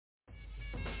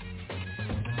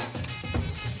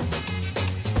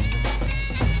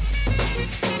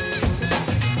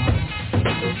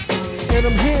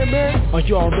man, I'm here, man. Are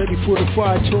y'all ready for the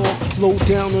fire talk? Low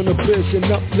down on the biz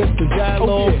and uplift the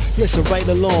dialogue. Listen right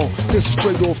along. This is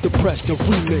straight off the press, the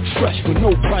remix, fresh with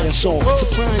no prior song.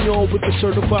 Supplying y'all with the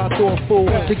certified thoughtful.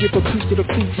 To give a piece to the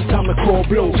feet, it's time to call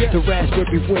blow. The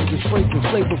raspberry wind is fragrant,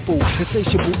 flavorful.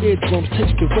 Insatiable eardrums,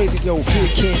 taste the radio. Here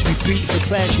can't be beat, the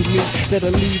class you meet.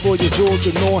 That'll leave all your jaws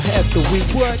and all half the week.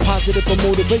 Positive or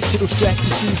motivational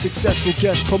strategy. Successful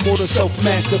guest promoter,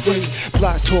 self-mastery.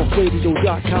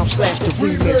 BlogTalkRadio.com/the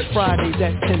remix. Fridays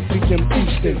at 10 p.m.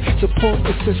 Eastern. Support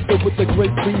the sister with a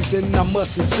great reason. I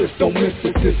must insist, don't miss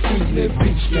it this evening.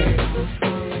 Peace, man.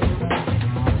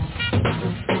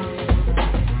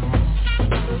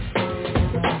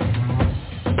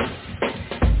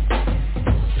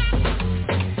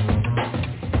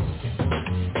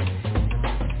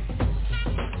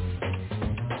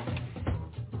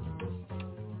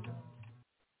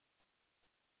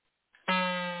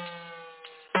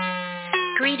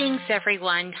 Greetings,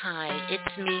 everyone. Hi,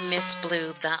 it's me, Miss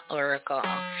Blue, the Oracle.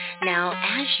 Now,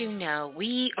 as you know,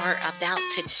 we are about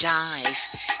to dive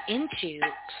into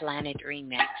Planet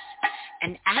Remix.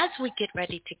 And as we get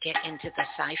ready to get into the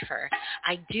cipher,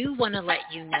 I do want to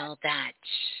let you know that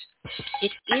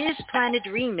it is Planet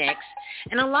Remix,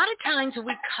 and a lot of times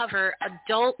we cover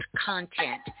adult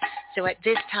content. So at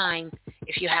this time,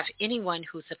 if you have anyone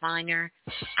who's a minor,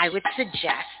 I would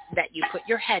suggest that you put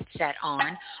your headset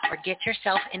on or get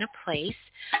yourself in a place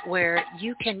where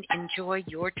you can enjoy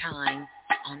your time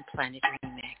on Planet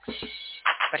Remix.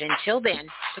 But until then,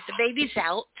 put the babies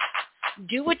out,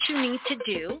 do what you need to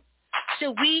do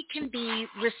so we can be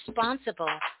responsible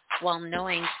while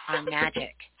knowing our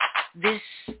magic. This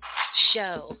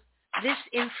show, this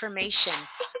information,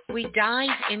 we dive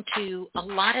into a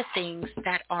lot of things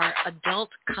that are adult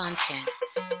content.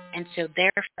 And so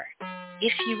therefore,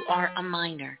 if you are a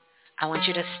minor, I want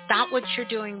you to stop what you're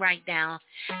doing right now,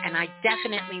 and I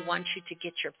definitely want you to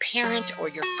get your parent or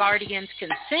your guardian's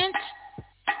consent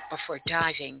before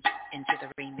diving into the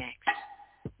remix.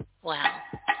 Well,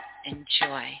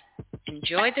 enjoy.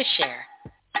 Enjoy the share.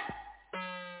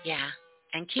 Yeah,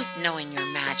 and keep knowing your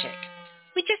magic.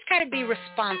 We just got to be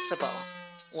responsible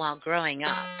while growing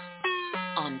up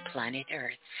on planet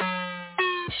Earth.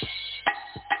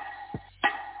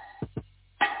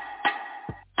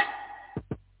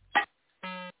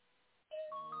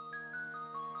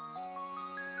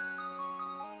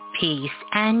 Peace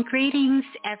and greetings,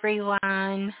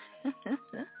 everyone.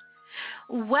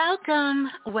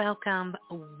 Welcome, welcome,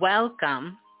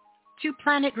 welcome to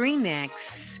Planet Remix.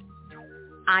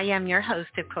 I am your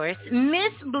host, of course,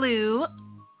 Miss Blue,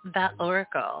 the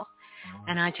Oracle.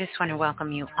 And I just want to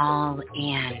welcome you all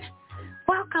in.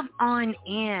 Welcome on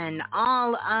in,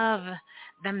 all of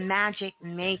the magic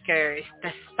makers,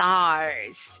 the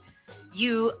stars,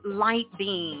 you light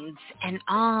beings, and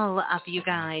all of you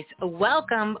guys.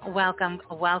 Welcome, welcome,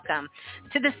 welcome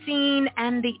to the seen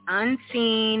and the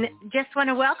unseen. Just want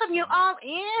to welcome you all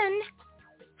in.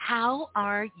 How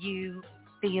are you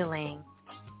feeling?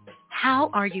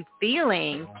 How are you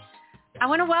feeling? I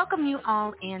want to welcome you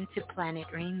all into Planet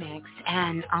Remix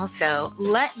and also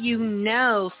let you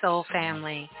know, Soul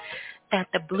Family, that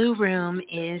the Blue Room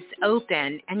is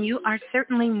open and you are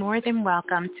certainly more than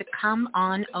welcome to come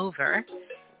on over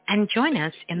and join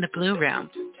us in the Blue Room.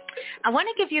 I want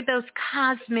to give you those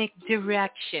cosmic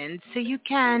directions so you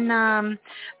can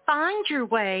find your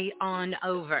way on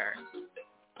over.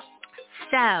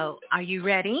 So, are you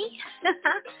ready?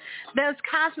 Those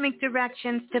cosmic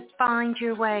directions to find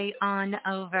your way on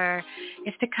over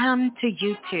is to come to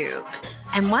YouTube.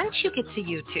 And once you get to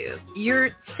YouTube,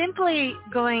 you're simply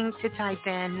going to type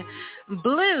in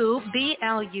Blue,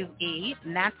 B-L-U-E,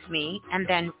 that's me, and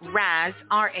then Raz,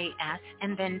 R-A-S,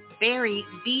 and then Berry,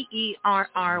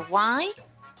 B-E-R-R-Y,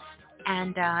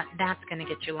 and that's going to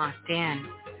get you locked in.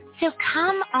 So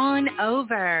come on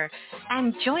over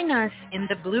and join us in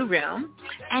the Blue Room.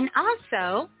 And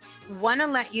also want to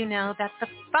let you know that the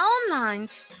phone lines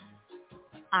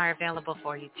are available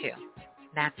for you too.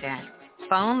 That's it.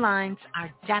 Phone lines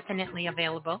are definitely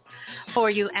available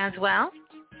for you as well.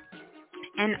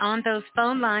 And on those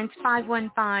phone lines,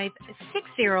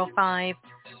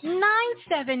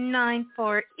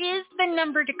 515-605-9794 is the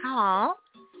number to call.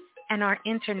 And our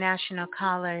international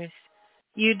callers,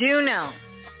 you do know,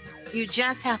 you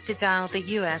just have to dial the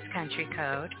U.S. country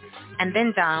code and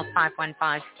then dial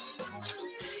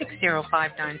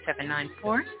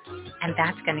 515-605-9794, and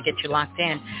that's going to get you locked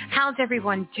in. How's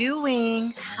everyone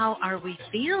doing? How are we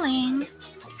feeling?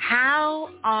 How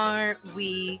are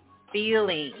we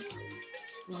feeling?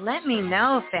 Let me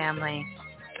know, family.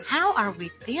 How are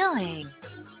we feeling?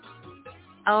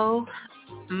 Oh,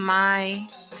 my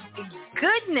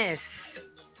goodness.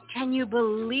 can you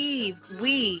believe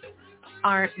we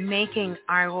are making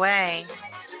our way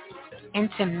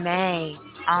into May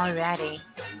already?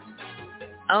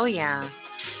 Oh, yeah.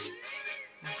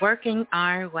 Working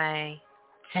our way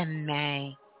to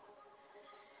May.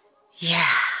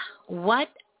 Yeah. What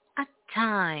a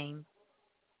time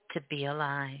to be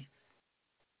alive.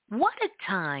 What a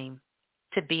time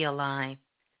to be alive.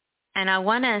 And I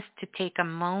want us to take a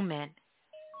moment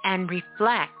and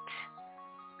reflect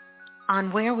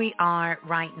on where we are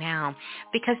right now,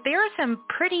 because there are some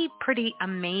pretty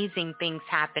amazing things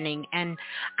happening, and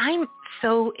I'm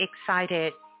so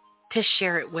excited to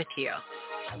share it with you.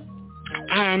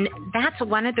 And that's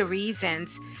one of the reasons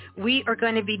we are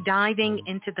going to be diving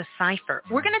into the cipher.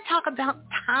 We're going to talk about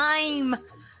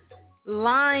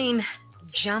timeline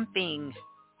jumping.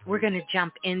 We're going to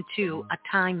jump into a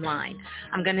timeline.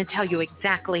 I'm going to tell you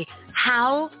exactly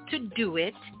how to do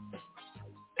it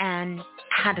and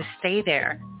how to stay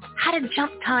there, how to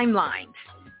jump timelines.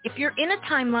 If you're in a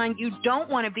timeline you don't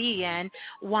want to be in,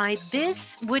 why this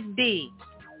would be,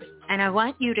 and I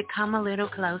want you to come a little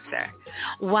closer,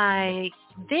 why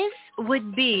this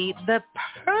would be the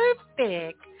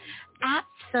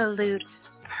absolute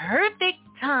perfect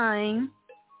time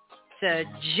to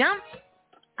jump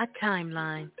a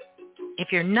timeline.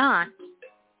 If you're not,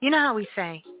 you know how we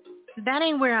say, that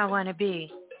ain't where I want to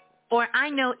be, or I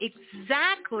know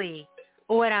exactly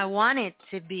what I want it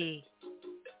to be.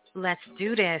 Let's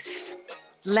do this.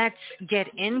 Let's get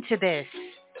into this.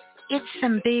 It's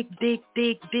some big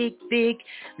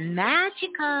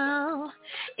magical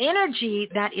energy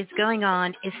that is going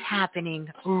on, is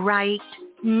happening right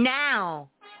now.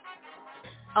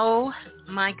 Oh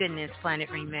my goodness, Planet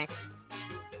Remix.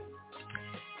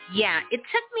 Yeah, it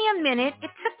took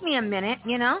me a minute,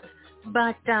 you know.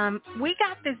 But we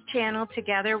got this channel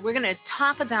together. We're going to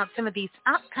talk about some of these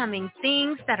upcoming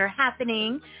things that are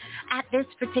happening at this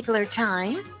particular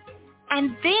time.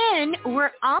 And then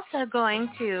we're also going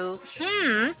to,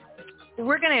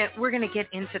 we're going to get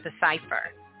into the cipher.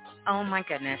 Oh, my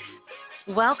goodness.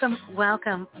 Welcome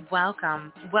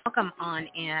on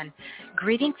in.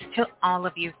 Greetings to all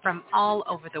of you from all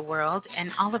over the world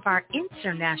and all of our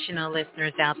international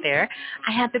listeners out there.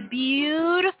 I had the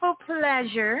beautiful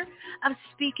pleasure of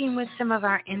speaking with some of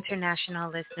our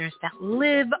international listeners that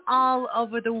live all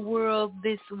over the world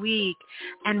this week.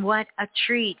 And what a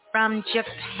treat, from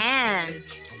Japan,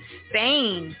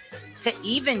 Spain, to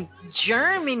even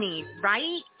Germany,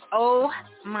 right? Oh,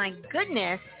 my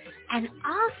goodness. And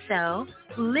also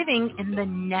living in the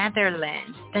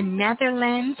Netherlands,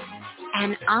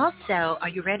 and also, are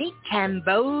you ready?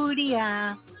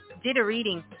 Cambodia. Did a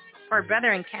reading for a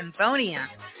brother in Cambodia.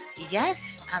 Yes,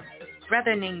 a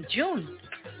brother named June.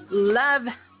 Love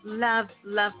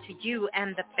to you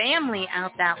and the family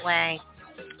out that way.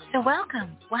 So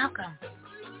welcome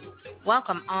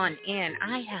on in.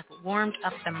 I have warmed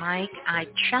up the mic. I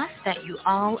trust that you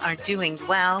all are doing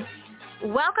well.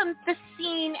 Welcome the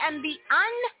seen and the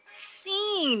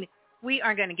unseen. We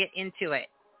are going to get into it.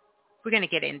 We're going to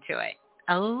get into it.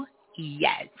 Oh,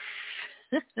 yes.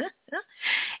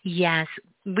 Yes,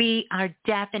 we are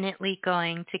definitely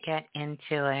going to get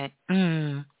into it.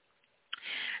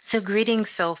 So greetings,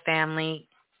 soul family.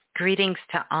 Greetings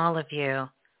to all of you.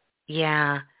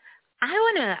 Yeah.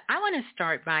 I want to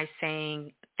start by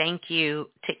saying thank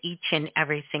you to each and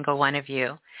every single one of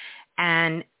you.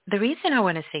 And the reason I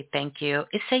want to say thank you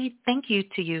is say thank you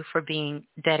to you for being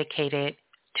dedicated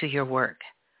to your work.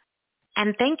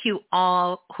 And thank you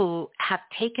all who have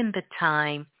taken the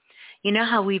time. You know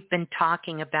how we've been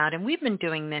talking about, and we've been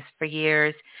doing this for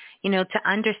years, you know, to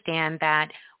understand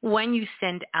that when you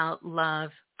send out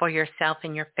love for yourself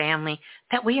and your family,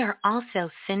 that we are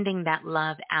also sending that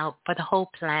love out for the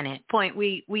whole planet.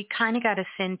 We kind of got to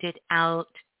send it out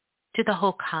to the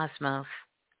whole cosmos.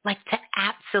 Like to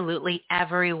absolutely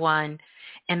everyone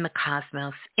in the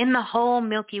cosmos, in the whole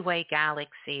Milky Way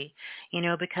galaxy, you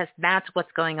know, because that's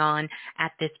what's going on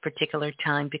at this particular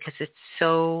time, because it's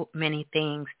so many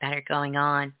things that are going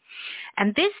on.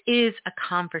 And this is a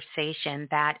conversation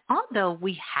that, although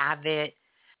we have it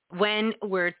when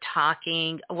we're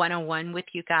talking one-on-one with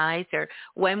you guys, or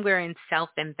when we're in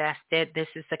self-invested, this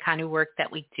is the kind of work that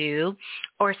we do,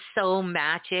 or soul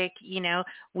magic, you know,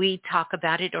 we talk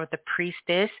about it, or the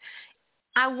priestess.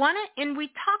 And we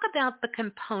talk about the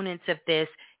components of this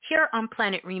here on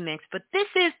Planet Remix, but this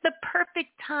is the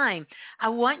perfect time. I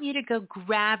want you to go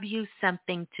grab you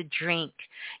something to drink,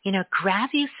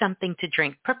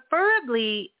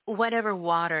 preferably whatever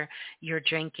water you're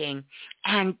drinking,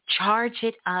 and charge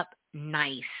it up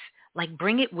nice Like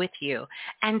bring it with you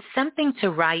and something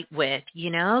to write with,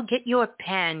 get you a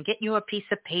pen, get you a piece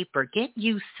of paper, get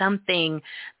you something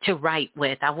to write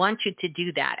with. I want you to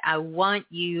do that. I want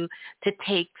you to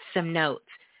take some notes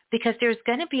because there's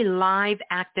going to be live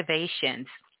activations.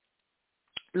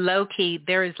 Low key,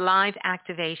 there is live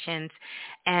activations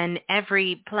and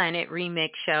every Planet Remix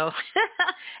show,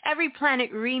 every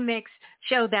Planet Remix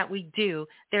show that we do,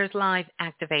 there's live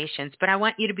activations. But I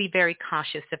want you to be very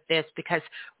cautious of this because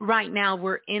right now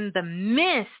we're in the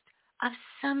midst of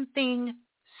something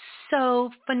so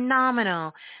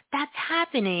phenomenal that's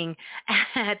happening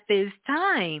at this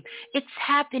time. It's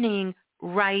happening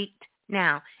right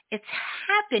now. It's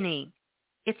happening.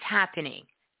 It's happening.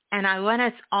 And I want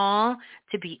us all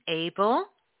to be able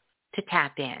to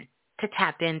tap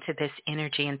into this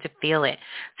energy and to feel it.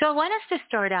 So I want us to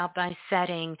start out by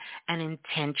setting an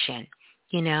intention,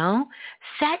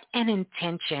 set an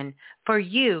intention for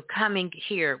you coming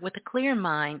here with a clear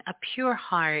mind, a pure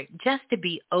heart, just to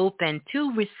be open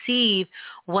to receive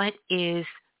what is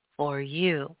for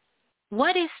you.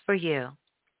 What is for you?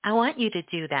 I want you to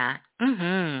do that.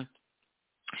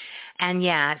 And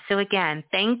so again,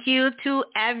 thank you to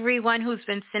everyone who's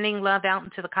been sending love out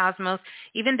into the cosmos.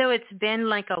 Even though it's been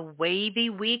like a wavy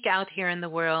week out here in the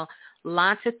world,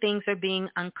 lots of things are being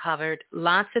uncovered.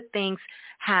 Lots of things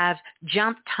have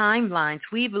jumped timelines.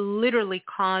 We've literally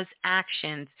caused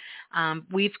actions.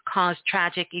 We've caused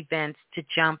tragic events to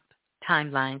jump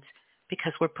timelines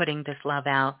because we're putting this love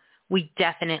out. We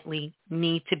definitely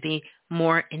need to be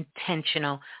more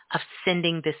intentional of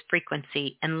sending this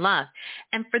frequency and love.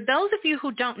 And for those of you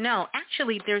who don't know,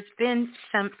 actually there's been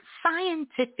some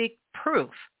scientific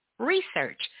proof,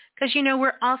 research, because,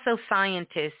 we're also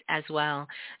scientists as well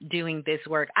doing this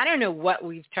work. I don't know what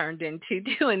we've turned into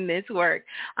doing this work,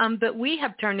 but we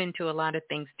have turned into a lot of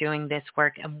things doing this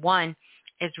work. And one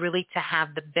is really to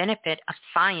have the benefit of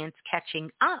science catching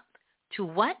up to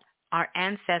what our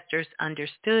ancestors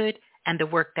understood and the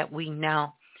work that we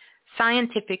know.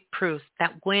 Scientific proof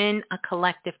that when a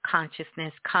collective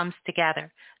consciousness comes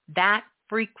together, that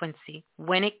frequency,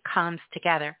 when it comes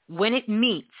together, when it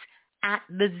meets at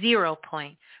the 0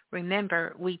 point,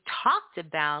 remember we talked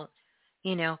about,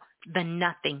 the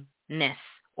nothingness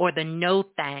or the no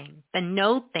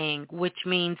thing, which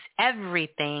means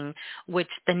everything, which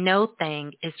the no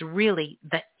thing is really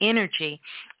the energy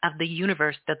of the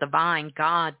universe, the divine,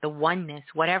 God, the oneness,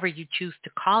 whatever you choose to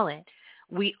call it.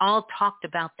 We all talked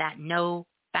about that no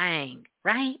thing,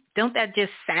 right? Don't that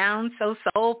just sound so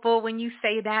soulful when you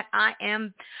say that? I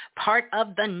am part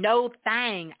of the no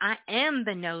thing. I am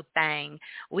the no thing.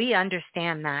 We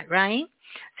understand that, right?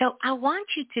 So I want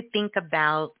you to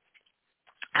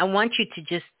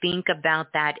just think about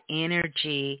that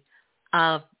energy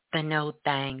of the no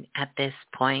thing at this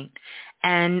point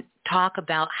and talk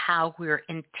about how we're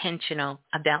intentional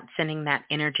about sending that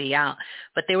energy out.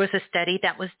 But there was a study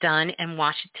that was done in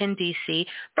Washington, D.C.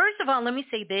 First of all, let me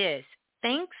say this.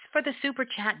 Thanks for the super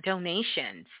chat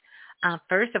donations.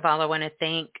 First of all, I want to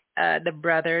thank the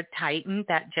brother Titan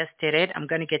that just did it. I'm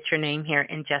going to get your name here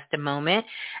in just a moment.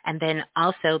 And then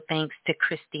also thanks to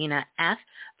Christina F.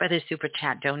 for the super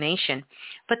chat donation.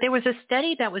 But there was a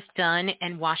study that was done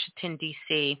in Washington,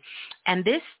 D.C. And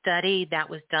this study that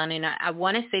was done, and I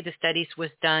want to say the studies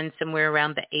was done somewhere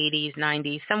around the 80s,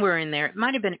 90s, somewhere in there. It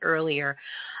might have been earlier.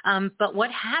 But what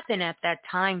happened at that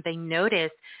time, they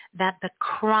noticed that the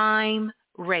crime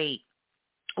rate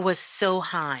was so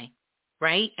high,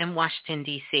 right, in Washington,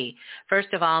 D.C.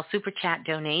 First of all, super chat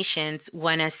donations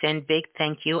want to send big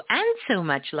thank you and so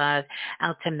much love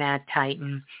out to Mad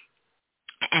Titan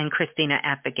and Christina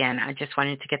F. again. I just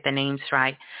wanted to get the names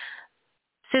right.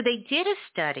 So they did a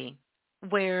study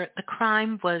where the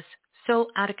crime was so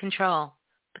out of control.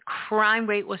 The crime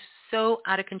rate was so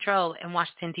out of control in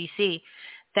Washington, D.C.,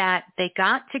 that they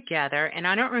got together, and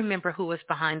I don't remember who was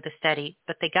behind the study,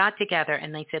 but they got together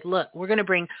and they said, look, we're going to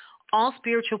bring all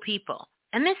spiritual people.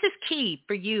 And this is key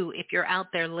for you if you're out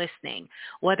there listening,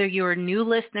 whether you're a new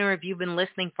listener or if you've been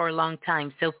listening for a long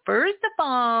time. So first of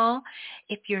all,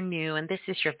 if you're new and this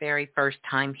is your very first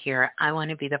time here, I want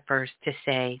to be the first to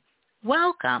say,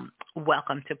 welcome.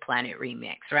 Welcome to Planet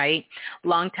Remix, right?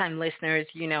 Longtime listeners,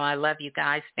 I love you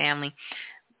guys, family.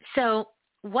 So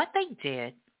what they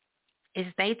did is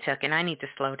they took, and I need to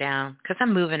slow down because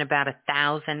I'm moving about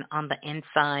 1,000 on the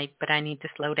inside, but I need to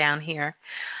slow down here.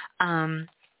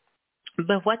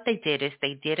 But what they did is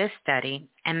they did a study,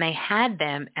 and they had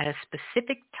them at a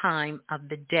specific time of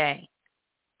the day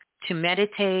to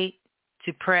meditate,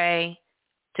 to pray,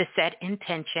 to set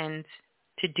intentions,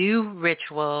 to do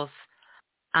rituals,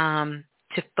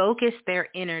 to focus their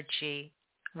energy,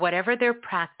 whatever their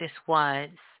practice was,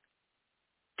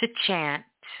 to chant,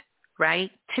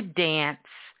 right? To dance,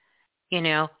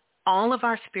 all of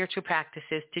our spiritual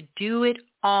practices, to do it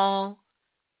all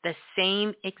the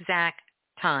same exact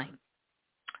time.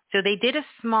 So they did a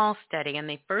small study, and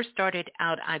they first started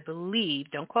out, I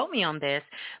believe, don't quote me on this,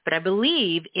 but I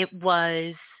believe it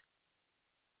was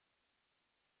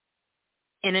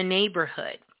in a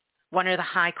neighborhood, one of the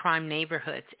high crime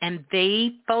neighborhoods, and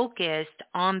they focused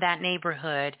on that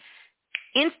neighborhood.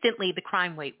 Instantly, the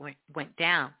crime rate went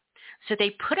down. So they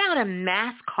put out a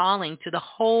mass calling to the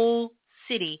whole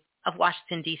city of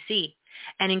Washington, D.C.,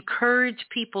 and encouraged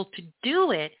people to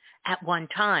do it at one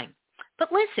time.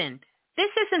 But listen, this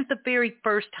isn't the very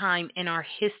first time in our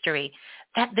history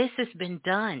that this has been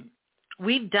done.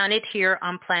 We've done it here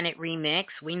on Planet Remix.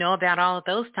 We know about all of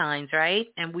those times, right?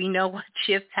 And we know what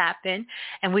shifts happen.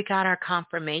 And we got our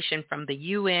confirmation from the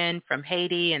UN, from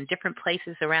Haiti, and different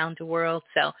places around the world.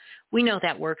 So we know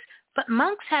that works. But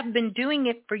monks have been doing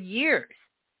it for years.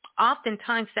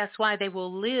 Oftentimes, that's why they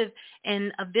will live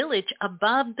in a village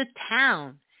above the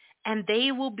town. And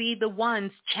they will be the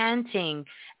ones chanting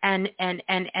and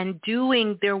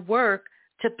doing their work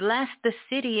to bless the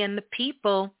city and the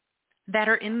people that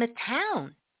are in the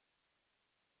town.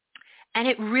 And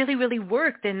it really, really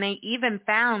worked. And they even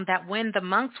found that when the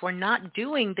monks were not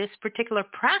doing this particular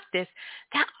practice,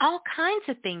 that all kinds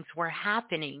of things were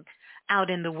happening out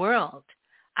in the world.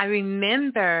 I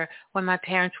remember when my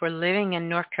parents were living in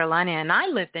North Carolina, and I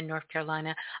lived in North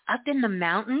Carolina, up in the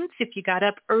mountains, if you got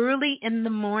up early in the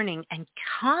morning and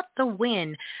caught the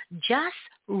wind just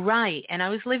right, and I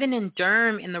was living in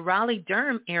Durham, in the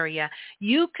Raleigh-Durham area,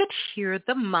 you could hear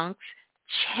the monks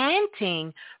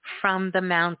chanting from the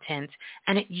mountains,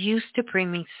 and it used to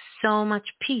bring me so much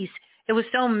peace. It was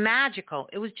so magical.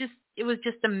 It was just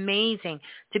amazing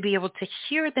to be able to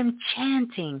hear them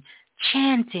chanting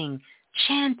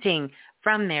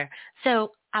from there.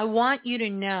 So I want you to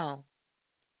know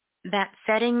that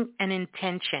setting an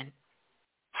intention,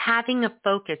 having a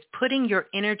focus, putting your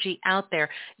energy out there,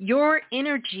 your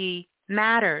energy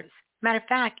matters. Matter of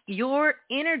fact, your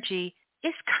energy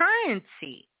is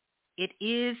currency. It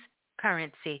is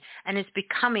currency, and it's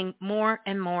becoming more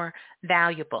and more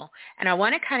valuable. And I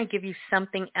want to kind of give you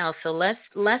something else. So let's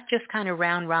just kind of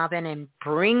round robin and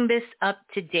bring this up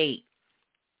to date.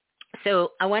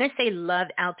 So I want to say love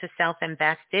out to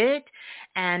Self-Invested,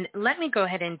 and let me go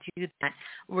ahead and do that.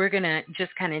 We're going to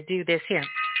just kind of do this here.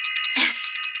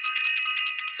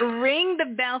 Ring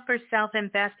the bell for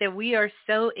Self-Invested. We are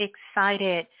so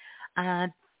excited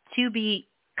to be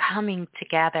coming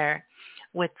together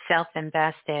with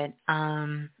Self-Invested.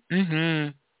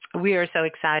 We are so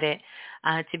excited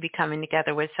to be coming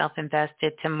together with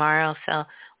Self-Invested tomorrow. So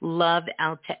love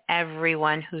out to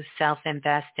everyone who's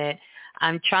self-invested.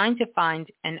 I'm trying to find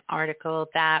an article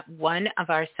that one of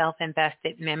our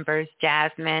Self-Invested members,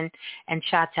 Jasmine, and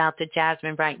shouts out to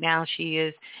Jasmine right now. She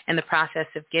is in the process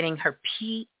of getting her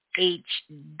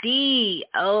PhD.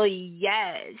 Oh,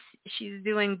 yes. She's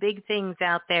doing big things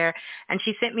out there. And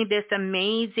she sent me this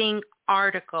amazing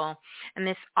article. And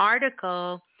this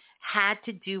article had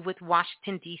to do with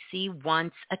Washington, D.C.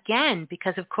 once again,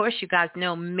 because, of course, you guys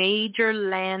know major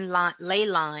ley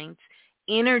lines,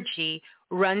 energy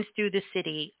runs through the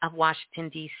city of Washington,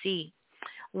 D.C.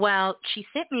 Well, she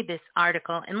sent me this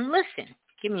article, and listen,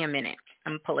 give me a minute.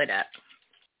 I'm going to pull it up.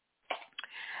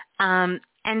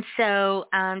 And so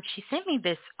she sent me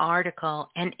this article,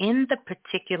 and in the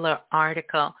particular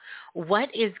article,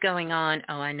 what is going on?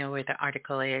 Oh, I know where the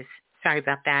article is. Sorry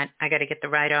about that. I got to get the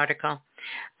right article.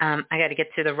 I got to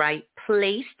get to the right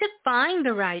place to find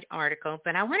the right article.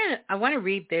 But I want to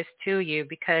read this to you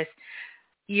because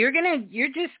you're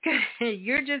just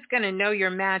gonna know your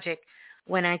magic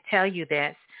when I tell you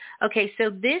this. Okay, so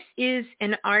this is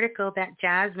an article that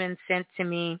Jasmine sent to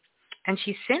me, and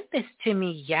she sent this to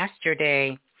me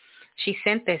yesterday. She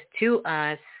sent this to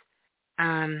us.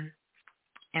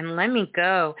 And let me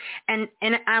go. And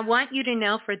I want you to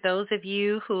know, for those of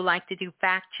you who like to do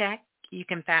fact check, you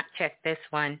can fact check this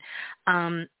one.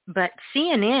 But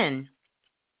CNN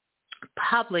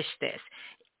published this.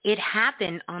 It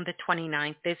happened on the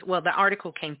 29th. The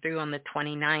article came through on the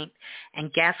 29th.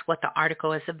 And guess what the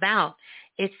article is about?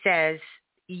 It says,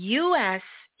 U.S.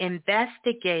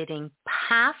 investigating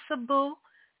possible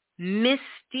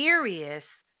mysterious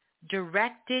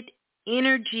directed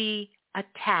energy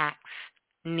attacks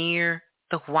near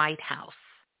the White House.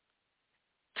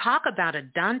 Talk about a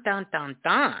dun, dun, dun,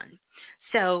 dun.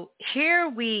 So here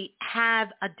we have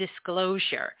a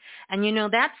disclosure. And,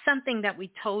 that's something that we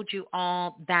told you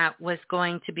all that was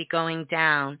going to be going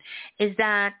down, is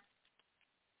that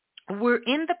we're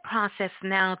in the process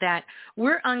now that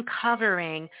we're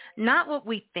uncovering not what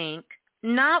we think,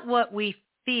 not what we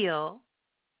feel,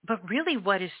 but really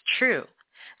what is true.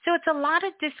 So it's a lot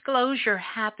of disclosure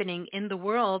happening in the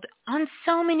world on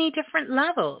so many different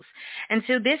levels. And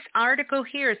so this article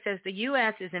here says the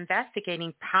U.S. is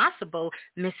investigating possible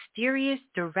mysterious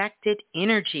directed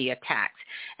energy attacks.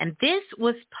 And this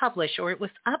was published, or it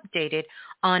was updated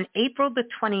on April the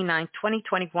 29th,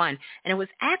 2021. And it was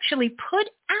actually put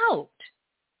out.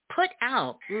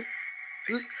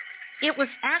 It was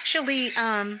actually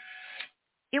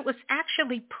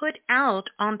put out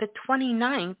on the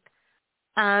 29th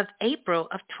of April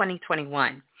of 2021.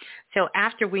 So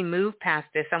after we move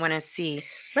past this, I want to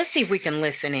let's see if we can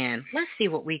listen in. Let's see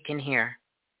what we can hear.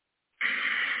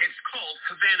 It's called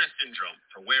Havana Syndrome,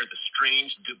 for where the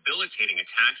strange, debilitating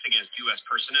attacks against U.S.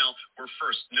 personnel were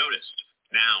first noticed.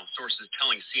 Now, sources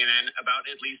telling CNN about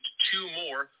at least 2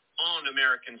 more on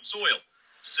American soil.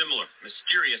 Similar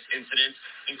mysterious incidents,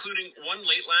 including one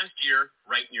late last year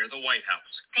right near the White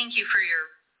House. Thank you for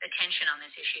your attention on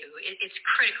this issue. It's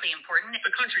critically important.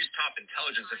 The country's top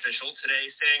intelligence official today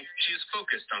saying she is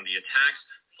focused on the attacks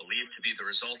believed to be the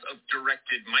result of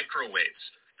directed microwaves.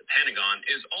 The Pentagon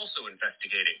is also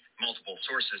investigating. Multiple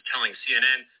sources telling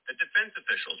CNN that defense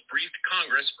officials briefed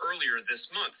Congress earlier this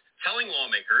month, telling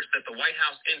lawmakers that the White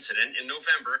House incident in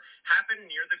November happened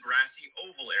near the grassy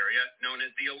oval area known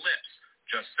as the Ellipse,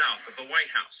 just south of the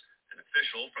White House. An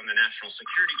official from the National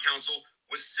Security Council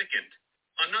was sickened.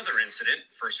 Another incident,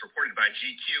 first reported by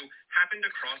GQ, happened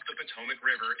across the Potomac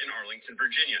River in Arlington,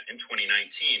 Virginia in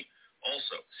 2019,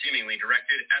 also seemingly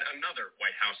directed at another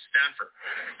White House staffer.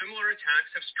 Similar attacks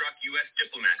have struck U.S.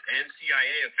 diplomats and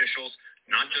CIA officials,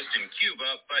 not just in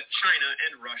Cuba, but China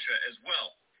and Russia as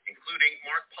well, including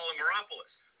Mark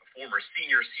Polymeropoulos, a former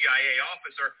senior CIA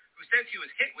officer who says he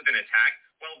was hit with an attack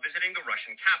while visiting the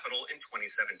Russian capital in 2017.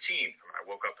 I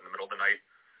woke up in the middle of the night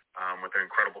with an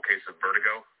incredible case of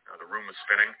vertigo. The room was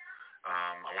spinning.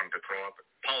 I wanted to throw up.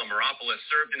 Polymeropoulos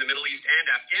served in the Middle East and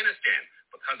Afghanistan.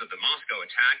 Because of the Moscow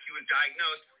attack, he was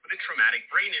diagnosed with a traumatic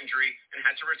brain injury and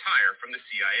had to retire from the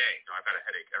CIA. I've had a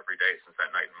headache every day since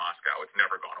that night in Moscow. It's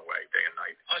never gone away, day and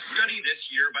night. A study this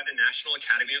year by the National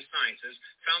Academy of Sciences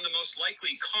found the most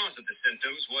likely cause of the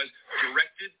symptoms was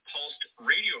directed pulsed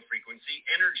radio frequency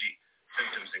energy.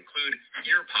 Symptoms include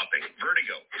ear popping,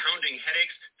 vertigo, pounding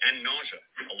headaches, and nausea.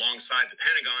 Alongside the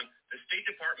Pentagon, the State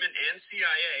Department and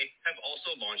CIA have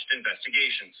also launched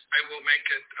investigations. I will make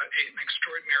it an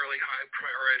extraordinarily high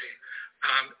priority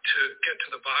to get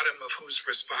to the bottom of who's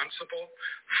responsible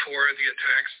for the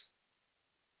attacks.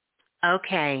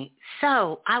 Okay,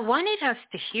 so I wanted us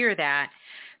to hear that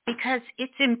because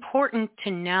it's important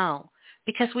to know,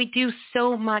 because we do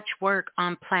so much work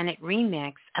on Planet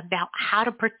Remix about how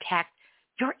to protect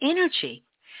your energy.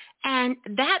 And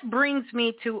that brings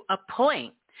me to a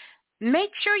point. Make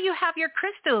sure you have your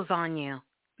crystals on you.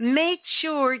 Make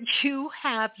sure you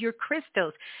have your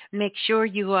crystals. Make sure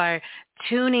you are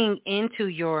tuning into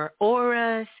your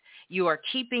auras. You are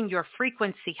keeping your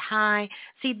frequency high.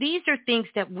 See, these are things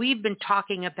that we've been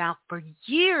talking about for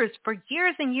years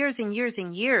and years,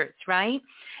 right?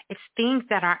 It's things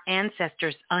that our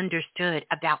ancestors understood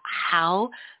about how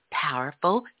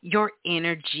powerful your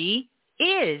energy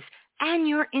is, and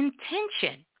your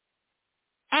intention.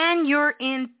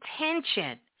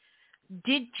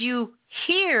 Did you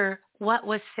hear what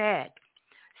was said?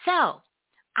 So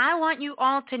I want you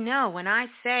all to know when I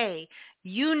say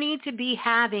you need to be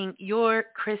having your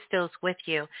crystals with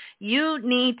you, you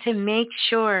need to make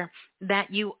sure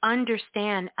that you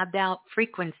understand about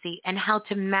frequency and how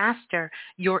to master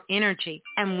your energy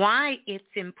and why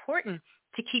it's important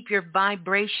to keep your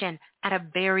vibration at a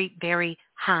very, very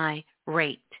high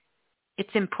rate.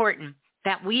 It's important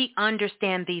that we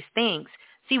understand these things.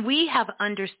 See, we have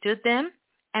understood them,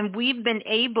 and we've been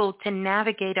able to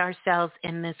navigate ourselves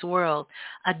in this world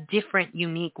a different,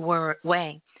 unique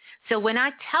way. So when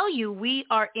I tell you we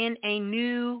are in a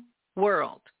new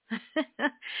world,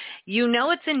 you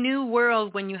know it's a new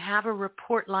world when you have a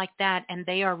report like that, and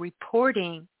they are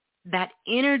reporting that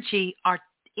energies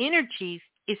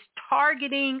is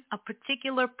targeting a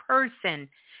particular person,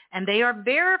 and they are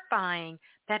verifying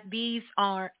that these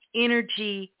are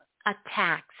energy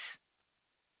attacks.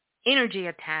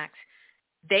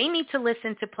 They need to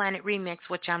listen to Planet Remix,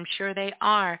 which I'm sure they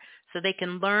are, so they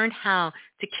can learn how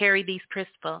to carry these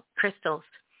crystals.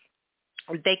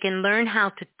 They can learn how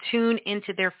to tune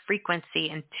into their frequency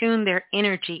and tune their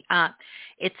energy up.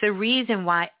 It's a reason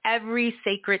why every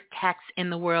sacred text in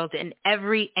the world and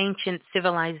every ancient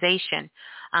civilization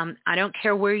I don't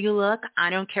care where you look. I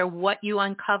don't care what you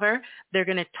uncover. They're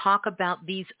going to talk about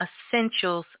these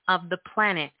essentials of the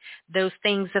planet, those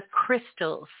things of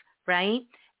crystals, right?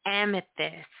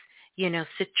 Amethyst,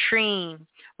 citrine,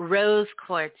 rose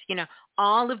quartz,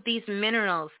 all of these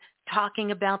minerals,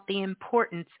 talking about the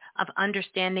importance of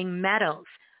understanding metals,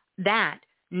 that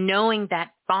knowing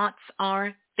that thoughts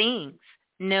are things,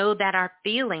 know that our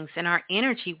feelings and our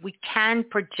energy, we can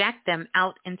project them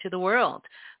out into the world.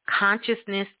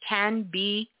 Consciousness can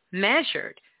be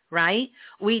measured, right?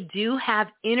 We do have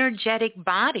energetic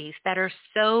bodies that are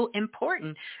so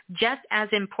important, just as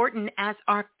important as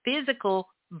our physical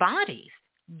bodies,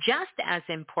 just as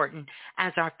important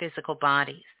as our physical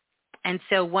bodies. And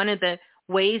so one of the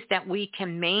ways that we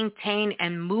can maintain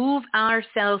and move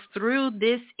ourselves through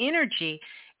this energy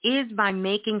is by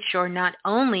making sure not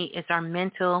only is our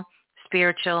mental,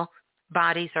 spiritual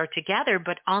bodies are together,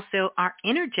 but also our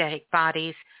energetic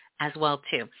bodies as well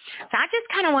too. So I just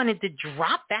kind of wanted to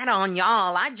drop that on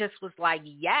y'all. I just was like,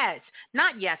 yes,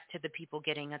 not yes to the people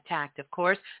getting attacked, of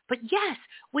course, but yes,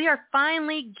 we are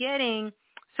finally getting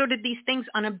sort of these things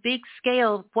on a big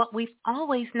scale, what we've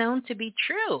always known to be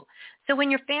true. So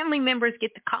when your family members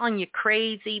get to calling you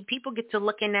crazy, people get to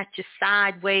looking at you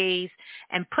sideways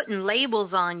and putting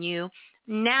labels on you,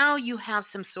 now you have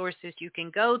some sources you can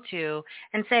go to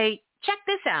and say, check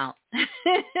this out.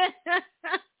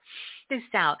 This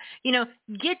out.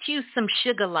 Get you some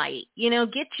sugar light,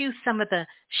 get you some of the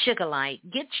sugar light,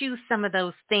 get you some of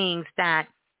those things that,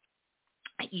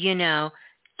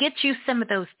 get you some of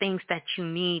those things that you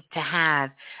need to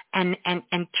have and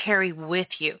carry with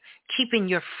you, keeping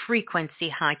your frequency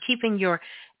high, keeping your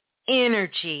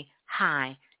energy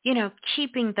high,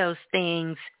 keeping those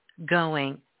things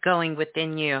going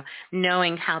within you,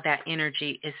 knowing how that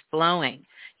energy is flowing.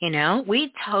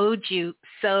 We told you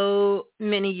so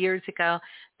many years ago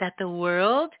that the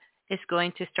world is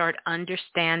going to start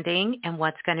understanding, and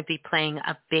what's going to be playing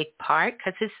a big part,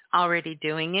 because it's already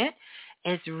doing it,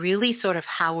 is really sort of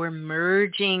how we're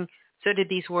merging sort of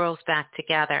these worlds back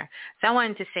together. So I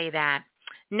wanted to say that.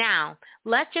 Now,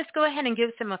 let's just go ahead and give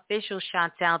some official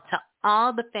shouts out to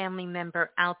all the family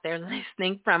member out there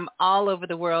listening from all over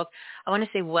the world. I want to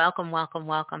say welcome, welcome,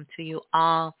 welcome to you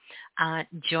all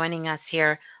joining us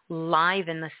here live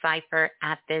in the Cypher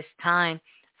at this time.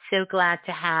 So glad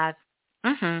to have,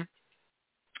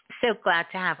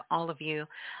 all of you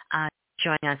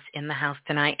join us in the house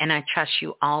tonight, and I trust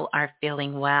you all are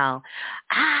feeling well.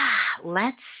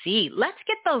 Let's see. Let's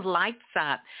get those lights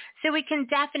up so we can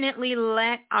definitely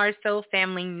let our soul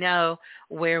family know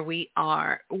where we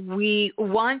are. We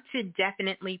want to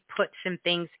definitely put some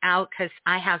things out because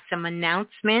I have some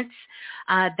announcements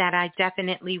that I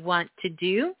definitely want to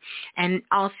do. And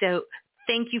also,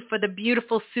 thank you for the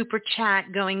beautiful super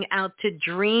chat going out to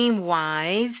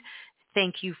DreamWise.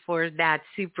 Thank you for that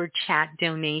super chat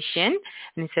donation.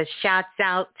 And it says, shouts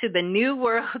out to the New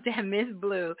World and Miss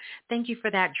Blue. Thank you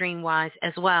for that, DreamWise,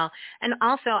 as well. And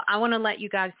also, I want to let you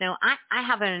guys know, I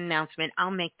have an announcement. I'll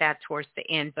make that towards the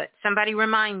end. But somebody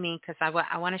remind me, because I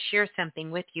want to share something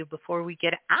with you before we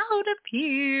get out of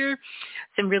here.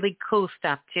 Some really cool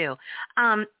stuff, too.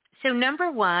 So number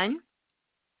one,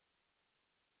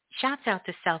 shouts out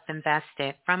to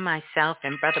Self-Invested from myself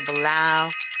and Brother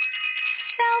Bilal.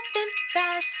 Self-Invested.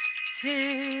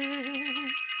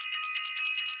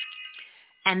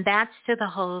 And that's to the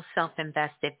whole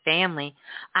Self-Invested family.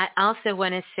 I also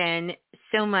want to send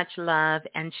so much love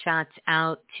and shouts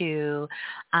out to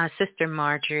Sister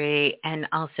Marjorie and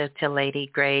also to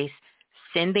Lady Grace,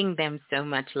 sending them so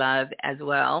much love as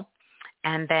well.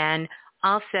 And then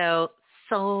also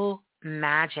Soul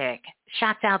Magic.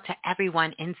 Shouts out to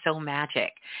everyone in Soul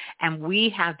Magic. And we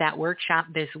have that workshop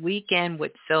this weekend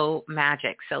with Soul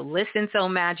Magic. So listen, Soul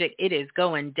Magic, it is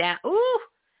going down. Ooh,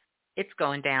 it's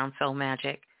going down, Soul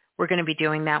Magic. We're going to be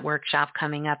doing that workshop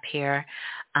coming up here.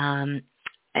 Coming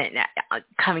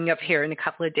up here in a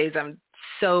couple of days. I'm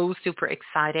so super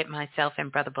excited, myself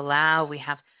and Brother Bilal. We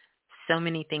have so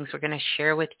many things we're going to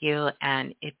share with you,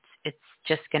 and it's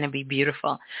just going to be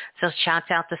beautiful. So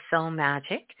shouts out to Soul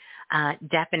Magic.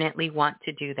 Definitely want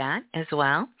to do that as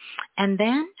well. And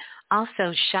then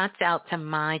also shouts out to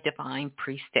my Divine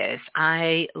Priestess.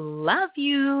 I love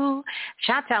you.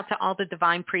 Shouts out to all the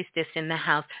Divine Priestess in the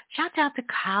house. Shouts out to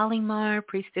Kalimar,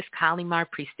 Priestess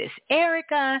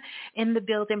Erica in the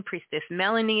building. Priestess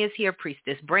Melanie is here.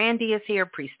 Priestess Brandy is here.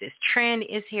 Priestess Trin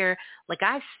is here. Like,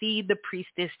 I see the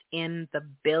Priestess in the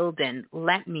building.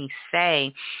 Let me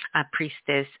say,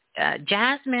 Priestess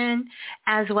Jasmine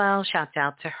as well. Shouts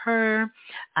out to her.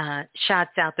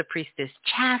 Shouts out to Priestess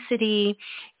Chastity.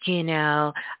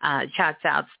 Shouts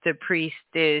out to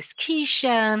Priestess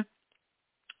Keisha,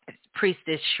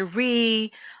 Priestess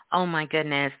Cherie. Oh my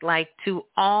goodness, like to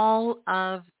all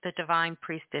of the Divine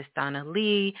Priestess Donna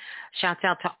Lee. Shouts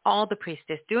out to all the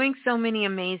priestess doing so many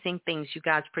amazing things. You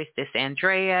guys, Priestess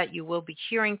Andrea, you will be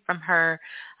hearing from her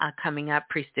coming up.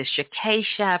 Priestess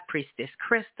Shakesha, Priestess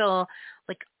Crystal,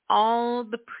 like all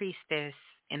the priestess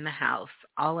in the house,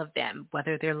 all of them,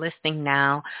 whether they're listening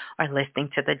now or listening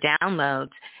to the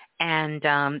downloads. And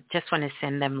just want to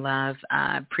send them love.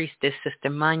 Priestess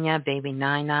Sister Manya, Baby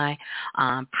Nai,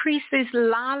 Priestess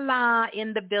Lala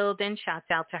in the building. Shouts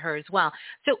out to her as well.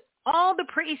 So all the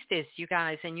priestess, you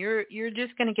guys, and you're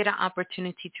just going to get an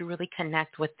opportunity to really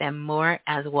connect with them more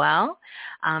as well.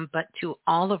 But to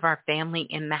all of our family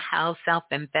in the house,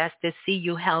 Self-Invested, see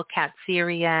you Hellcat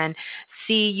Syrian,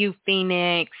 see you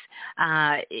Phoenix,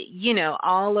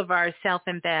 all of our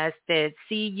Self-Invested,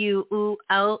 see you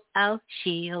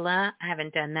Sheila. I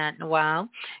haven't done that in a while.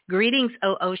 Greetings,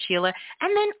 Sheila.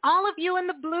 And then all of you in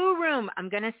the blue room, I'm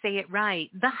going to say it right,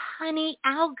 the Honey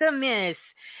Alchemist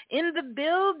in the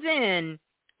building.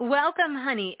 Welcome,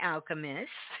 Honey Alchemist.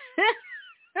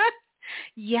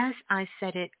 Yes, I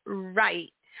said it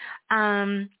right.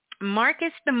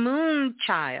 Marcus the Moon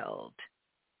Child.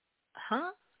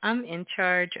 Huh? I'm in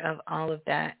charge of all of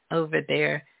that over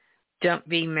there. Don't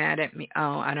be mad at me.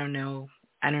 Oh, I don't know.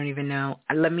 I don't even know.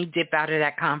 Let me dip out of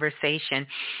that conversation.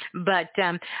 But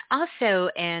also,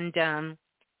 and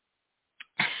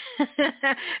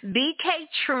BK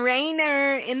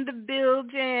Trainer in the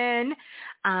building.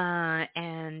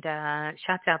 And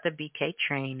shouts out to BK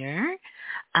Trainer.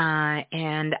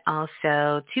 And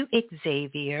also to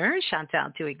Xavier. Shouts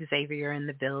out to Xavier in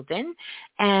the building.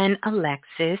 And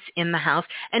Alexis in the house.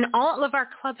 And all of our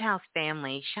Clubhouse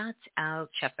family. Shouts out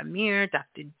Chef Amir,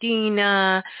 Dr.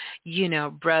 Dina,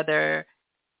 Brother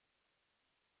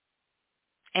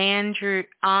Andrew,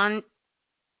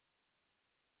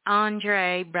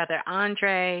 Brother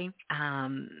Andre.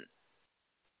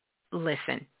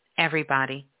 Listen,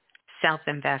 everybody,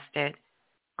 Self-Invested,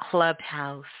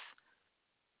 Clubhouse,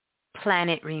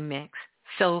 Planet Remix,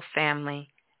 Soul Family,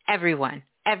 everyone,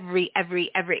 every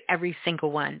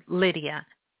single one, Lydia,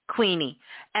 Queenie,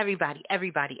 everybody,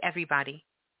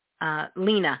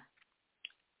 Lena,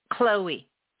 Chloe,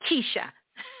 Keisha,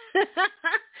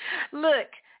 look,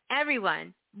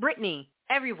 everyone, Brittany,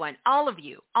 everyone, all of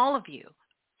you,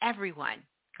 everyone,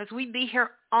 because we'd be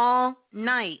here all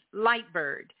night.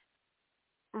 Lightbird.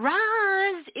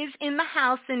 Roz is in the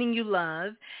house sending you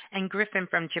love. And Griffin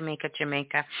from Jamaica,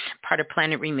 part of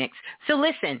Planet Remix. So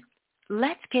listen,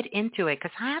 let's get into it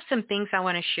because I have some things I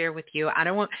want to share with you.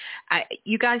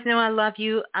 You guys know I love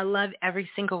you. I love every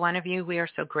single one of you. We are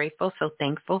so grateful, so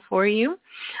thankful for you.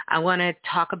 I want to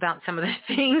talk about some of the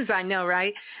things I know,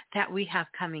 right, that we have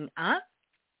coming up.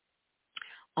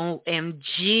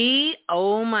 OMG.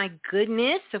 Oh, my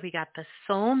goodness. So we got the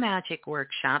Soul Magic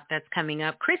Workshop that's coming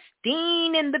up.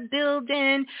 Christine in the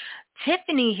building.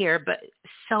 Tiffany here, but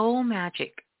Soul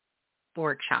Magic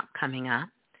Workshop coming up.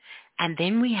 And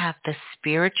then we have the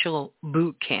Spiritual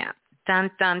Boot Camp.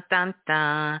 Dun, dun, dun,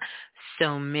 dun.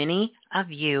 So many of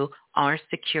you are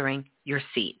securing your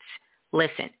seats.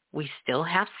 Listen, we still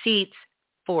have seats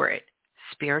for it.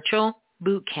 Spiritual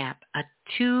Boot Camp, a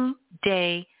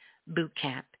 2-day boot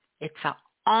camp. It's an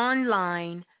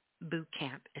online boot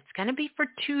camp. It's going to be for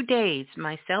 2 days.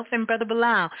 Myself and Brother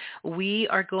Bilal,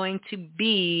 we're going to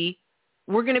be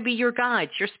your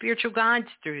guides, your spiritual guides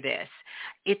through this.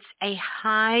 It's a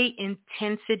high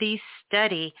intensity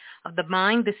study of the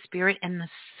mind, the spirit, and the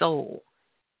soul.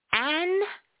 And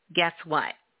guess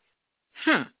what?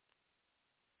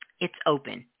 It's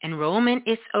open. Enrollment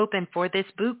is open for this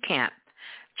boot camp.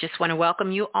 Just want to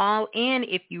welcome you all in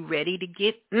if you're ready to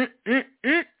get it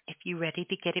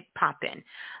popping,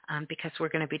 because we're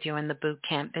going to be doing the boot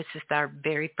camp. This is our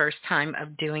very first time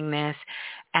of doing this,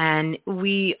 and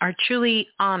we are truly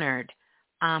honored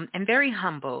and very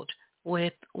humbled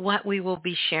with what we will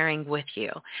be sharing with you.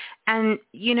 And,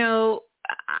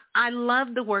 I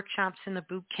love the workshops and the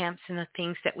boot camps and the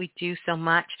things that we do so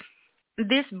much.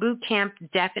 This boot camp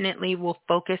definitely will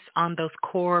focus on those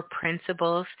core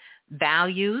principles,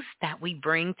 values that we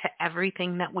bring to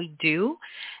everything that we do.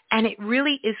 And it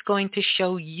really is going to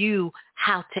show you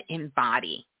how to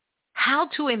embody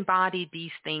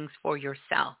these things for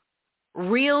yourself.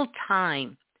 Real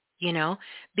time,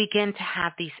 begin to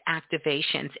have these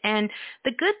activations. And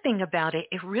the good thing about it,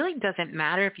 it really doesn't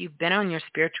matter if you've been on your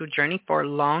spiritual journey for a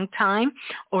long time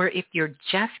or if you're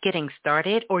just getting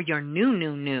started or you're new.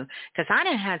 Because I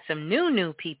done had some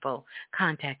new people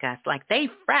contact us. Like they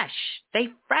fresh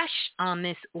on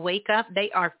this wake up. They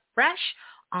are fresh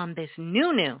on this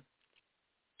new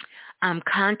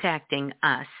contacting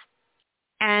us.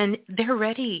 And they're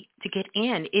ready to get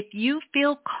in. If you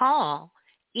feel called,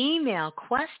 email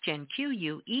question,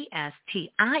 question,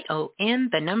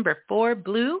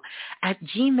 4blue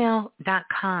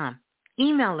 @gmail.com.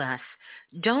 Email us.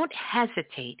 Don't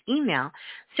hesitate. Email.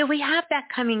 So we have that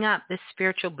coming up, this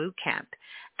spiritual boot camp.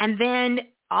 And then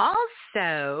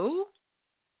also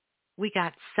we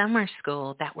got summer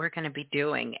school that we're going to be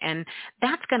doing, and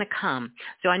that's going to come.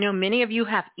 So I know many of you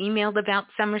have emailed about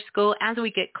summer school. As we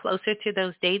get closer to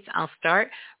those dates, I'll start.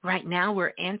 Right now,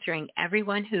 we're answering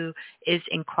everyone who is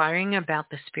inquiring about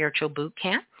the spiritual boot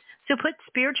camp. So put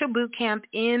spiritual boot camp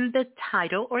in the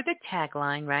title or the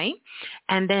tagline, right?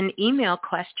 And then email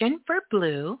question for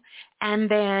Blue, and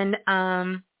then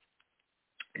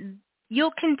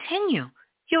you'll continue.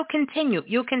 You'll continue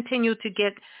to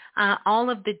get all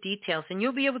of the details, and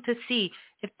you'll be able to see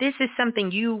if this is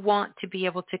something you want to be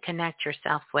able to connect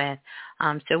yourself with.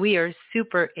 So we are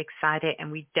super excited,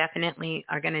 and we definitely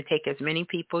are going to take as many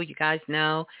people. You guys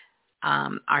know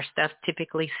our stuff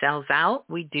typically sells out.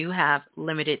 We do have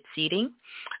limited seating.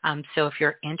 So if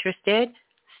you're interested,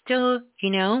 still,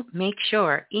 make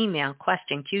sure email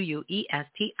question, question,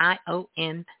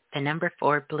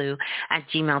 4blue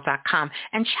 @gmail.com.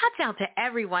 And shouts out to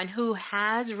everyone who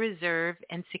has reserved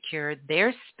and secured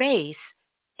their space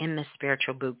in the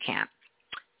spiritual boot camp.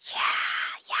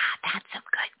 Yeah, that's some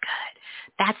good.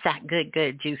 That's that good,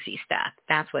 juicy stuff.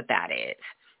 That's what that is.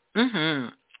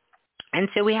 And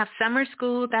so we have summer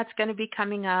school that's going to be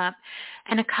coming up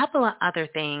and a couple of other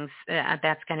things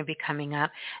that's going to be coming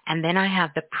up. And then I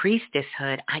have the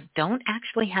priestesshood. I don't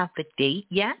actually have the date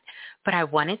yet, but I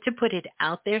wanted to put it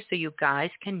out there so you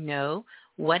guys can know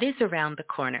what is around the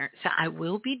corner. So I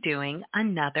will be doing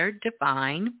another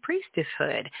divine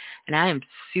priestesshood, and I am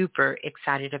super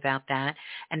excited about that.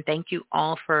 And thank you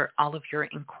all for all of your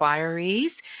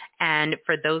inquiries. And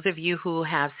for those of you who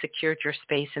have secured your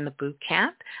space in the boot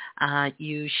camp,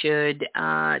 you should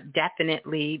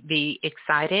definitely be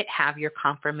excited, have your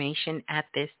confirmation at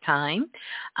this time.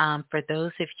 For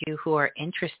those of you who are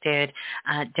interested,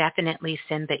 definitely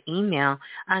send the email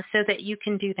so that you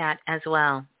can do that as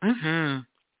well.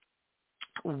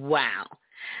 Wow.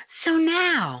 So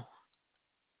now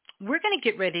we're going to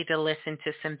get ready to listen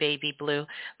to some Baby Blue,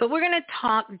 but we're going to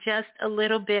talk just a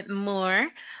little bit more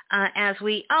as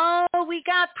we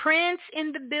got Prince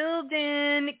in the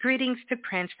building. Greetings to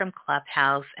Prince from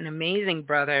Clubhouse, an amazing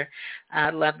brother. I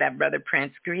love that brother,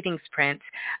 Prince. Greetings, Prince.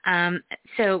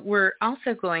 So we're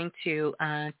also going to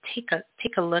take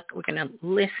a look. We're going to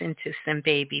listen to some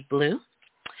Baby Blue.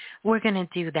 We're going to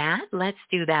do that. Let's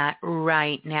do that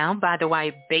right now. By the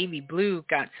way, Baby Blue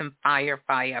got some fire.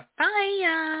 Got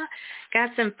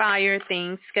some fire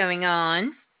things going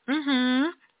on.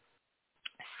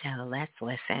 So let's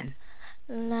listen.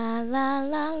 La, la,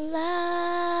 la,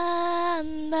 la,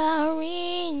 the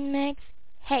remix.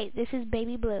 Hey, this is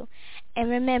Baby Blue. And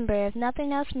remember, if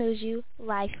nothing else moves you,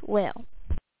 life will.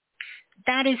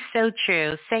 That is so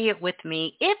true. Say it with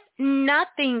me. If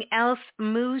nothing else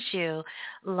moves you,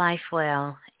 life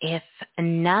will. If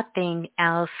nothing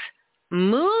else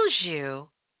moves you,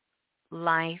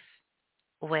 life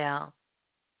will.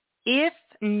 If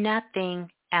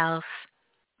nothing else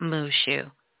moves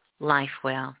you, life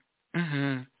will.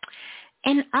 In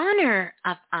honor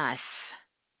of us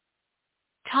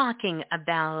talking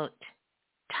about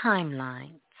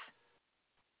timelines,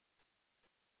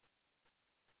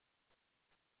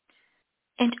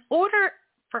 in order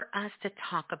for us to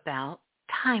talk about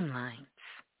timelines,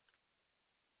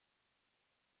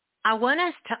 I want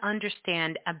us to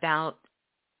understand about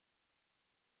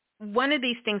one of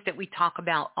these things that we talk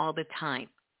about all the time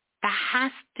that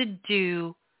has to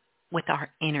do with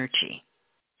our energy.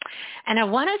 And I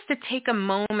want us to take a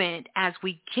moment as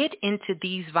we get into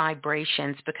these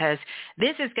vibrations, because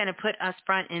this is going to put us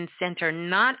front and center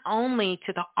not only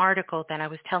to the article that I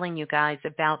was telling you guys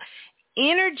about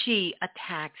energy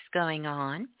attacks going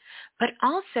on, but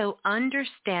also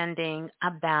understanding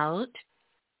about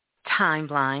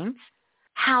timelines,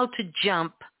 how to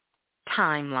jump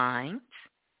timelines,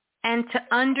 and to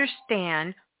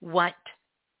understand what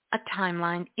a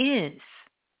timeline is.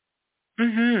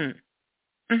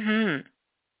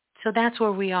 So that's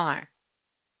where we are.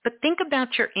 But think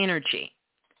about your energy.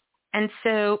 And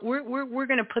so we're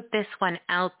going to put this one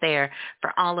out there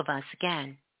for all of us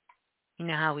again. You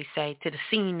know how we say to the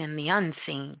seen and the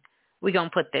unseen. We're going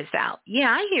to put this out. Yeah,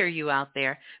 I hear you out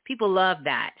there. People love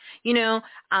that. You know,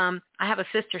 I have a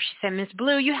sister. She said, Miss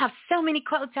Blue, you have so many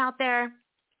quotes out there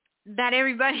that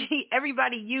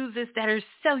everybody uses that are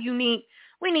so unique.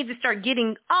 We need to start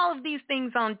getting all of these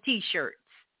things on T-shirts.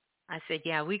 I said,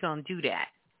 yeah, we're going to do that.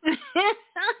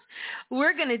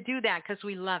 We're going to do that because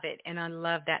we love it. And I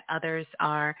love that others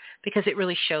are, because it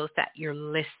really shows that you're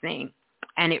listening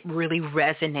and it really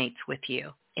resonates with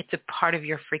you. It's a part of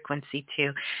your frequency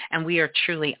too. And we are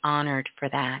truly honored for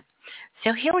that.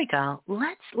 So here we go.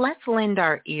 Let's lend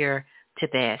our ear to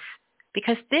this,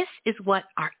 because this is what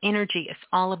our energy is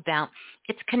all about.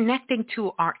 It's connecting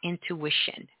to our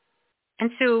intuition.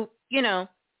 And so, you know,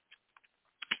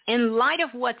 in light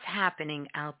of what's happening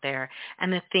out there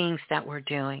and the things that we're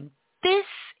doing, this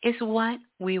is what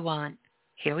we want.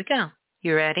 Here we go.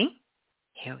 You ready?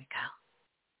 Here we go.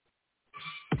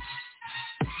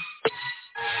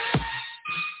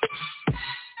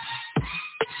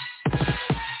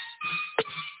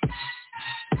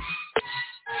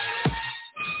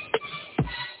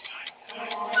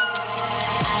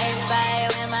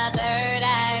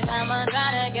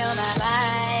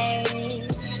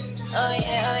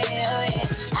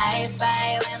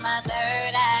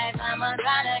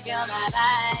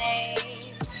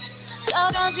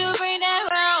 So don't you bring that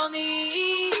around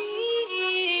me.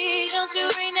 Don't you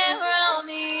bring that around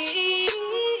me.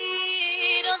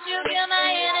 Don't you feel my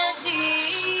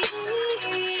energy.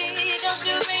 Don't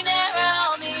you bring that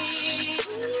around me.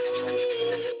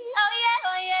 Oh yeah,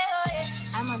 oh yeah, oh yeah.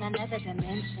 I'm on another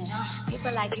dimension.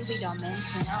 People like you we don't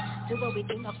mention. Do what we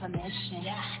do, no permission.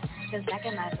 Just like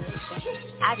in my vision.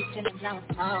 I be chillin' blowin'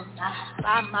 smoke.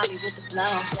 Bob Molly with the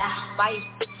blow. Why you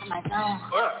in my zone?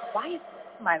 Why you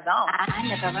my zone? I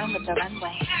never run with the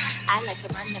runway. I like to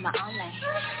run in my own lane.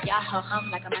 Y'all ho-hum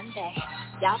like a Monday.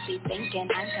 Y'all be thinking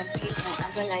I'm competing.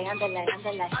 Underlay.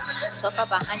 So far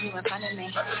behind you, in front of me.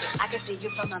 I can see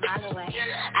you from a mile away.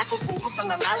 I can see you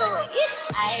from a mile away.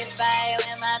 I spy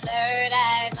with my third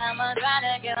eye. Someone trying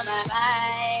to kill my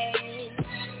vibe.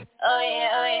 Oh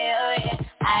yeah, oh yeah, oh yeah.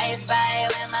 I spy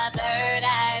with my third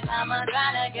eye. Someone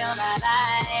trying to kill my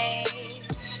vibe.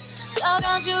 So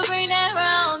don't you bring that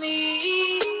around me.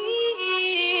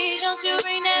 Don't you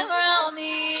bring that around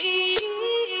me.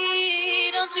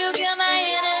 Don't you kill my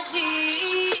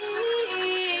energy.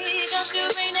 Don't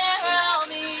you bring that around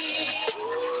me.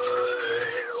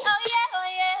 Oh yeah, oh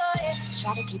yeah, oh yeah.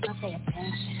 Try to keep up their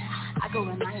attention. I go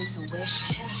with my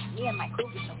intuition. Me and my crew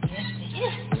be so gifted.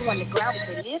 You on the ground with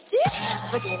the lifted.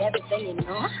 Forget everything you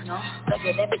know.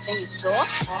 Forget everything you saw.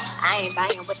 I ain't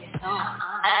buying what they saw.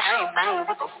 I ain't buying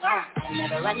what they saw. I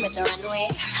never run with the runway.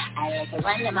 I like to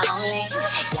run in my own lane.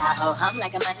 Y'all ho-hum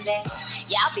like a Monday.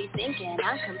 Y'all be thinking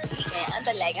I'm competing.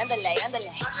 Underlay.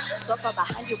 So far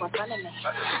behind you, in front of me.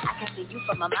 I can see you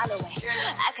from a mile away.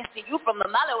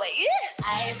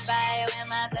 I spy with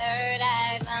my third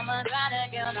eye. Someone trying to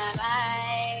kill my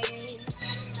vibe.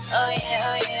 Oh yeah,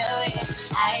 oh yeah, oh yeah.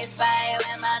 I spy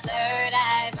with my third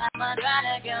eye. Someone trying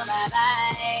to kill my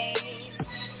vibe.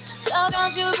 So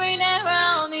don't you bring that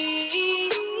around me.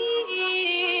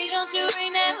 Don't you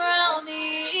bring that around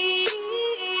me.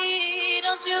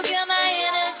 Don't you kill my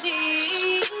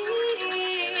energy.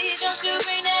 Don't you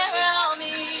bring that around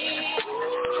me.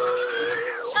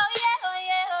 Oh yeah, oh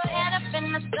yeah, oh yeah. Head up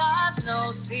in the stars,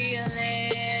 no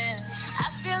ceiling. I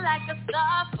feel like a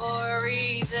star for a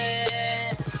reason.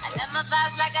 I let my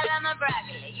vibes like I let my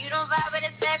broccoli. You don't vibe with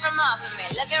it, stay from off of me.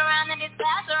 Looking around at these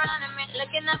clouds surrounding me.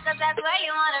 Looking up cause that's where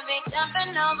you wanna be.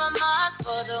 Jumping over Mars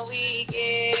for the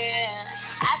weekend.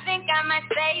 I think I might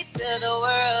stay till the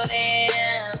world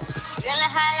ends.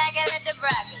 Feeling high like I let the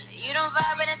broccoli. You don't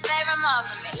vibe with it, stay from off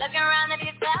of me. Looking around at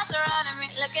these clouds surrounding me.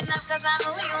 Looking up cause I'm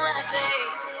who you wanna see.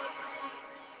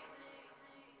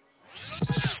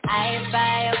 I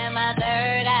spy with my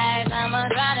third eye. Someone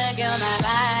trying to kill my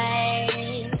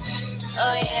vibe.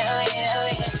 Oh yeah, oh yeah, oh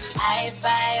yeah. I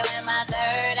spy with my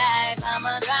third eye.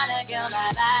 Someone trying to kill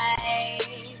my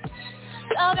vibe.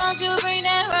 So don't you bring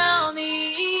that around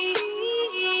me.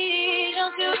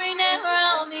 Don't you bring that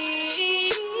around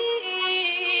me.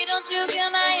 Don't you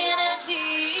kill my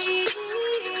energy.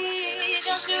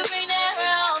 Don't you bring that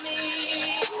around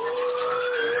me.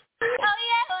 Oh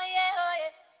yeah, oh yeah, oh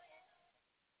yeah.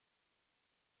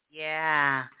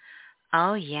 Yeah.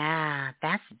 Oh, yeah.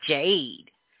 That's Jade.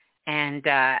 And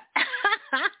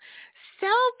so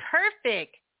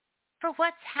perfect for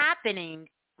what's happening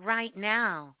right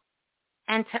now.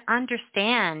 And to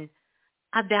understand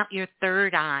about your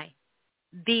third eye,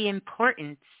 the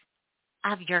importance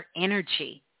of your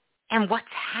energy and what's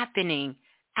happening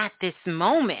at this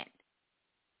moment.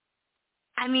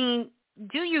 I mean,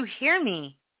 do you hear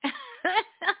me?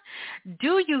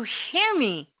 Do you hear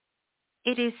me?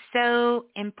 It is so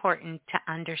important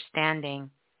to understanding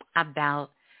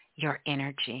about your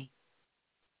energy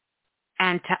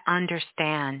and to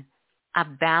understand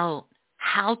about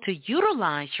how to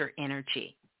utilize your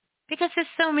energy, because there's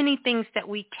so many things that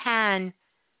we can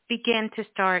begin to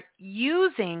start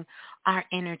using our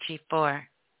energy for,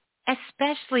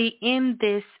 especially in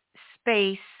this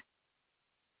space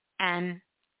and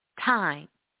time.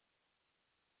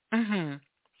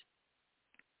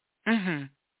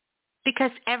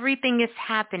 Because everything is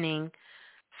happening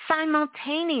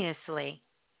simultaneously.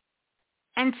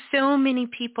 And so many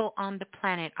people on the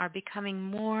planet are becoming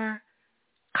more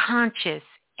conscious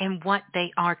in what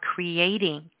they are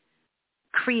creating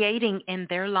in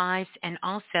their lives, and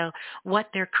also what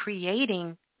they're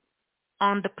creating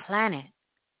on the planet.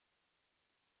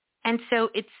 And so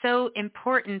it's so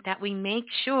important that we make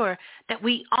sure that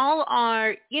we all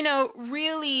are,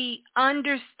 really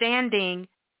understanding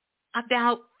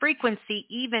about frequency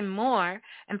even more.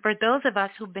 And for those of us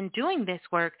who've been doing this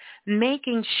work,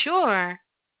 making sure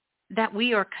that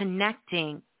we are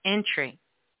connecting entry.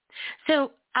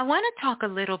 So I want to talk a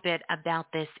little bit about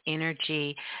this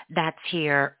energy that's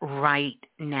here right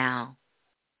now,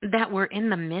 that we're in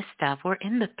the midst of. We're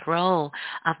in the throes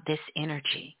of this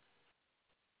energy.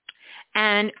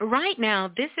 And right now,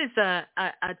 this is a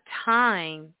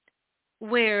time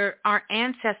where our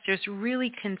ancestors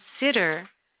really consider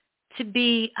to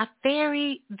be a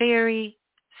very, very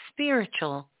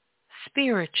spiritual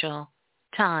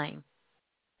time.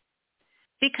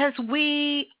 Because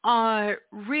we are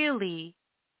really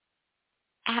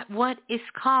at what is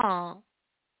called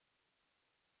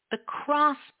the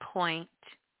cross point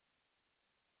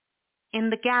in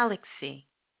the galaxy.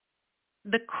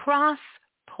 The cross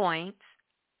point,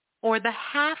 or the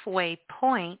halfway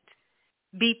point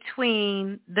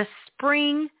between the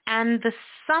spring and the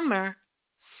summer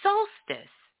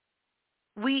solstice.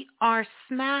 We are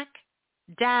smack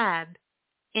dab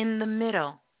in the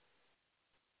middle.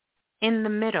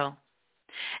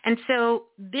 And so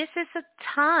this is a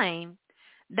time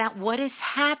that what is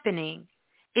happening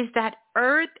is that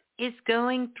Earth is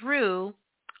going through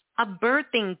a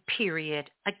birthing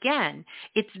period again.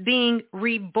 It's being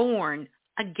reborn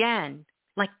again.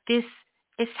 Like this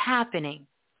is happening.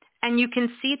 And you can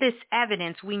see this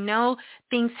evidence. We know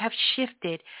things have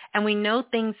shifted, and we know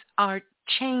things are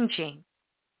changing.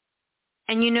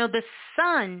 And the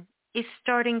sun is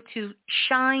starting to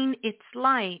shine its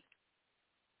light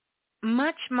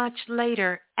much, much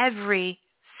later every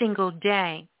single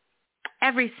day.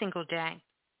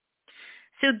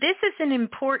 So this is an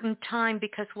important time,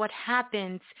 because what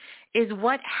happens is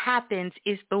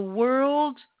the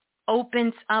world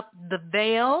opens up the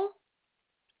veil,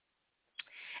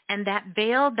 and that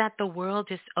veil that the world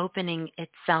is opening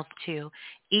itself to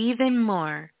even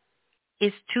more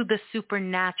is to the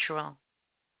supernatural.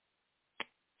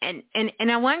 And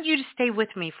I want you to stay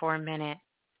with me for a minute.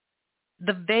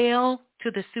 The veil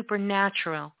to the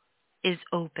supernatural is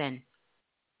open.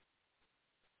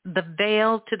 The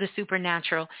veil to the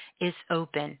supernatural is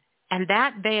open. And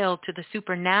that veil to the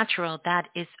supernatural that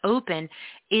is open,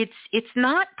 it's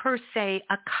not per se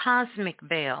a cosmic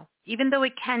veil. Even though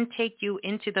it can take you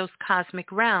into those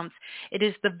cosmic realms, it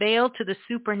is the veil to the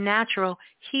supernatural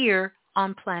here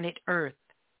on planet Earth.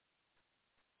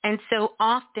 And so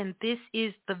often this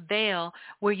is the veil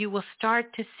where you will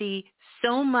start to see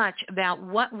so much about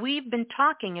what we've been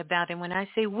talking about. And when I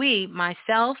say we,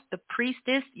 myself, the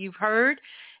priestess, you've heard,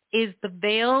 is the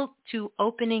veil to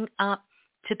opening up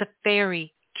to the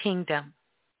fairy kingdom.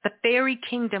 The fairy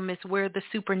kingdom is where the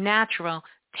supernatural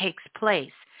takes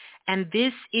place. And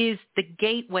this is the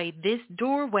gateway, this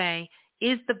doorway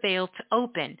is the veil to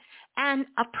open. And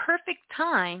a perfect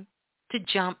time to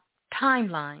jump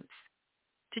timelines,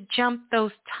 to jump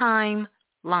those timelines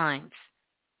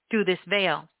through this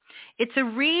veil. It's a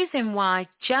reason why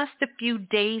just a few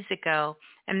days ago,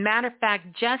 and matter of fact,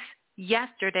 just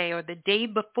yesterday or the day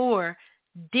before,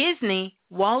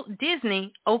 Walt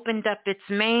Disney opened up its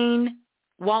main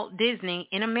Walt Disney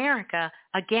in America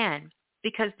again,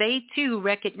 because they too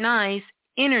recognize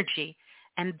energy.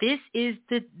 And this is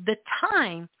the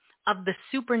time of the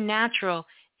supernatural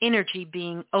energy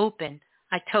being open.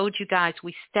 I told you guys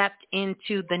we stepped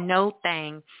into the no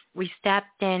thing. We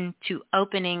stepped into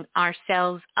opening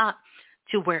ourselves up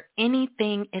to where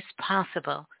anything is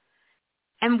possible.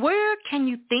 And where can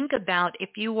you think about if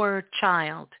you were a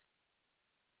child?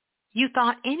 You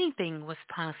thought anything was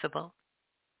possible.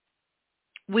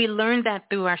 We learn that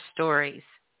through our stories.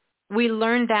 We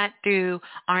learn that through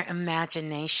our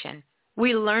imagination.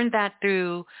 We learn that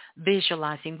through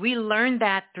visualizing. We learn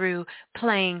that through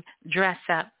playing dress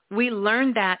up. We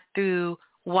learn that through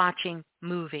watching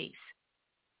movies.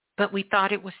 But we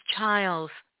thought it was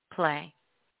child's play.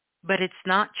 But it's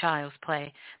not child's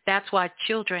play. That's why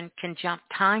children can jump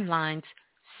timelines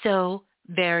so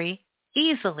very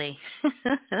easily.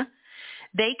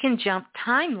 They can jump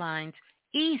timelines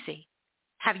easy.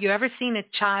 Have you ever seen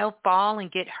a child fall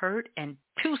and get hurt, and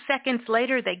 2 seconds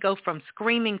later they go from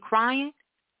screaming, crying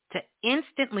to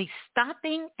instantly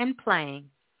stopping and playing?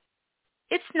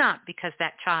 It's not because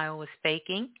that child was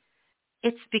faking.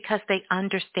 It's because they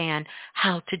understand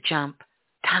how to jump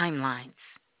timelines.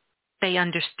 They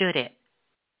understood it.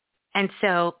 And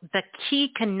so the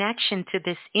key connection to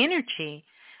this energy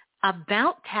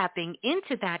about tapping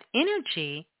into that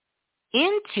energy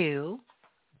into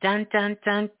dun, dun,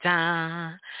 dun,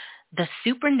 dun, the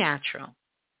supernatural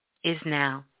is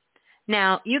now.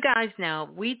 Now, you guys know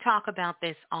we talk about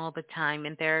this all the time,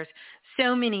 and there's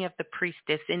so many of the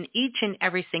priestess, and each and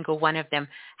every single one of them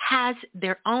has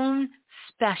their own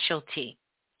specialty.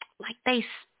 Like they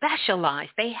specialize.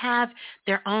 They have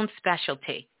their own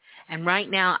specialty. And right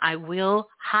now I will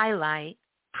highlight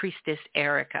Priestess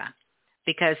Erica,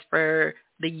 because for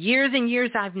the years and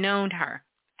years I've known her,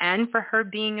 and for her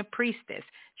being a priestess,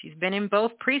 she's been in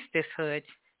both priestesshoods,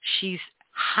 she's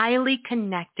highly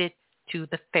connected to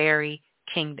the fairy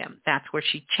kingdom. That's where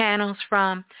she channels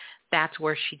from. That's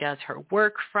where she does her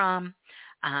work from.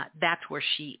 That's where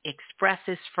she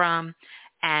expresses from.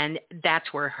 And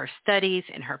that's where her studies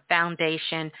and her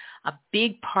foundation, a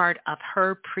big part of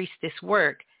her priestess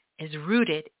work is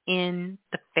rooted in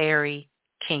the fairy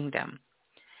kingdom.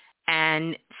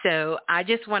 And so I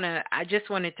just wanted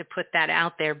to put that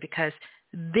out there, because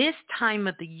this time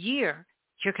of the year,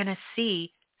 you're going to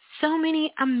see so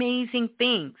many amazing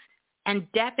things.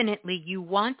 And definitely you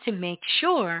want to make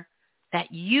sure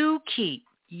that you keep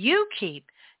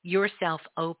yourself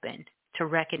open to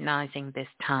recognizing this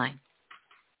time.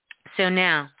 So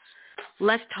now,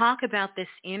 let's talk about this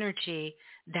energy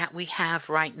that we have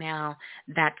right now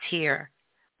that's here.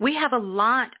 We have a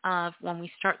lot of, when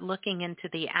we start looking into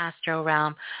the astro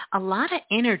realm, a lot of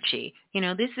energy. You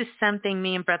know, this is something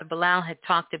me and Brother Bilal had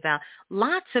talked about.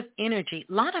 Lots of energy,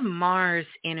 a lot of Mars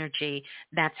energy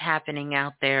that's happening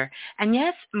out there. And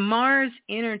yes, Mars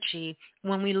energy,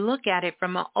 when we look at it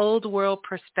from an old world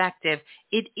perspective,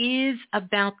 it is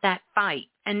about that fight.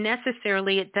 And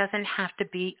necessarily it doesn't have to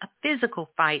be a physical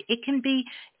fight. It can be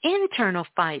internal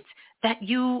fights that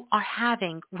you are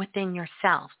having within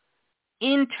yourself.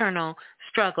 Internal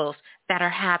struggles that are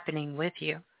happening with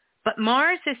you. But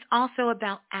Mars is also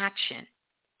about action.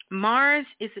 Mars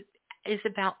is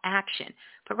about action.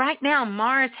 But right now,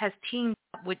 Mars has teamed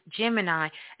up with Gemini,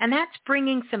 and that's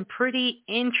bringing some pretty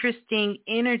interesting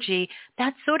energy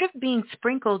that's sort of being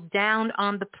sprinkled down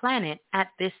on the planet at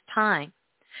this time.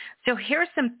 So here's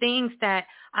some things that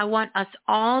I want us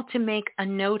all to make a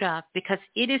note of, because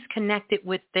it is connected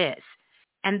with this.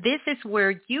 And this is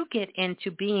where you get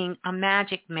into being a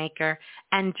magic maker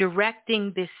and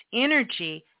directing this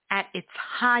energy at its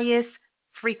highest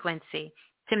frequency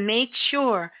to make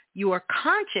sure you are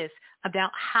conscious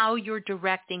about how you're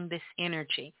directing this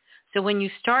energy. So when you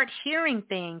start hearing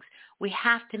things, we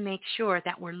have to make sure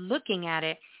that we're looking at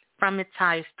it from its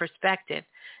highest perspective.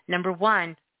 Number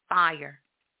one, fire.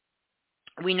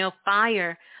 We know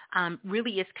fire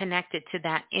really is connected to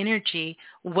that energy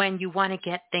when you want to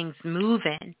get things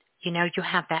moving. You know, you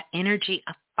have that energy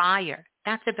of fire.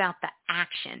 That's about the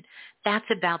action. That's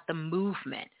about the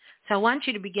movement. So I want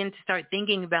you to begin to start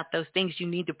thinking about those things you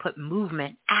need to put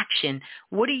movement, action.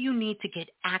 What do you need to get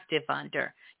active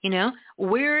under? You know,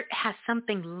 where has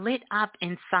something lit up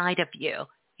inside of you?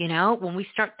 You know, when we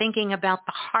start thinking about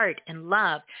the heart and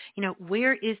love, you know,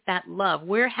 where is that love?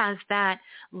 Where has that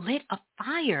lit a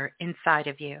fire inside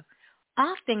of you?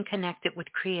 Often connected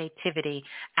with creativity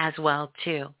as well,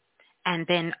 too. And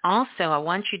then also, I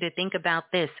want you to think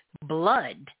about this,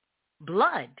 blood.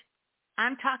 Blood.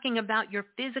 I'm talking about your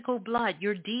physical blood,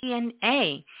 your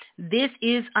DNA. This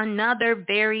is another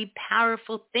very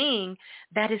powerful thing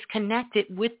that is connected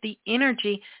with the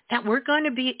energy that we're going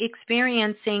to be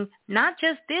experiencing not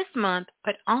just this month,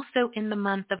 but also in the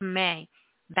month of May.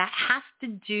 That has to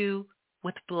do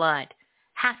with blood,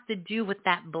 has to do with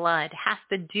that blood, has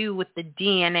to do with the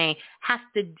DNA, has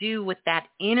to do with that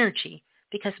energy,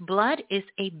 because blood is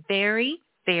a very,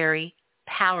 very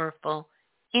powerful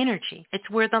energy. It's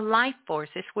where the life force,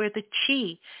 it's where the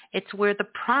chi, it's where the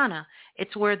prana,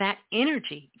 it's where that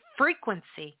energy,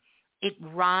 frequency, it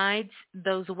rides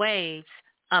those waves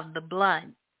of the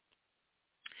blood.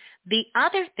 The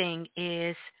other thing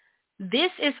is,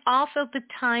 this is also the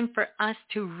time for us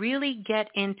to really get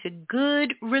into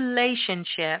good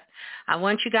relationship. I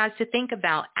want you guys to think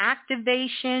about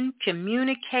activation,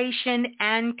 communication,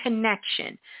 and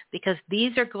connection, because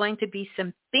these are going to be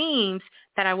some themes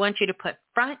that I want you to put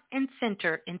front and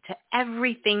center into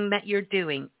everything that you're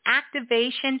doing.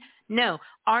 Activation, no.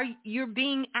 You're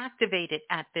being activated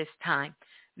at this time.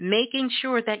 Making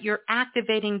sure that you're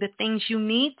activating the things you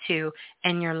need to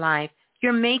in your life.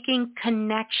 You're making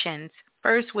connections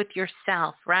first with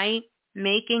yourself, right?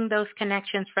 Making those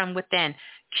connections from within.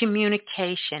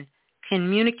 Communication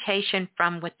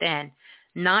from within.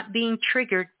 Not being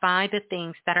triggered by the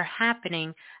things that are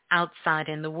happening outside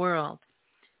in the world.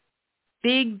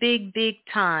 Big, big, big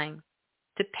time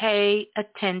to pay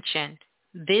attention.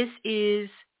 This is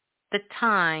the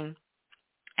time,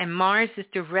 and Mars is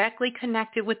directly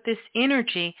connected with this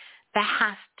energy that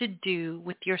has to do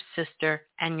with your sister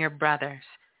and your brothers,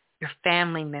 your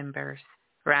family members,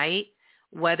 right?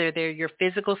 Whether they're your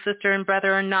physical sister and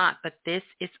brother or not, but this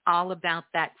is all about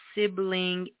that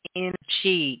sibling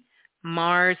energy.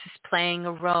 Mars is playing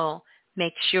a role.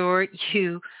 Make sure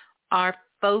you are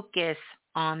focused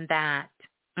on that.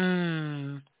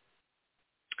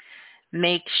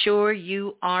 Make sure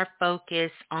you are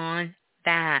focused on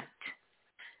that.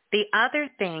 The other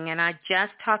thing, and I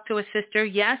just talked to a sister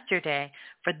yesterday,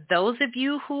 for those of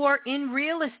you who are in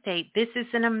real estate, this is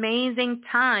an amazing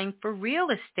time for real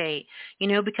estate,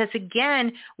 because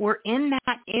again, we're in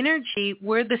that energy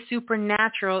where the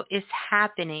supernatural is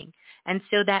happening. And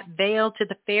so that veil to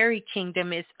the fairy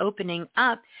kingdom is opening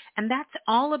up, and that's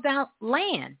all about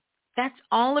land. That's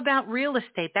all about real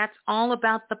estate. That's all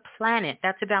about the planet.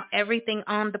 That's about everything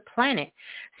on the planet.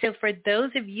 So for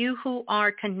those of you who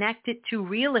are connected to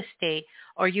real estate,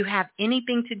 or you have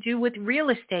anything to do with real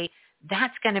estate,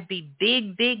 that's going to be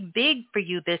big, big, big for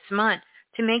you this month,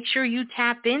 to make sure you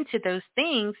tap into those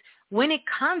things when it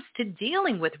comes to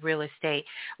dealing with real estate,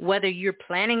 whether you're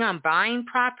planning on buying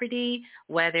property,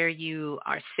 whether you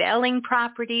are selling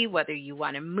property, whether you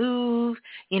want to move,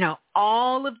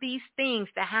 all of these things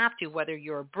that have to, whether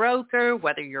you're a broker,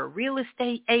 whether you're a real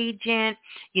estate agent,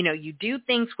 you do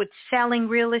things with selling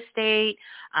real estate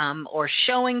or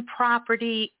showing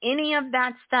property, any of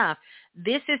that stuff.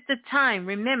 This is the time.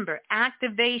 Remember,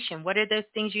 activation. What are those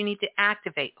things you need to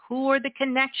activate? Who are the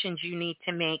connections you need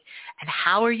to make? And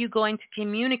how are you going to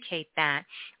communicate that?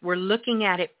 We're looking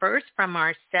at it first from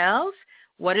ourselves.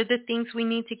 What are the things we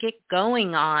need to get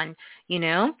going on,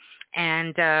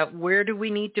 And where do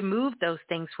we need to move those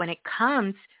things when it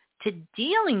comes to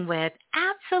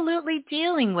absolutely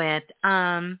dealing with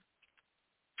our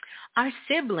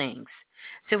siblings?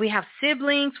 So we have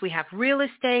siblings, we have real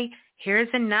estate. Here's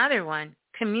another one,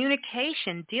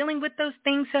 communication, dealing with those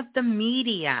things of the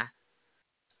media.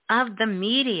 Has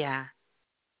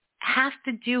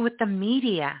to do with the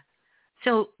media.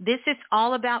 So this is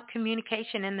all about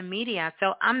communication in the media.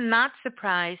 So I'm not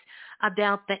surprised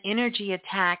about the energy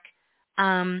attack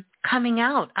coming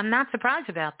out. I'm not surprised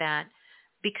about that,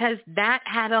 because that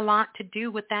had a lot to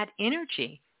do with that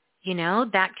energy.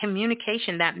 That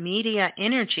communication, that media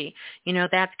energy,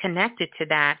 that's connected to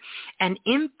that. And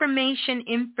information.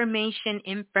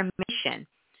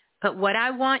 But what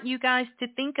I want you guys to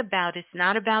think about is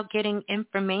not about getting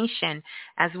information.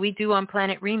 As we do on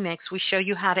Planet Remix, we show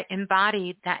you how to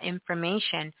embody that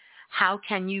information. How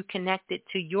can you connect it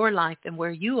to your life and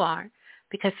where you are?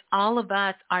 Because all of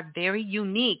us are very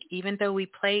unique. Even though we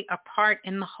play a part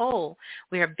in the whole,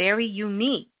 we are very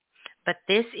unique. But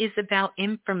this is about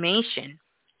information.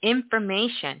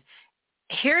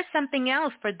 Here's something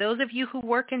else for those of you who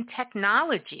work in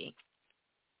technology.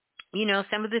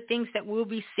 Some of the things that we'll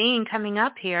be seeing coming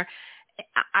up here,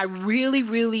 I really,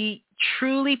 really,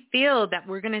 truly feel that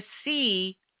we're going to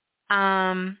see,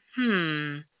 we're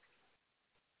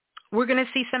going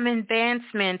to see some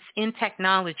advancements in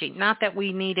technology. Not that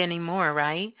we need any more,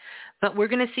 right? But we're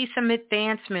going to see some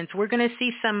advancements. We're going to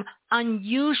see some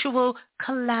unusual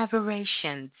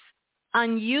collaborations.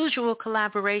 And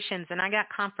I got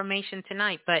confirmation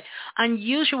tonight, but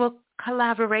unusual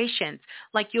collaborations.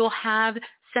 Like you'll have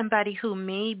somebody who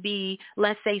may be,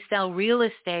 let's say, sell real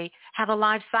estate, have a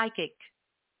live psychic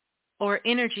or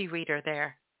energy reader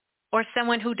there, or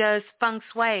someone who does feng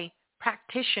shui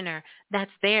practitioner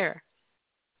that's there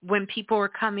when people are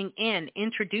coming in,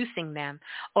 introducing them,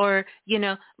 or,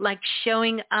 like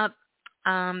showing up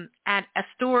at a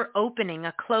store opening,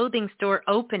 a clothing store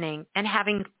opening, and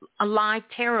having a live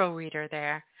tarot reader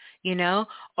there,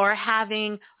 or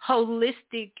having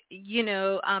holistic,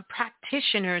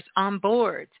 practitioners on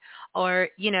board. or,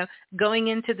 going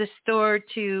into the store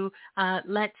to,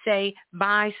 let's say,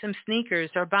 buy some sneakers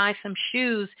or buy some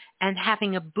shoes and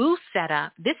having a booth set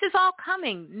up. This is all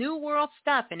coming, new world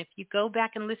stuff. And if you go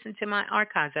back and listen to my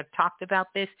archives, I've talked about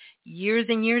this years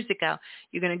and years ago.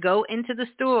 You're going to go into the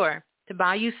store to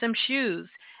buy you some shoes,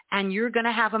 and you're going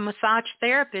to have a massage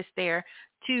therapist there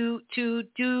to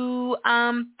do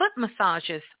foot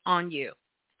massages on you.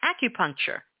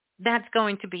 Acupuncture, that's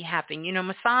going to be happening.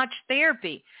 Massage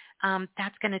therapy,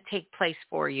 that's going to take place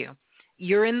for you.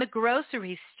 You're in the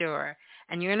grocery store,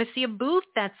 and you're going to see a booth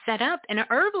that's set up, and an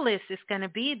herbalist is going to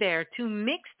be there to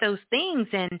mix those things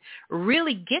and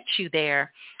really get you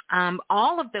there.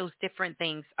 All of those different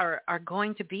things are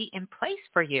going to be in place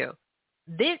for you.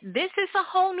 This is a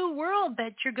whole new world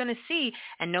that you're going to see,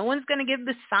 and no one's going to give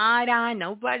the side eye.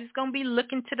 Nobody's going to be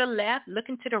looking to the left,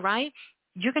 looking to the right.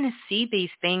 You're going to see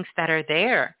these things that are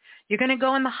there. You're going to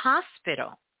go in the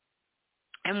hospital,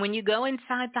 and when you go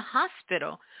inside the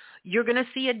hospital, you're going to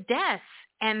see a desk,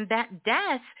 and that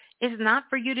desk is not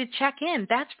for you to check in.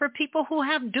 That's for people who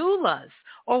have doulas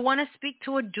or want to speak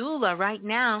to a doula. Right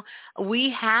now, we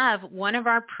have one of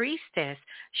our priestess.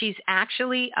 She's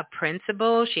actually a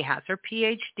principal. She has her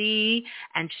PhD,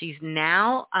 and she's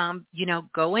now,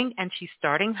 going and she's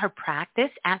starting her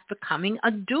practice at becoming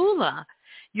a doula.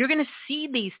 You're going to see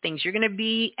these things. You're going to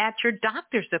be at your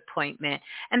doctor's appointment,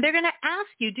 and they're going to ask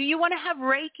you, do you want to have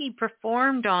Reiki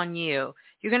performed on you?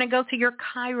 You're going to go to your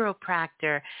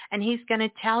chiropractor, and he's going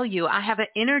to tell you, I have an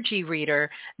energy reader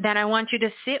that I want you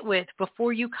to sit with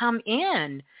before you come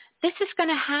in. This is going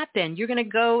to happen. You're going to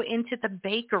go into the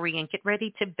bakery and get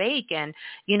ready to bake, and,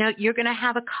 you're going to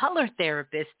have a color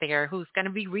therapist there who's going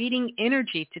to be reading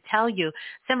energy to tell you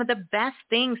some of the best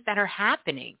things that are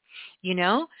happening.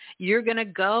 You're going to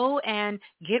go and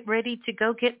get ready to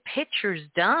go get pictures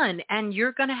done, and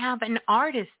you're going to have an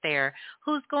artist there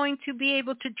who's going to be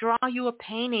able to draw you a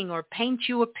painting or paint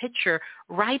you a picture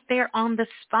right there on the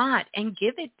spot and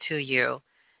give it to you.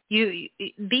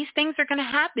 These things are going to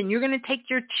happen. You're going to take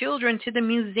your children to the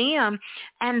museum,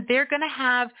 and they're going to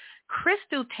have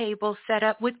crystal tables set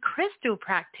up with crystal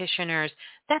practitioners.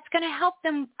 That's going to help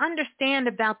them understand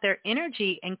about their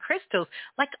energy and crystals.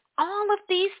 Like, all of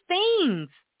these things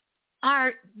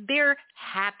they're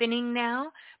happening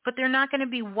now, but they're not going to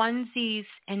be onesies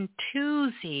and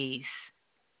twosies.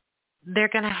 They're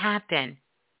going to happen.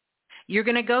 You're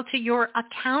going to go to your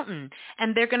accountant,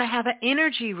 and they're going to have an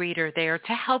energy reader there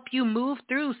to help you move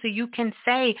through so you can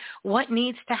say what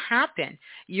needs to happen.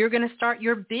 You're going to start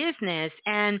your business,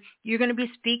 and you're going to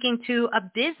be speaking to a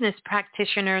business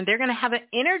practitioner, and they're going to have an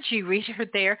energy reader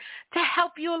there to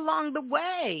help you along the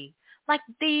way. Like,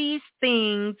 these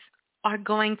things are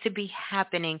going to be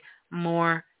happening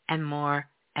more and more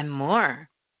and more.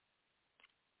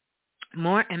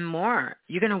 More and more.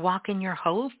 You're going to walk in your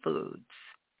Whole Foods,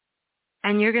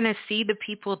 and you're going to see the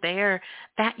people there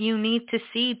that you need to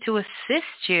see to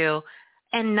assist you,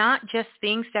 and not just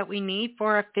things that we need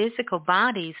for our physical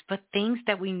bodies, but things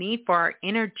that we need for our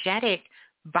energetic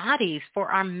bodies, for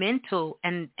our mental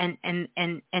and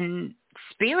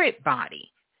spirit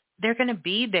body. They're going to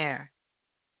be there.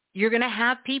 You're going to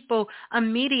have people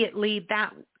immediately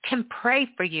that can pray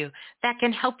for you, that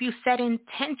can help you set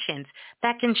intentions,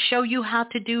 that can show you how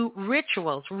to do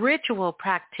rituals, ritual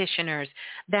practitioners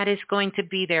that is going to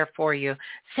be there for you,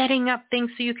 setting up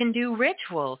things so you can do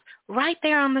rituals right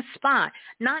there on the spot.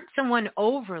 Not someone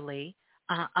overly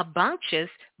obnoxious,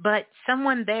 but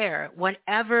someone there,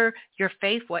 whatever your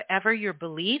faith, whatever your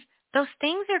belief, those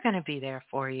things are going to be there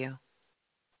for you.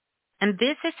 And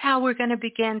this is how we're going to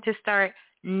begin to start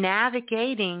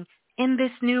navigating in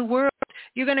this new world.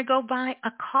 You're going to go buy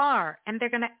a car, and they're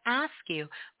going to ask you,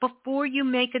 before you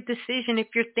make a decision, if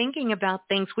you're thinking about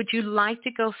things, would you like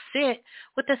to go sit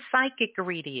with a psychic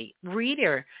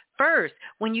reader first?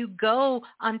 When you go,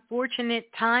 unfortunate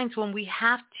times when we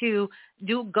have to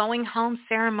do going home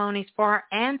ceremonies for our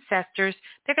ancestors,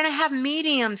 they're going to have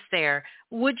mediums there.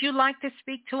 Would you like to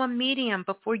speak to a medium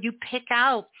before you pick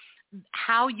out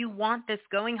how you want this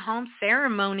going home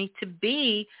ceremony to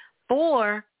be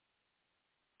for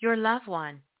your loved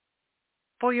one?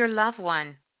 For your loved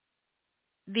one.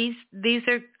 These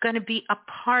are going to be a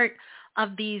part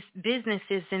of these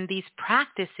businesses and these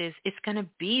practices. It's going to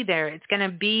be there. It's going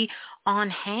to be on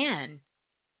hand,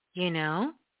 You're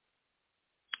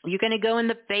going to go in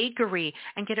the bakery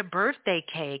and get a birthday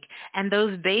cake, and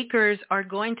those bakers are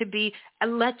going to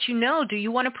let you know, do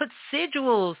you want to put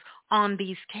sigils on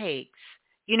these cakes?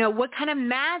 What kind of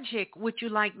magic would you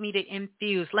like me to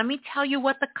infuse? Let me tell you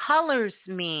what the colors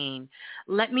mean.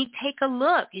 Let me take a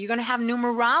look. You're going to have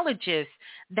numerologists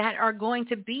that are going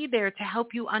to be there to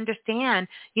help you understand,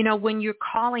 when you're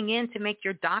calling in to make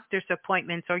your doctor's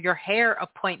appointments or your hair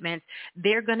appointments,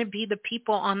 they're going to be the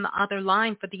people on the other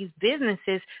line for these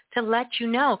businesses to let you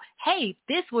know, hey,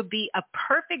 this would be a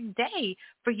perfect day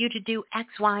for you to do X,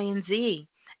 Y, and Z.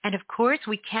 And of course,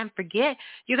 we can't forget,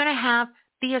 you're going to have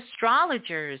the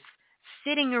astrologers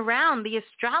sitting around, the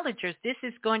astrologers. This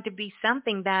is going to be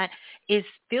something that is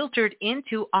filtered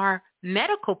into our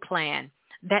medical plan,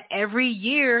 that every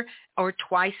year or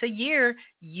twice a year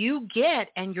you get,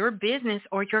 and your business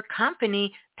or your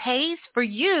company pays for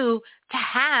you to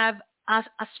have an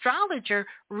astrologer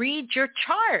read your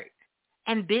chart.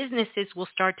 And businesses will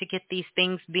start to get these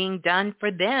things being done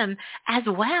for them as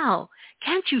well.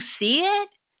 Can't you see it?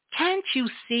 Can't you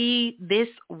see this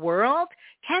world?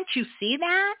 Can't you see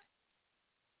that?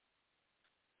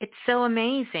 It's so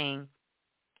amazing.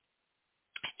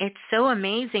 It's so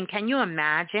amazing. Can you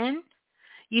imagine?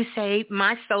 You say,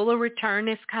 my solar return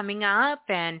is coming up,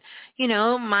 and,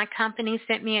 my company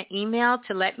sent me an email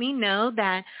to let me know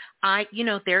that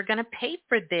they're going to pay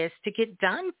for this to get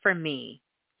done for me.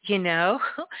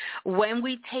 When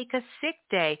we take a sick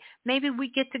day, maybe we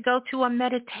get to go to a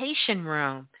meditation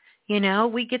room.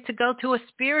 We get to go to a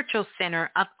spiritual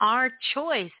center of our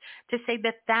choice to say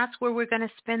that that's where we're going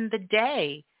to spend the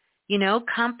day.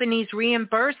 Companies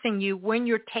reimbursing you when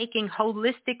you're taking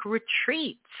holistic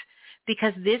retreats,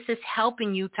 because this is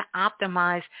helping you to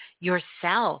optimize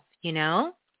yourself,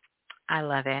 I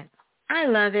love it. I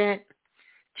love it.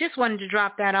 Just wanted to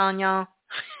drop that on y'all.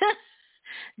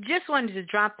 Just wanted to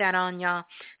drop that on y'all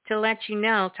to let you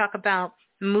know, talk about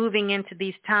moving into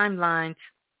these timelines.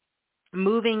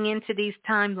 Moving into these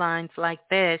timelines like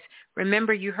this.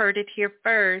 Remember, you heard it here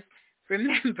first.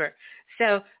 Remember.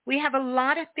 So we have a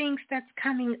lot of things that's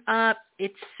coming up.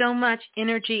 It's so much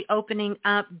energy opening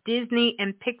up. Disney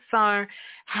and Pixar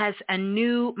has a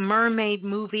new mermaid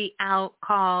movie out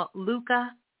called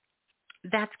Luca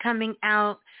that's coming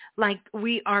out. Like,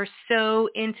 we are so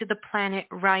into the planet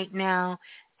right now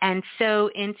and so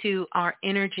into our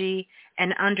energy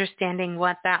and understanding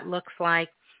what that looks like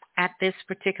at this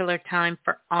particular time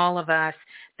for all of us.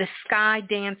 The sky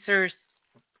dancers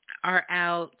are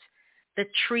out. The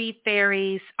tree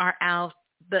fairies are out.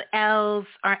 The elves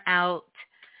are out.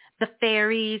 The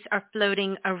fairies are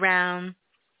floating around.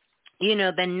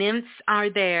 The nymphs are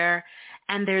there,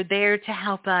 and they're there to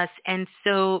help us in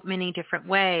so many different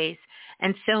ways.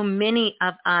 And so many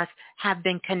of us have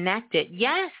been connected.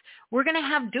 Yes, we're going to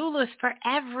have doulas for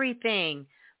everything,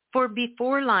 for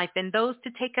before life, and those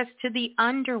to take us to the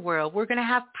underworld. We're going to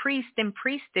have priests and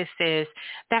priestesses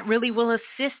that really will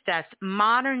assist us,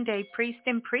 modern day priests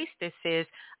and priestesses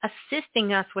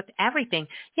assisting us with everything.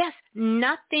 Yes,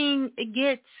 nothing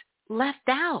gets left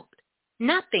out.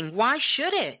 Nothing. Why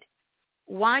should it?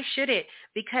 Why should it?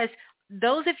 Because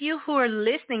those of you who are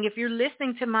listening, if you're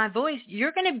listening to my voice,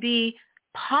 you're going to be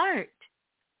part.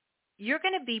 You're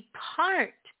going to be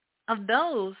part of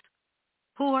those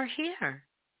who are here.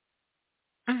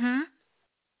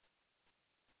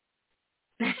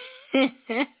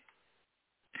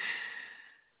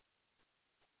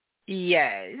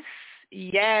 Yes.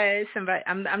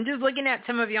 I'm just looking at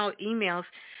some of y'all emails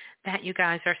that you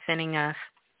guys are sending us.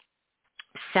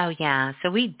 So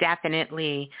we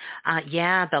definitely,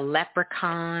 the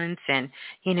leprechauns, and,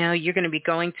 you're going to be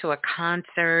going to a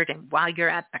concert, and while you're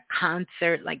at the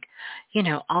concert,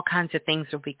 all kinds of things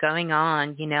will be going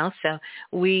on, so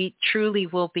we truly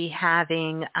will be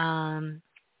having,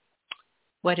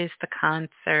 what is the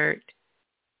concert?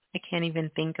 I can't even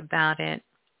think about it.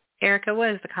 Erica, what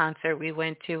is the concert we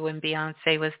went to when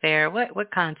Beyonce was there?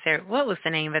 What concert? What was the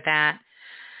name of that?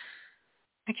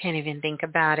 I can't even think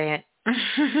about it.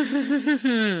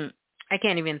 I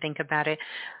can't even think about it.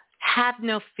 Have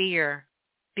no fear,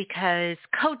 because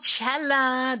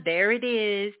Coachella, there it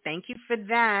is. Thank you for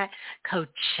that.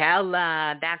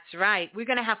 Coachella, that's right. We're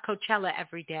going to have Coachella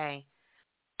every day,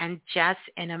 and just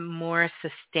in a more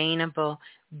sustainable,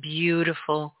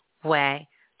 beautiful way.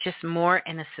 Just more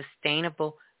in a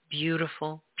sustainable,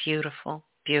 beautiful, beautiful,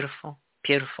 beautiful,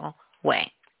 beautiful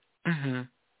way.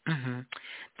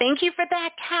 Thank you for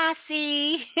that,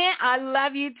 Cassie. I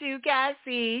love you too,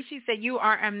 Cassie. She said, you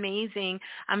are amazing.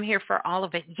 I'm here for all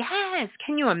of it. Yes.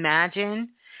 Can you imagine?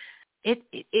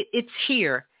 It's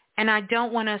here. And I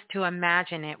don't want us to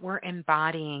imagine it. We're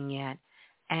embodying it.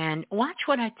 And watch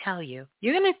what I tell you.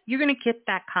 You're gonna get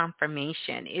that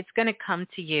confirmation. It's gonna come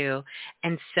to you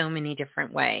in so many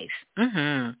different ways.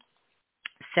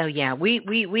 So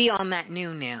we on that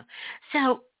new.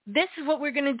 So this is what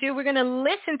we're going to do. We're going to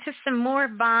listen to some more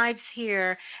vibes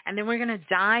here, and then we're going to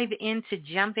dive into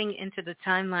jumping into the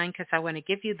timeline because I want to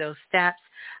give you those steps.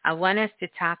 I want us to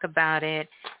talk about it,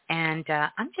 and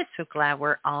I'm just so glad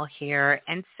we're all here.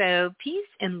 And so peace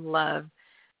and love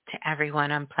to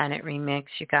everyone on Planet Remix,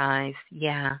 you guys.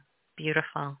 Yeah,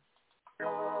 beautiful.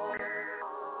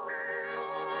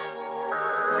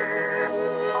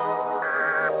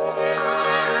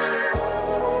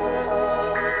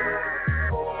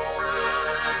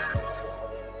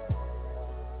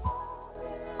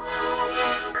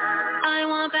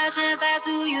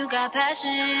 You got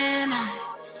passion.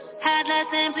 Had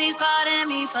lesson, please pardon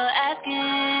me for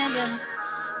asking.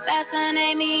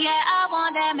 Fascinate me, yeah, I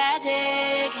want that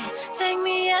magic. Take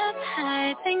me up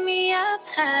high,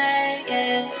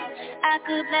 yeah. I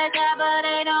could black out, but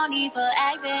they don't need for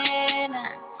acting.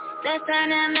 Let's turn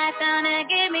the lights down and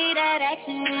give me that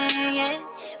action, yeah.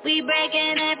 We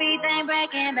breaking everything,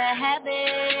 breaking the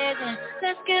habits.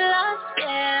 Let's get lost,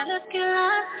 yeah, let's get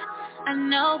lost. I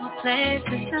know a place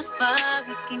is so far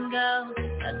we can go.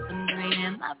 Got some green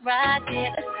in my rocket,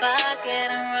 let's rock it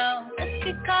and roll. Let's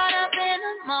get caught up in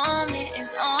the moment, it's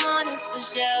on us for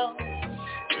show.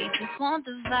 We just want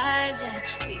the vibe, yeah.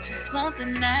 We just want the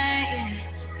night,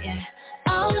 yeah.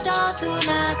 Hold on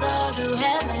tonight, go to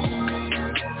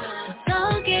heaven.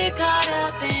 Don't get caught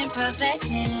up in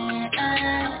perfection.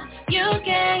 You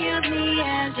can use me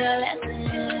as your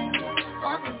lesson.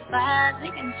 Want the vibes, we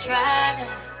can try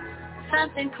that.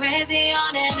 Something crazy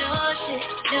on that new shit.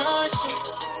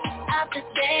 Out the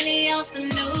daily on some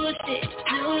new shit.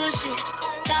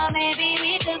 So maybe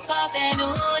we could fuck that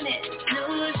newness.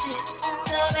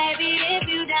 So baby, if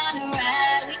you down to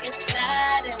ride, we can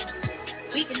slide it.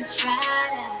 We can try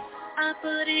that. I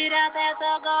put it out there,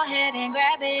 so go ahead and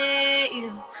grab it.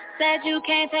 You said you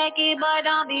can't take it, boy,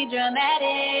 don't be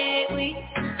dramatic. We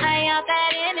high out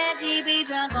that energy, be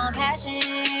drunk on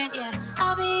passion, yeah.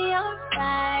 I'll be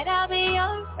alright,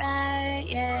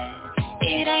 yeah.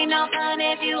 It ain't no fun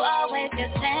if you always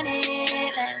just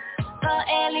planning. Let's go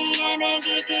alien and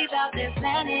get kicked off this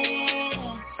planet,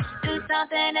 yeah. Do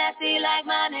something that feel like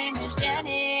my name is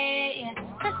Janet, yeah.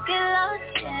 Let's get lost,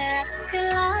 yeah, let's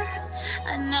get lost.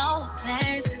 I know a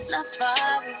place is not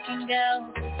far we can go.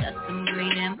 Got some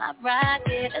green in my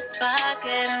rocket, let's rock it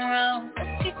and roll.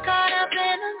 Let's get caught up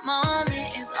in the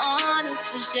moment, it's on us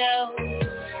for show.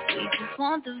 We just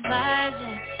want the vibes,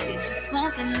 yeah. We just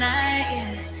want the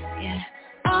night, yeah.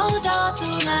 Hold on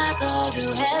tonight, go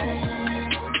to heaven.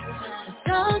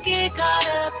 Don't get caught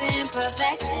up in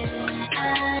perfection.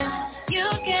 You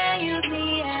can use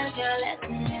me as your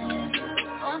lesson.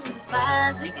 On the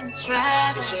vibes, we can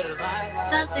try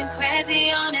something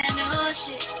crazy on that new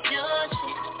shit.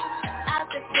 Out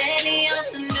the daily on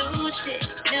some new shit.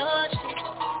 So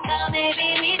maybe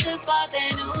we could spark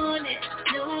that newness.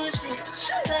 So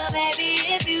baby,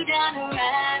 if you down to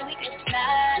ride, we can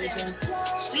slide it.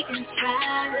 We can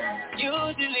try it.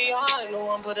 Usually I'm the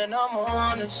one putting on more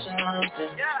or something.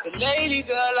 But lately,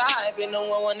 girl, I've been the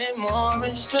one wanting more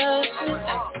and stressing.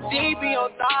 Deep in your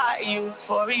thought,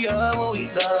 euphoria when we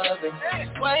loving.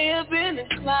 Way up in the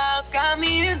clouds, got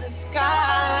me in the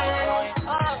sky.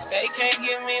 They can't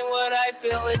give me what I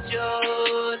feel with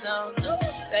you, no.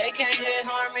 They can't hit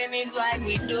harmonies like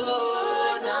we do,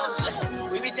 no.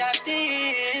 We be tapped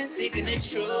in, seeking the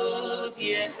truth,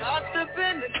 yeah. Lost up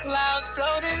in the clouds,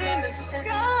 floating in the sky.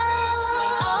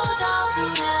 Hold on,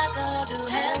 go to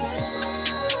heaven.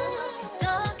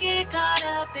 Don't get caught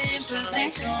up in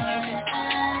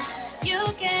perfection.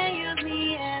 You can use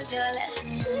me as your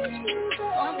lesson.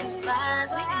 On the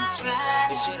vibes, we can try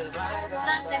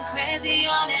something crazy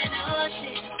on that new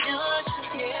shit.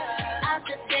 Out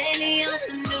the daily on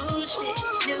some new shit.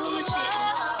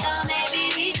 So maybe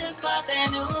we could fuck that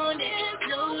new shit.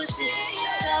 So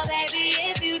baby,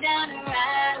 if you down to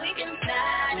ride, we can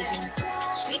slide it.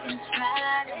 We can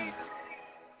try it.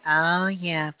 Oh,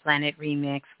 yeah, Planet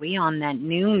Remix. We on that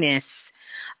newness.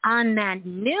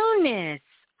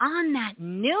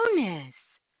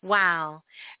 Wow.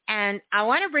 And I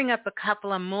want to bring up a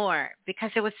couple of more because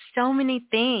there was so many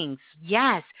things.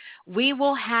 Yes, we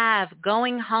will have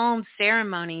going home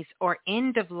ceremonies or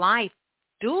end of life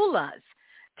doulas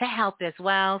to help as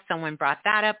well. Someone brought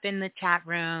that up in the chat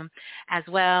room as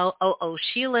well.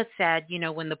 Sheila said,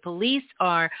 when the police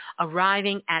are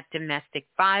arriving at domestic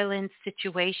violence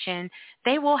situation,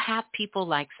 they will have people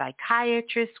like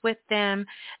psychiatrists with them.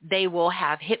 They will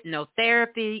have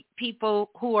hypnotherapy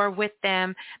people who are with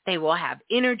them. They will have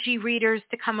energy readers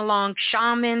to come along,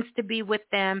 shamans to be with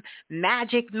them,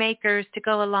 magic makers to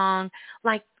go along.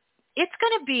 It's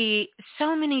going to be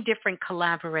so many different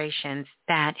collaborations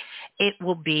that it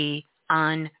will be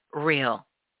unreal. real.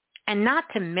 And not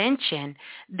to mention,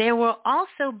 there will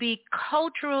also be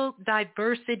cultural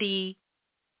diversity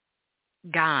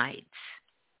guides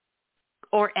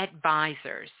or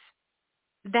advisors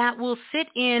that will sit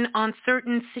in on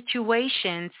certain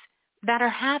situations that are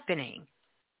happening.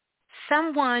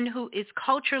 Someone who is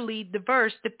culturally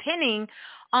diverse depending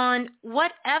on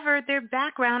whatever their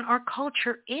background or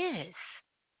culture is.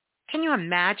 Can you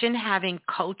imagine having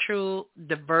cultural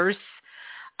diverse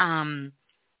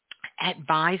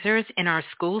advisors in our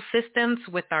school systems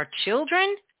with our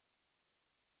children?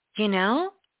 You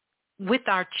know, with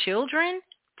our children,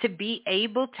 to be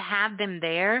able to have them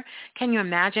there. Can you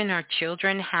imagine our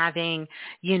children having,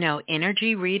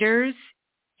 energy readers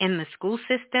in the school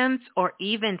systems or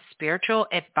even spiritual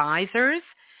advisors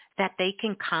that they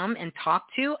can come and talk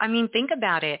to? I mean, think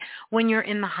about it. When you're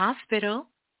in the hospital,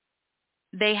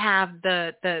 they have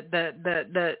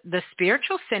the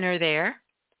spiritual center there.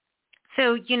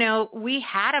 So, we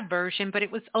had a version, but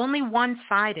it was only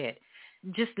one-sided.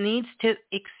 Just needs to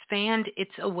expand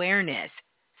its awareness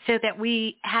so that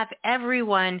we have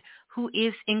everyone who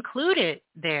is included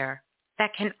there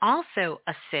that can also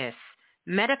assist.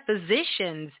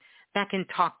 Metaphysicians that can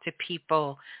talk to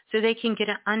people so they can get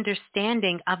an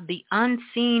understanding of the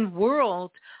unseen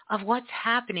world of what's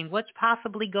happening, what's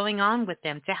possibly going on with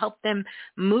them to help them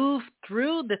move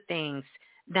through the things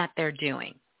that they're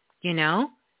doing,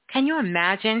 Can you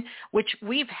imagine, which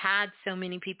we've had so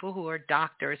many people who are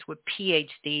doctors with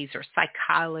PhDs or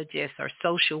psychologists or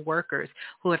social workers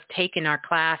who have taken our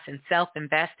class and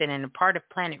self-invested and a part of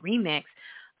Planet Remix.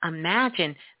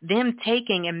 Imagine them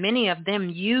taking, and many of them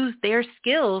use their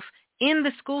skills in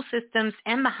the school systems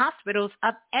and the hospitals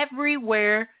of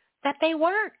everywhere that they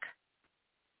work.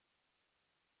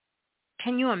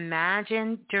 Can you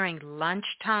imagine during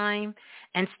lunchtime,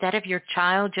 instead of your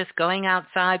child just going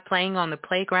outside playing on the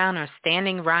playground or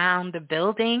standing around the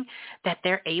building, that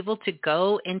they're able to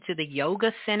go into the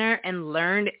yoga center and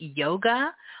learn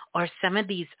yoga or some of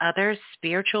these other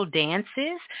spiritual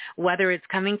dances, whether it's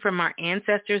coming from our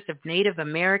ancestors of Native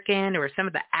American or some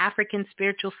of the African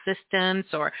spiritual systems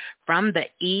or from the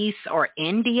East or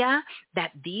India,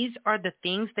 that these are the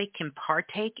things they can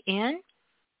partake in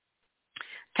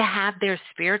to have their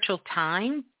spiritual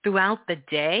time throughout the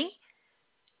day.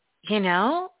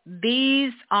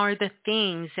 These are the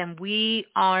things, and we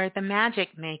are the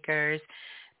magic makers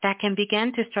that can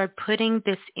begin to start putting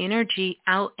this energy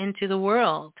out into the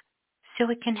world so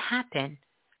it can happen.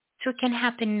 So it can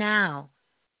happen now.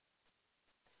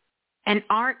 An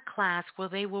art class where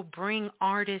they will bring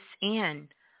artists in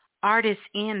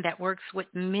that works with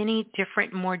many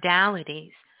different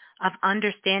modalities of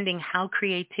understanding how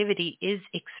creativity is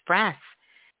expressed.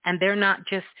 And they're not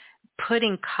just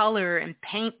putting color and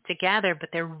paint together, but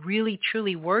they're really,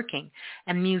 truly working.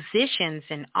 And musicians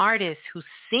and artists who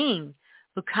sing,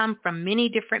 who come from many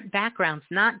different backgrounds,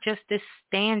 not just this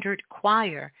standard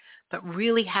choir, but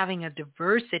really having a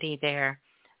diversity there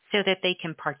so that they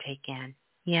can partake in.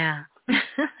 Yeah.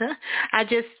 I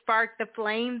just sparked the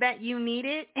flame that you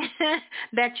needed,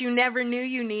 that you never knew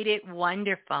you needed.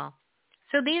 Wonderful.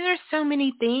 So these are so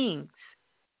many things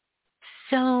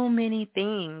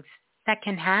that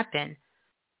can happen.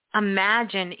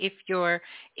 Imagine if your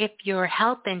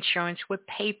health insurance would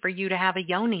pay for you to have a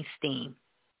yoni steam.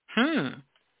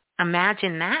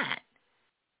 Imagine that.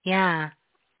 Yeah.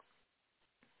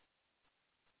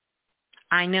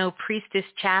 I know Priestess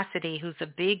Chastity, who's a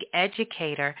big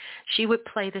educator, she would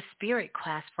play the spirit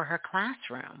class for her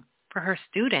classroom, for her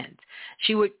students.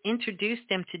 She would introduce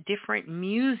them to different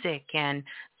music and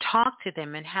talk to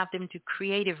them and have them do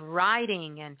creative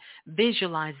writing and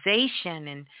visualization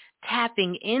and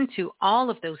tapping into all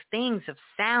of those things of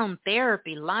sound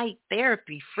therapy, light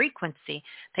therapy, frequency.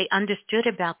 They understood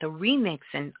about the remix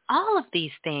and all of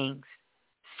these things.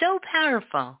 So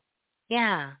powerful.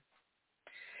 Yeah.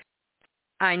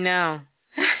 I know.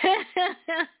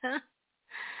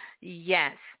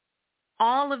 Yes.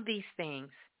 All of these things.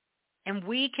 And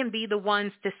we can be the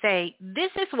ones to say, this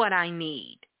is what I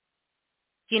need.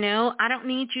 I don't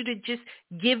need you to just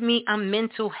give me a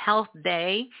mental health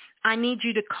day. I need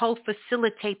you to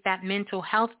co-facilitate that mental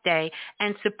health day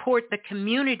and support the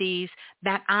communities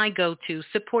that I go to,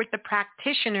 support the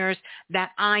practitioners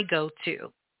that I go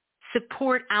to,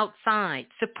 support outside,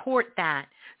 support that.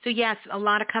 So yes, a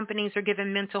lot of companies are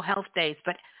giving mental health days,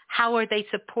 but how are they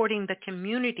supporting the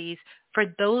communities for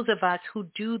those of us who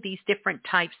do these different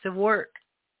types of work?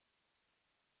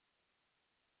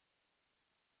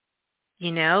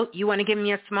 You want to give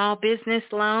me a small business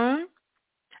loan?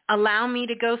 Allow me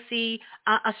to go see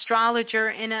an astrologer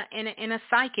and a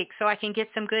psychic so I can get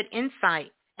some good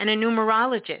insight, and a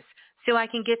numerologist so I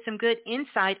can get some good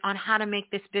insight on how to make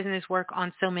this business work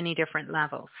on so many different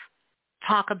levels.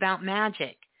 Talk about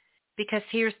magic, because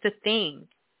here's the thing,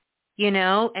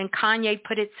 and Kanye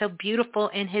put it so beautiful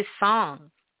in his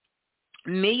song.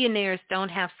 Millionaires don't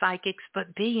have psychics,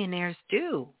 but billionaires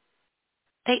do.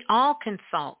 They all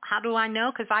consult. How do I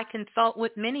know? Because I consult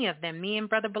with many of them, me and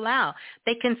Brother Bilal.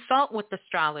 They consult with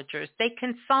astrologers. They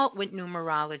consult with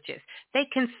numerologists. They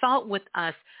consult with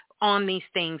us on these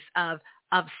things of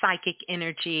psychic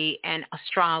energy and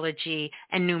astrology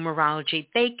and numerology.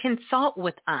 They consult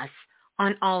with us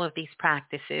on all of these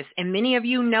practices. And many of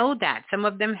you know that. Some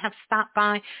of them have stopped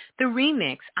by the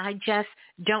remix. I just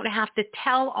don't have to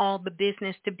tell all the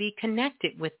business to be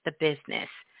connected with the business.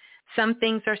 Some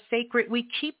things are sacred. We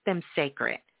keep them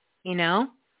sacred, And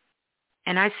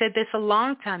I said this a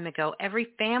long time ago. Every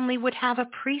family would have a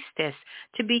priestess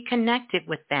to be connected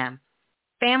with them.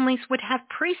 Families would have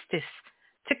priestess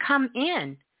to come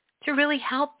in to really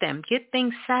help them get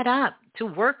things set up to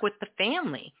work with the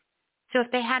family. So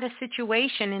if they had a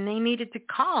situation and they needed to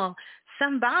call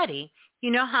somebody,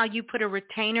 you know how you put a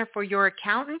retainer for your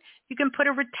accountant? You can put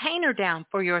a retainer down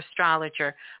for your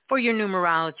astrologer, for your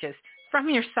numerologist, from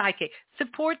your psychic.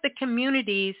 Support the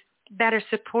communities that are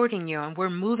supporting you. And we're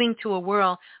moving to a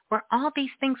world where all these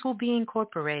things will be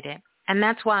incorporated. And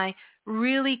that's why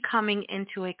really coming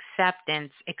into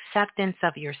acceptance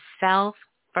of yourself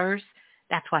first.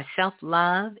 That's why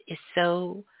self-love is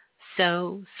so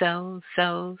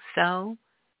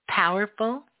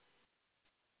powerful.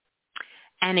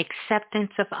 And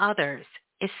acceptance of others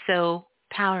is so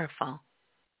powerful.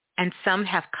 And some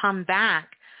have come back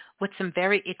with some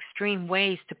very extreme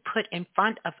ways to put in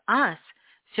front of us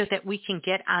so that we can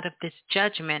get out of this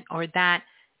judgment, or that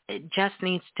it just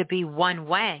needs to be one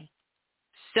way.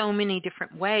 So many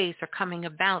different ways are coming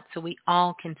about so we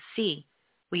all can see.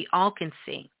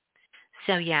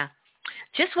 So yeah,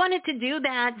 just wanted to do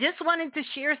that. Just wanted to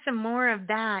share some more of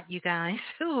that, you guys.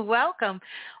 Ooh, welcome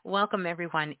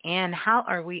everyone. And how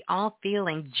are we all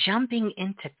feeling jumping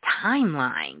into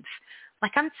timelines?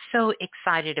 Like, I'm so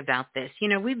excited about this.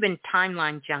 We've been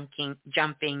timeline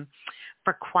jumping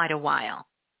for quite a while.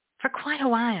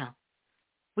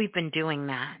 We've been doing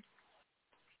that.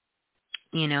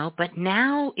 But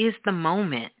now is the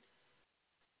moment.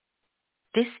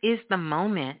 This is the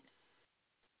moment.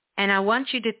 And I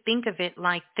want you to think of it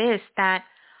like this, that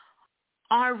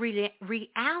our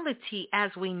reality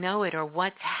as we know it, or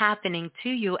what's happening to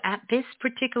you at this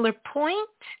particular point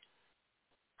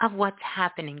of what's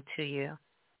happening to you,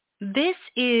 this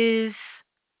is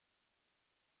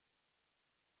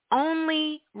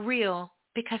only real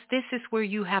because this is where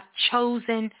you have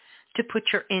chosen to put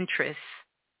your interests.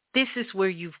 This is where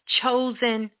you've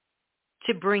chosen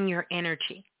to bring your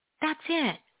energy. That's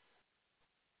it.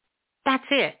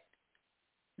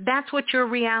 That's what your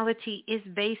reality is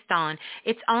based on.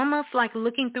 It's almost like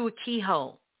looking through a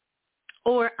keyhole.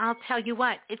 Or I'll tell you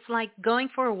what, it's like going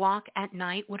for a walk at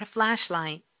night with a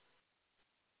flashlight.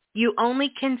 You only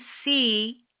can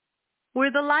see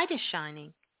where the light is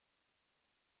shining.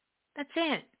 That's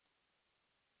it.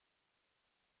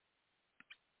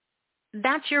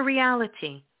 That's your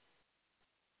reality.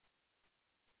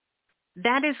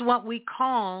 That is what we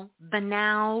call the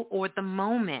now, or the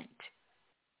moment.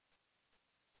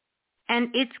 And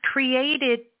it's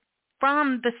created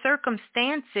from the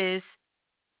circumstances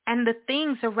and the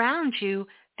things around you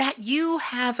that you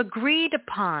have agreed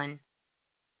upon.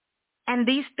 And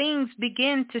these things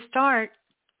begin to start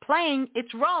playing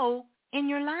its role in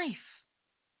your life.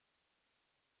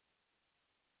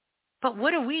 But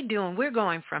what are we doing? We're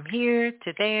going from here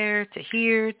to there, to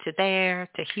here, to there,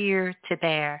 to here, to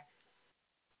there.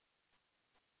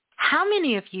 How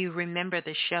many of you remember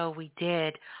the show we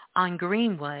did on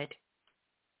Greenwood?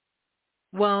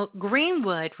 Well,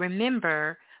 Greenwood,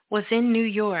 remember, was in New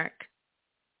York,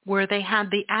 where they had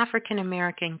the African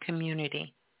American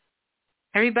community.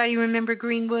 Everybody remember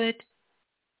Greenwood?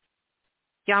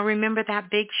 Y'all remember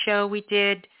that big show we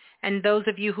did? And those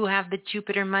of you who have the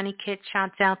Jupiter Money Kit,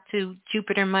 shouts out to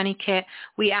Jupiter Money Kit.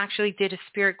 We actually did a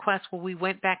spirit quest where we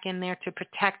went back in there to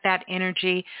protect that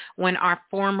energy when our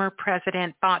former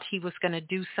president thought he was going to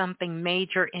do something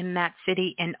major in that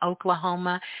city in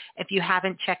Oklahoma. If you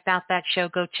haven't checked out that show,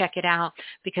 go check it out,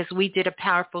 because we did a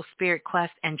powerful spirit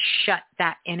quest and shut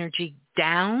that energy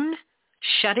down,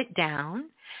 shut it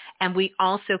down. And we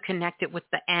also connected with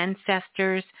the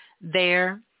ancestors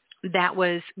there that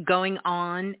was going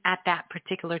on at that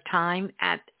particular time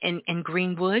in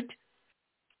Greenwood.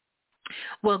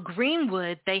 Well,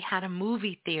 Greenwood, they had a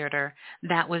movie theater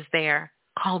that was there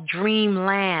called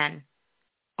Dreamland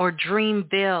or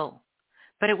Dreamville,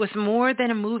 but it was more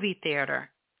than a movie theater.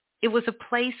 It was a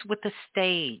place with a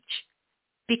stage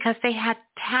because they had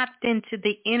tapped into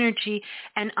the energy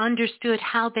and understood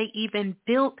how they even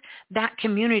built that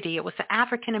community. It was an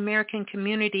African-American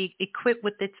community equipped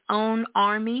with its own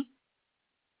army.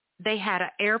 They had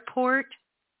an airport.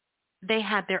 They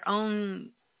had their own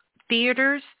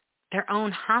theaters, their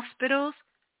own hospitals,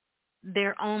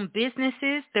 their own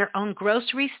businesses, their own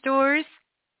grocery stores,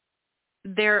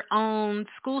 their own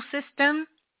school system,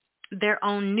 their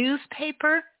own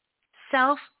newspaper,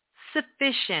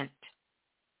 self-sufficient,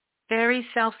 very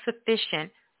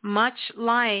self-sufficient, much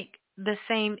like the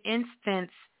same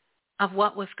instance of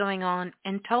what was going on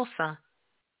in Tulsa.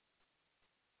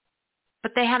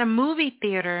 But they had a movie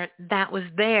theater that was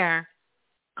there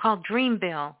called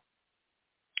Dreamville.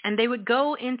 And they would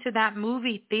go into that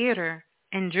movie theater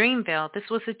in Dreamville. This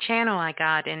was a channel I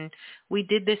got, and we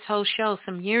did this whole show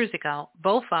some years ago,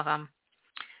 both of them.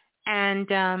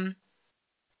 And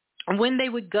when they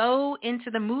would go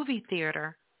into the movie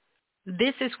theater,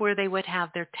 this is where they would have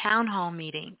their town hall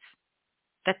meetings,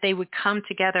 that they would come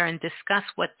together and discuss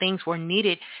what things were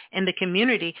needed in the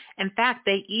community. In fact,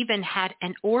 they even had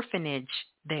an orphanage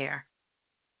there.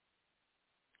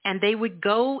 And they would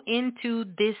go into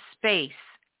this space,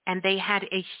 and they had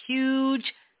a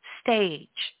huge stage.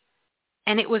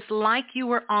 And it was like you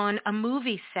were on a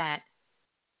movie set.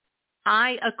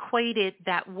 I equated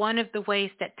that one of the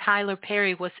ways that Tyler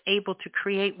Perry was able to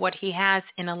create what he has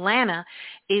in Atlanta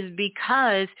is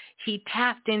because he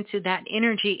tapped into that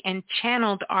energy and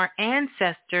channeled our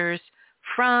ancestors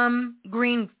from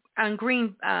Green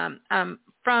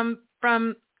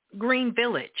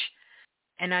Village.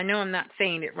 And I know I'm not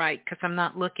saying it right because I'm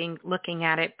not looking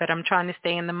at it, but I'm trying to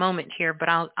stay in the moment here, but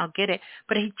I'll get it.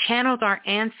 But he channeled our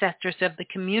ancestors of the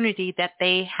community that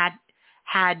they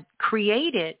had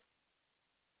created.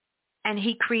 And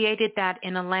he created that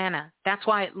in Atlanta. That's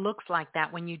why it looks like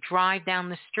that when you drive down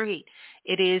the street.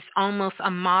 It is almost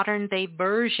a modern day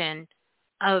version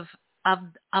of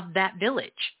that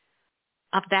village,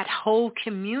 of that whole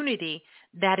community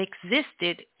that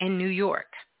existed in New York.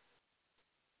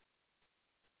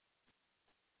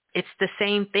 It's the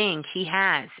same thing he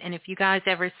has. And if you guys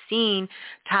ever seen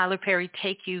Tyler Perry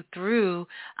take you through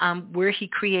where he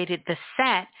created the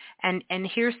set, and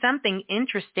here's something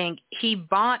interesting. He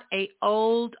bought a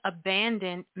old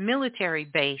abandoned military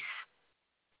base.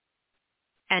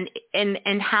 And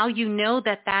how you know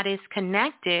that is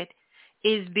connected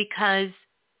is because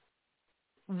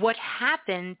what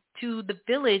happened to the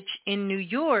village in New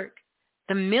York,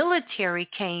 the military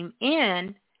came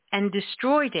in and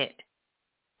destroyed it.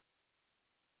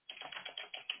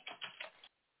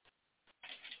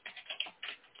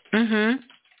 Mm-hmm.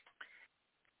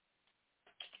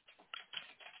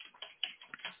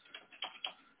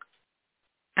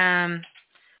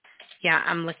 Yeah,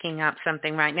 I'm looking up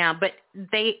something right now. But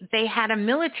they had a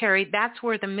military. That's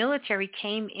where the military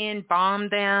came in,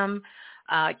 bombed them,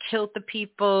 killed the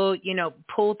people,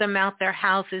 pulled them out their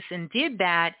houses and did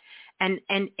that. And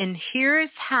here's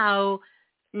how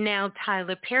now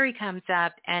Tyler Perry comes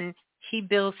up and he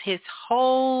builds his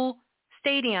whole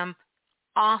stadium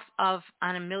off of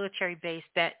on a military base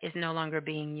that is no longer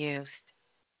being used.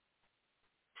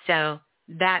 So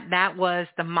that was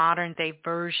the modern day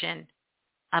version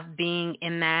of being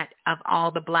in that, of all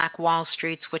the Black Wall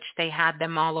Streets, which they had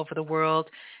them all over the world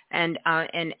and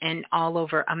all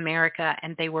over America,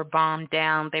 and they were bombed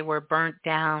down, they were burnt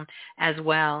down as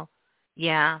well.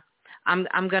 Yeah.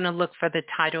 I'm going to look for the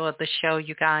title of the show,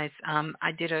 you guys.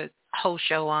 I did a whole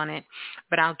show on it,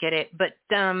 but I'll get it. But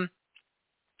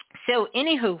so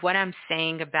anywho, what I'm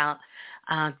saying about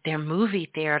their movie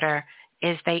theater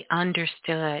is they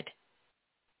understood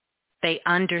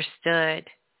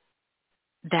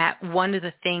that one of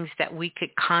the things that we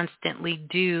could constantly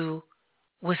do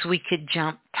was we could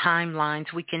jump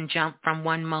timelines. We can jump from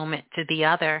one moment to the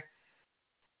other.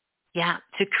 Yeah,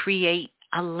 to create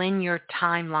a linear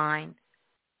timeline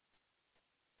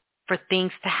for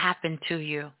things to happen to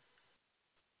you.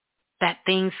 That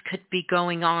things could be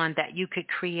going on, that you could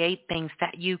create things,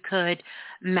 that you could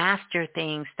master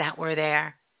things that were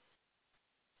there.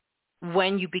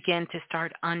 When you begin to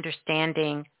start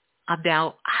understanding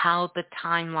about how the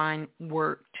timeline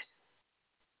worked.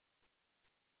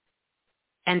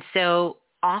 And so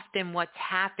often what's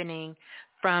happening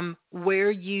from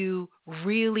where you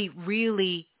really,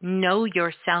 really know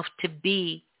yourself to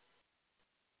be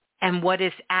and what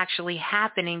is actually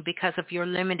happening because of your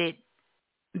limited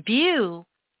view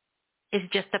is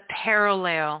just a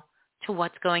parallel to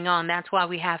what's going on. That's why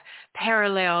we have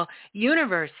parallel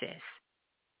universes.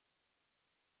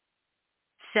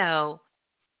 So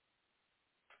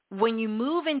when you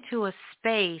move into a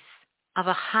space of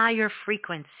a higher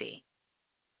frequency.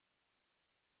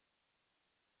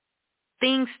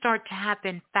 Things start to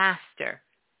happen faster.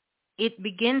 It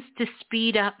begins to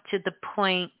speed up to the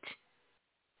point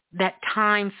that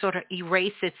time sort of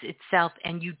erases itself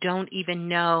and you don't even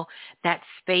know that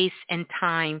space and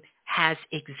time has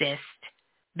exist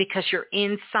because you're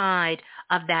inside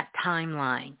of that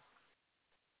timeline.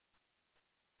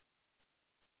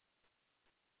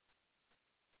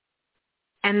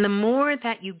 And the more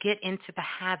that you get into the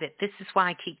habit, this is why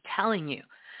I keep telling you,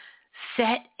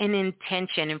 set an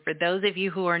intention. And for those of you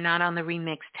who are not on the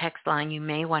Remix text line, you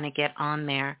may want to get on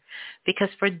there. Because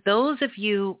for those of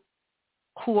you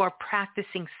who are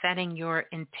practicing setting your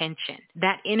intention,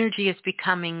 that energy is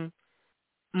becoming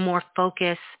more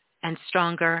focused and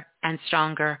stronger and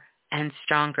stronger and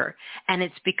stronger. And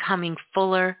it's becoming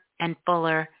fuller and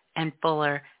fuller and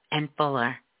fuller and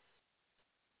fuller.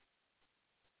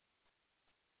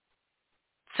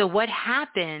 So what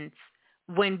happens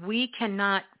when we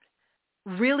cannot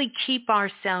really keep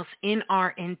ourselves in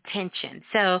our intention?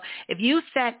 So if you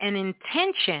set an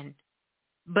intention,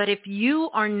 but if you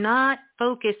are not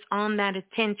focused on that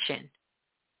intention,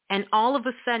 and all of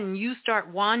a sudden you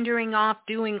start wandering off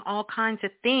doing all kinds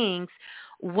of things,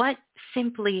 what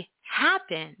simply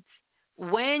happens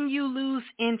when you lose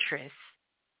interest,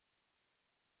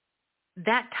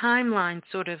 that timeline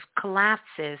sort of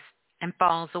collapses and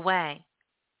falls away.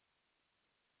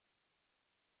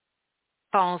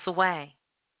 Falls away.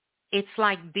 It's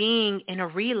like being in a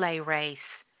relay race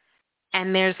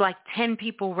and there's like 10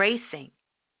 people racing.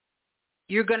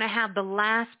 You're going to have the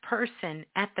last person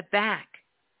at the back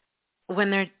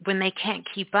when they can't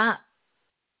keep up.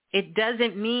 It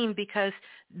doesn't mean because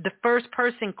the first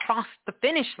person crossed the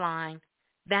finish line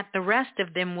that the rest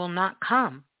of them will not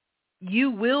come.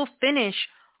 You will finish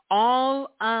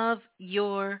all of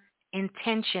your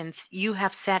intentions you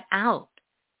have set out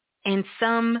in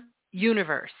some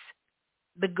universe.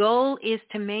 The goal is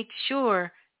to make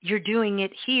sure you're doing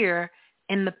it here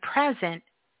in the present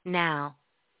now.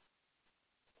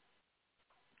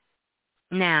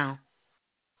 Now.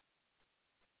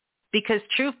 Because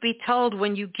truth be told,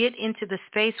 when you get into the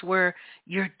space where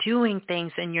you're doing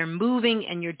things and you're moving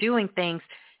and you're doing things,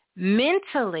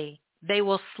 mentally they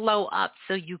will slow up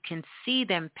so you can see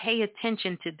them, pay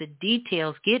attention to the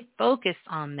details, get focused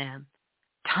on them.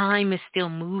 Time is still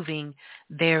moving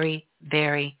very,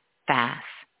 very fast.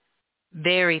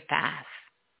 Very fast.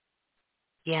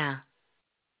 Yeah.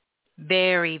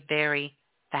 Very, very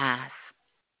fast.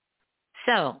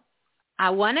 So I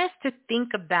want us to think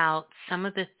about some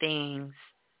of the things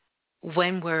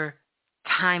when we're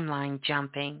timeline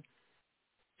jumping,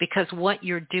 because what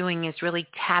you're doing is really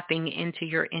tapping into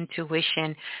your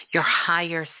intuition, your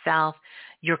higher self,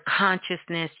 your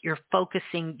consciousness. You're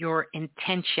focusing your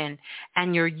intention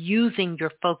and you're using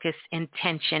your focused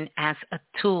intention as a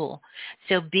tool.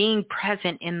 So being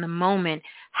present in the moment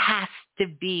has to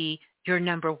be your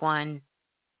number one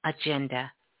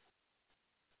agenda.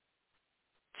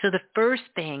 So the first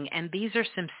thing, and these are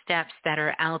some steps that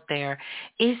are out there,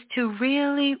 is to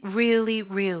really, really,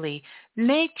 really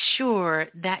make sure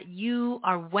that you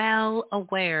are well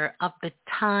aware of the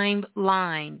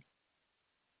timeline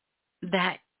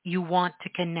that you want to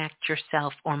connect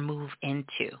yourself or move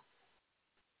into.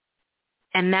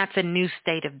 And that's a new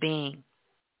state of being.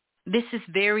 This is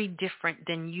very different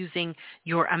than using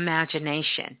your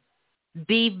imagination.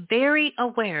 Be very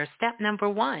aware, step number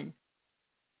one,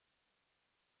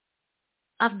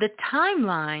 of the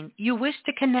timeline you wish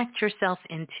to connect yourself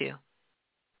into.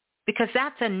 Because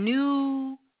that's a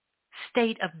new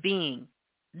state of being.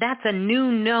 That's a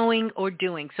new knowing or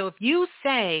doing. So if you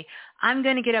say, I'm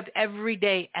going to get up every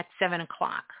day at 7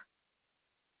 o'clock,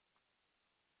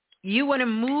 you want to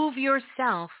move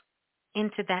yourself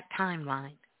into that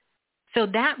timeline. So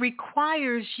that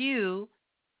requires you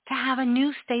to have a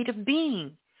new state of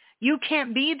being. You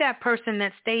can't be that person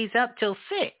that stays up till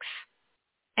 6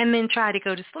 and then try to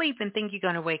go to sleep and think you're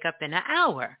going to wake up in an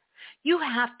hour. You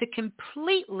have to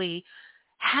completely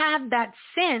have that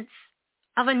sense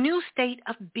of a new state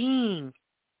of being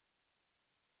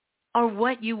or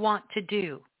what you want to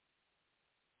do.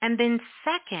 And then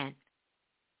second,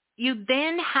 you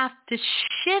then have to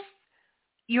shift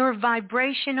your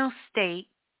vibrational state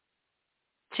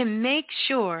to make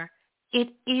sure it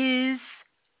is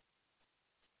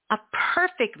a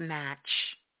perfect match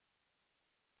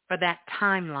for that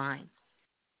timeline.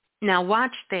 Now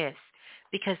watch this,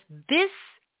 because this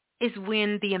is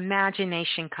when the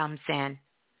imagination comes in.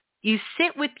 You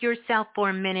sit with yourself for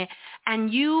a minute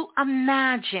and you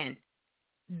imagine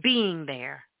being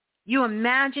there. You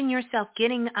imagine yourself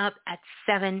getting up at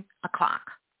 7 o'clock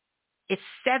It's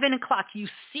 7 o'clock. You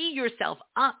see yourself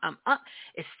up. I'm up.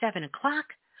 It's 7 o'clock.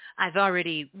 I've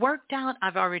already worked out.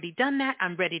 I've already done that.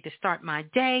 I'm ready to start my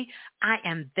day. I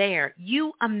am there.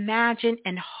 You imagine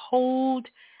and hold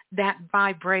that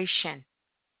vibration,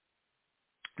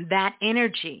 that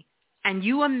energy, and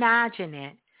you imagine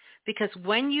it, because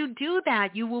when you do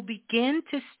that, you will begin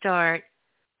to start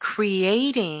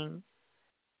creating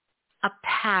a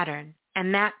pattern,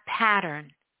 and that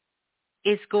pattern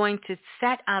is going to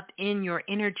set up in your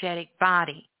energetic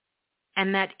body.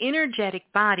 And that energetic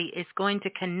body is going to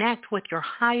connect with your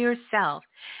higher self,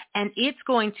 and it's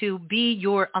going to be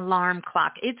your alarm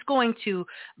clock. It's going to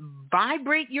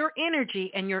vibrate your energy,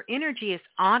 and your energy is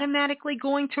automatically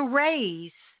going to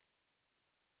raise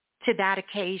to that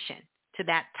occasion, to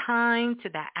that time, to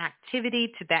that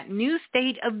activity, to that new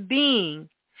state of being.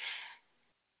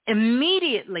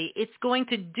 Immediately, it's going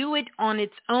to do it on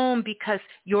its own, because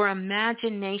your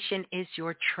imagination is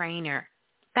your trainer.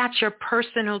 That's your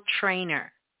personal trainer.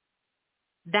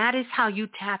 That is how you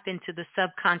tap into the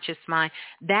subconscious mind.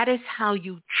 That is how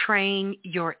you train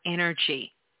your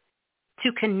energy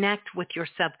to connect with your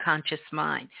subconscious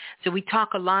mind. So we talk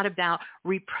a lot about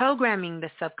reprogramming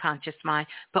the subconscious mind,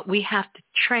 but we have to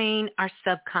train our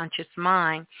subconscious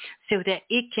mind so that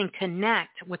it can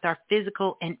connect with our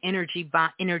physical and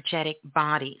energetic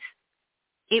bodies.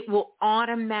 It will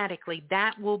automatically,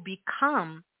 that will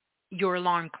become your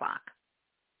alarm clock.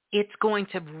 It's going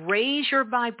to raise your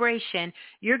vibration.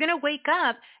 You're going to wake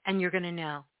up and you're going to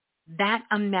know that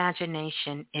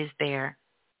imagination is there.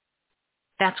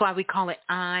 That's why we call it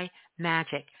eye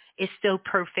magic. It's so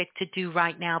perfect to do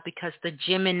right now because the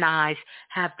Geminis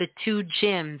have the 2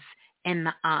 gems in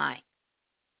the eye.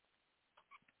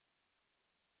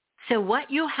 So what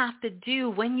you have to do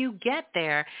when you get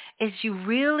there is you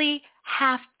really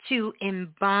have to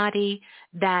embody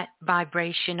that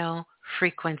vibrational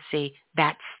frequency,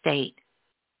 that state.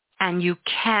 And you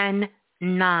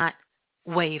cannot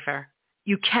waver.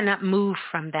 You cannot move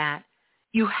from that.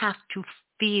 You have to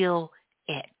feel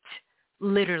it.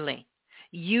 Literally.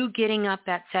 You getting up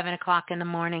at 7 o'clock in the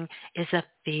morning is a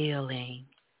feeling.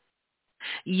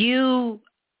 You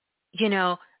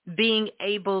being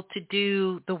able to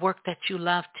do the work that you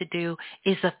love to do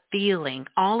is a feeling.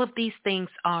 All of these things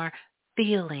are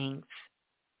feelings.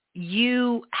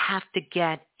 You have to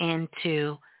get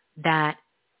into that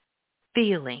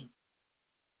feeling.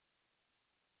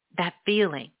 That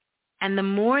feeling. And the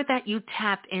more that you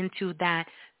tap into that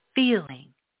feeling,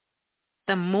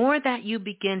 the more that you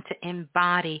begin to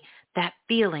embody that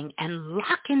feeling and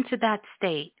lock into that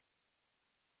state,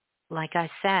 like I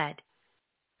said,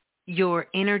 your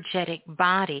energetic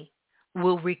body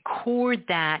will record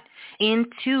that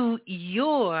into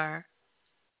your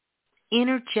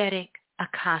energetic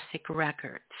Akashic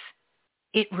records.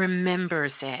 It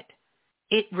remembers it.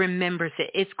 It remembers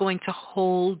it. It's going to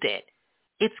hold it.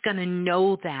 It's going to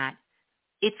know that.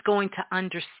 It's going to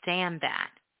understand that.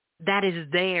 That is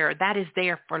there. That is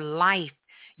there for life.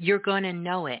 You're going to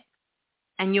know it.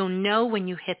 And you'll know when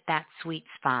you hit that sweet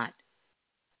spot.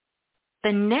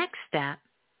 The next step,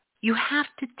 you have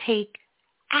to take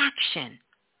action.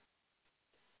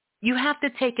 You have to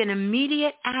take an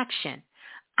immediate action.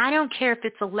 I don't care if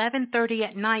it's 11:30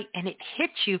 at night and it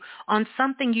hits you on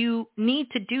something you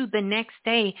need to do the next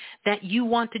day that you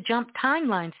want to jump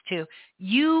timelines to.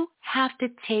 You have to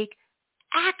take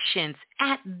actions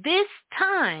at this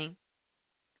time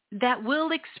that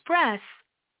will express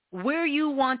where you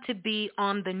want to be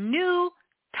on the new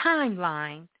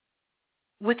timeline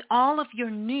with all of your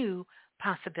new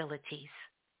possibilities.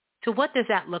 So what does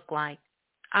that look like?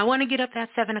 I want to get up at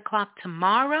 7 o'clock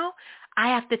tomorrow. I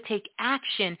have to take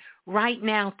action right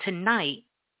now tonight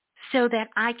so that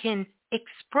I can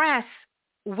express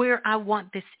where I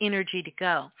want this energy to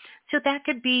go. So that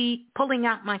could be pulling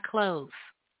out my clothes.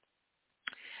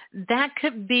 That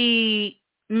could be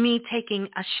me taking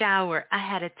a shower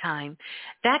ahead of time.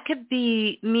 That could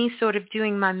be me sort of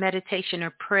doing my meditation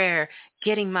or prayer,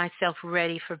 getting myself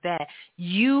ready for bed.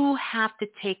 You have to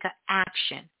take an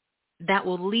action that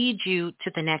will lead you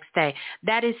to the next day.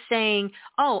 That is saying,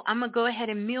 oh, I'm going to go ahead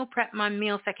and meal prep my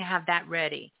meal so I can have that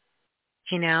ready.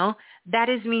 That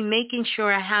is me making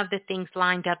sure I have the things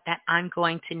lined up that I'm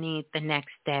going to need the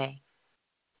next day.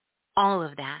 All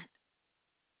of that.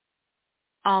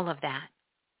 All of that.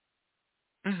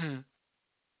 And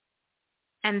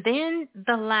then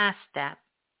the last step,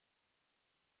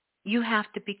 you have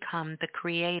to become the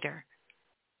creator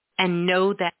and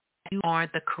know that you are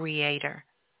the creator.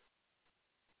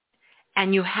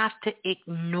 And you have to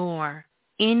ignore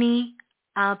any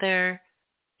other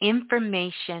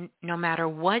information, no matter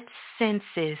what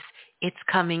senses it's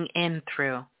coming in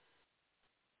through.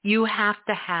 You have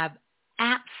to have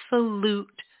absolute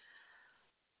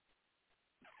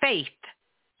faith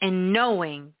in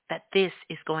knowing that this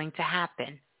is going to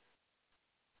happen.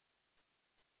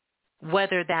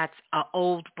 Whether that's an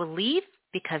old belief,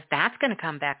 because that's going to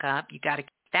come back up. You got to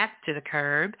kick that to the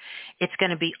curb. It's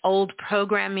going to be old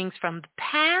programmings from the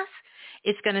past.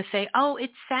 It's going to say, oh,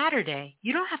 it's Saturday.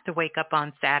 You don't have to wake up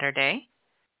on Saturday.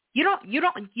 You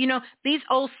don't, these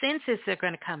old senses are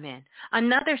going to come in.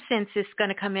 Another sense is going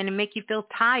to come in and make you feel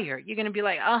tired. You're going to be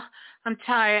like, oh, I'm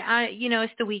tired.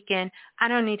 It's the weekend. I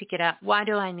don't need to get up. Why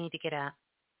do I need to get up?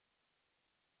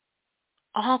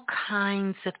 All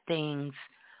kinds of things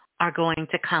are going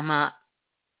to come up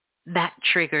that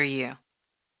trigger you.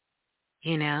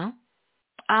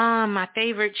 My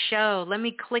favorite show. Let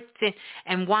me click it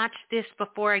and watch this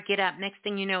before I get up. Next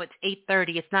thing you know, it's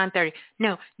 8:30. It's 9:30.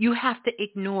 No, you have to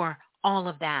ignore all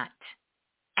of that.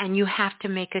 And you have to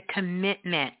make a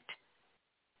commitment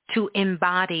to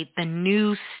embody the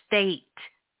new state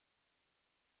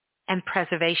and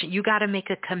preservation. You got to make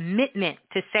a commitment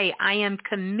to say, I am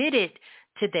committed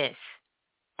to this,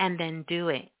 and then do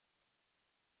it.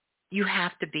 You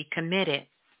have to be committed.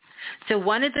 So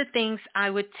one of the things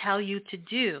I would tell you to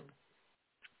do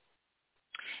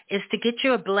is to get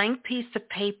you a blank piece of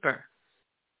paper.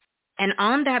 And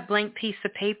on that blank piece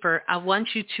of paper, I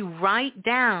want you to write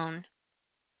down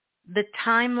the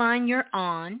timeline you're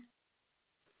on.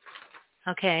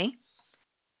 Okay?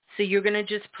 So you're going to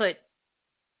just put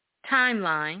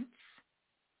timelines.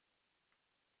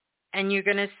 And you're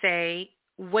going to say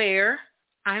where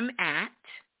I'm at.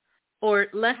 Or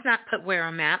let's not put where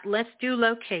I'm at. Let's do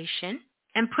location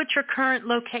and put your current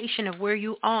location of where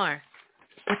you are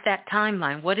with that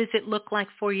timeline. What does it look like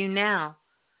for you now?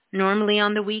 Normally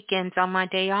on the weekends, on my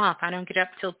day off, I don't get up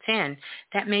till 10.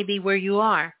 That may be where you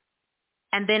are.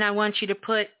 And then I want you to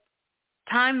put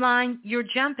timeline you're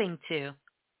jumping to.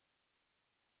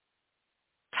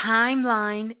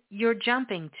 Timeline you're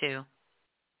jumping to,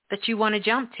 that you want to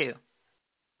jump to.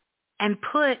 And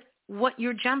put what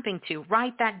you're jumping to.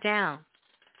 Write that down.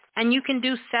 And you can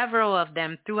do several of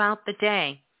them throughout the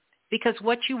day, because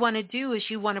what you want to do is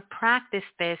you want to practice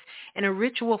this in a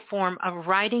ritual form of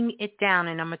writing it down.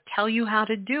 And I'm going to tell you how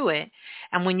to do it.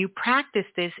 And when you practice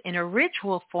this in a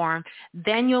ritual form,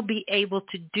 then you'll be able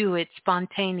to do it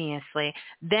spontaneously.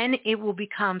 Then it will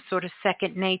become sort of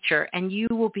second nature, and you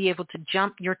will be able to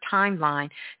jump your timeline,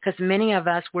 because many of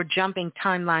us were jumping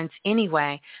timelines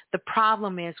anyway. The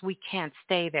problem is we can't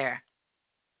stay there.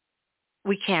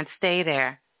 We can't stay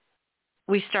there.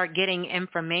 We start getting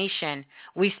information.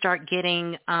 We start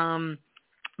getting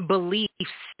beliefs,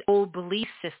 old belief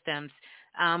systems.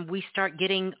 We start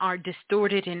getting our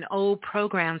distorted and old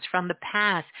programs from the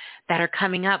past that are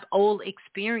coming up, old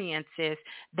experiences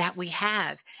that we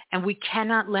have. And we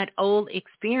cannot let old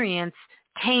experience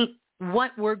taint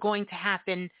what we're going to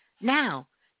happen now.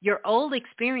 Your old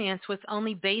experience was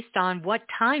only based on what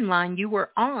timeline you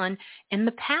were on in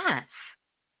the past.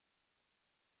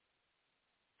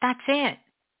 That's it.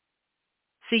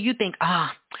 So you think,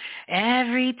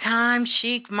 every time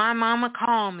my mama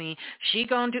call me, she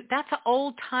gonna do, that's an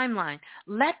old timeline.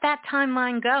 Let that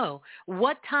timeline go.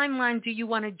 What timeline do you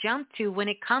want to jump to when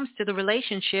it comes to the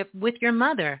relationship with your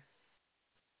mother?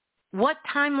 What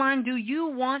timeline do you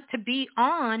want to be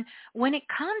on when it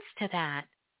comes to that?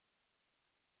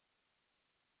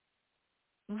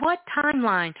 What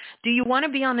timeline? Do you want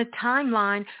to be on a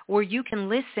timeline where you can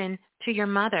listen to your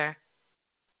mother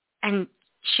and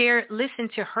listen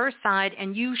to her side,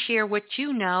 and you share what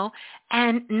you know,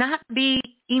 and not be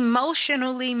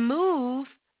emotionally moved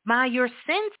by your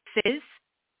senses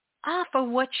off of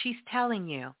what she's telling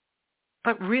you,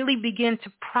 but really begin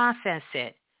to process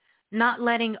it, not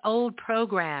letting old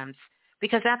programs,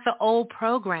 because that's an old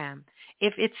program.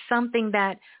 If it's something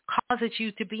that causes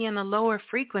you to be in a lower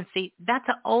frequency, that's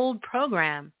an old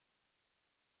program.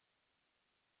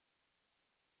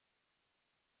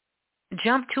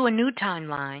 Jump to a new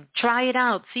timeline. Try it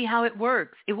out. See how it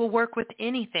works. It will work with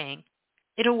anything.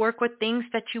 It'll work with things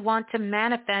that you want to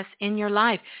manifest in your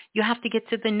life. You have to get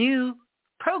to the new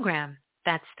program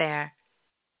that's there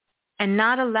and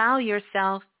not allow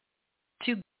yourself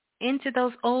to go into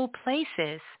those old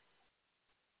places.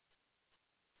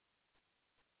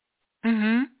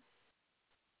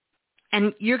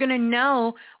 And you're going to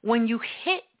know when you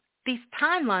hit these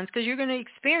timelines, because you're going to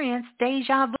experience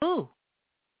deja vu.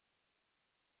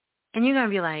 And you're going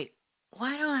to be like,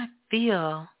 why do I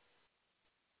feel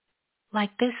like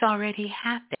this already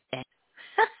happened?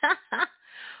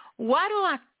 Why do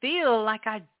I feel like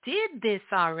I did this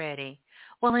already?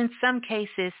 Well, in some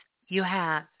cases, you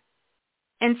have.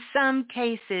 In some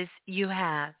cases, you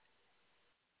have.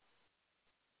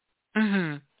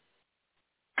 Because,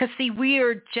 see, we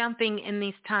are jumping in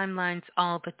these timelines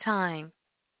all the time.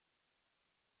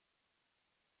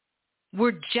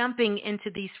 We're jumping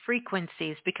into these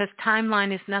frequencies because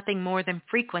timeline is nothing more than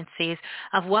frequencies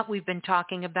of what we've been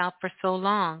talking about for so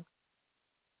long.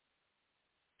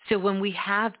 So when we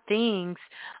have things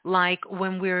like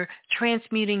when we're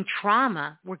transmuting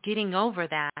trauma, we're getting over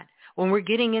that. When we're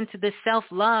getting into the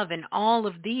self-love and all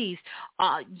of these,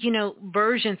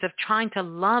 versions of trying to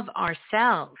love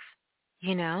ourselves,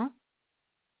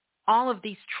 all of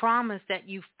these traumas that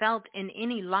you felt in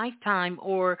any lifetime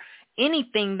or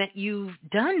anything that you've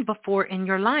done before in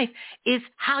your life is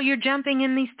how you're jumping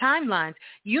in these timelines.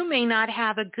 You may not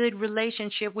have a good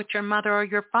relationship with your mother or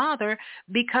your father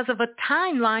because of a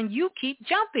timeline you keep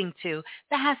jumping to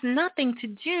that has nothing to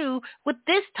do with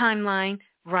this timeline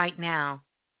right now.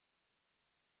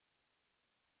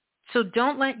 So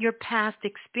don't let your past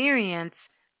experience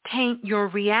taint your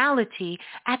reality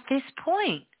at this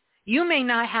point. You may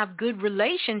not have good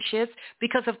relationships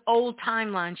because of old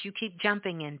timelines you keep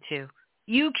jumping into.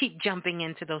 You keep jumping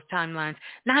into those timelines,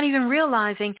 not even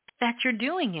realizing that you're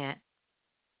doing it.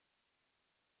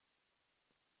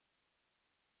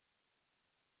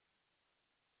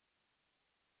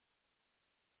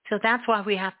 So that's why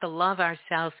we have to love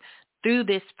ourselves through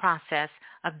this process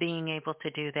of being able to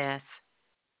do this.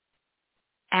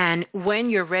 And when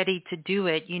you're ready to do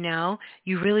it,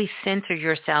 you really center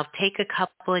yourself, take a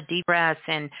couple of deep breaths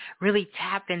and really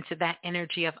tap into that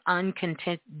energy of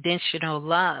unconditional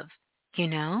love,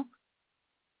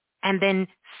 and then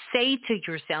say to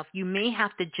yourself, you may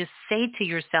have to just say to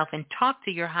yourself and talk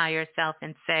to your higher self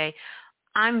and say,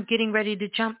 I'm getting ready to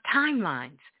jump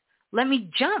timelines. Let me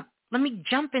jump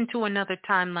into another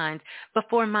timeline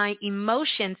before my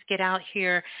emotions get out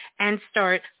here and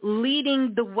start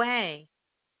leading the way.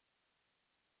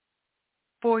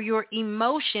 For your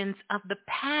emotions of the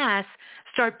past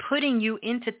start putting you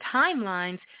into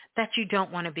timelines that you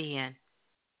don't want to be in.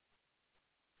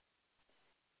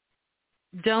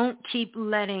 Don't keep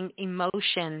letting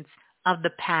emotions of the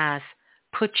past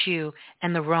put you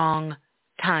in the wrong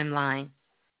timeline.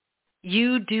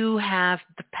 You do have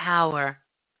the power.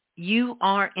 You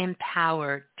are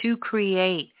empowered to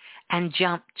create and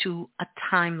jump to a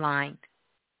timeline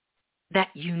that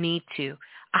you need to,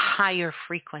 a higher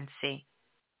frequency.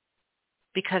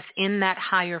 Because in that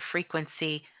higher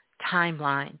frequency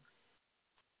timeline,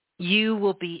 you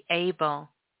will be able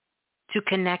to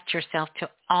connect yourself to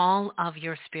all of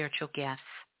your spiritual gifts.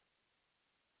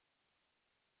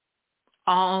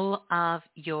 All of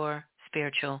your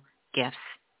spiritual gifts.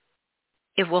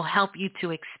 It will help you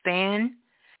to expand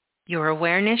your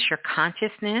awareness, your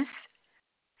consciousness,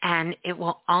 and it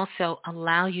will also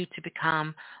allow you to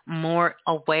become more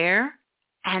aware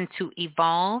and to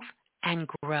evolve and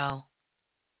grow.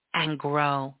 And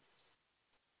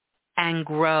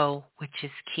grow, which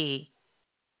is key.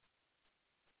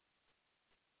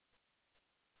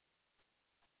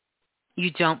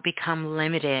 You don't become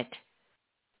limited,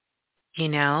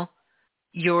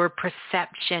 Your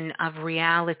perception of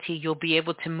reality, you'll be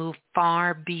able to move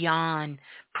far beyond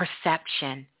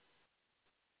perception.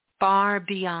 Far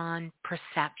beyond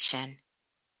perception.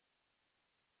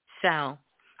 So,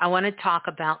 I want to talk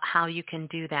about how you can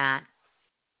do that.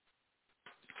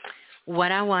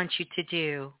 What I want you to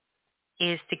do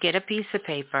is to get a piece of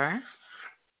paper,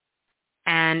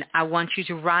 and I want you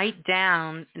to write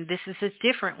down, and this is a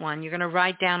different one, you're going to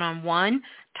write down on one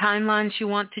timelines you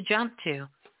want to jump to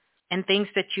and things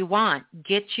that you want.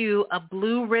 Get you a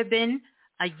blue ribbon,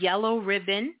 a yellow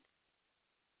ribbon,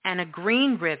 and a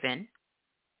green ribbon.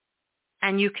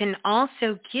 And you can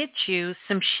also get you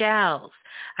some shells.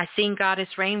 I seen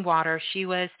Goddess Rainwater. She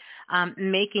was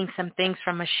making some things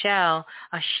from a shell,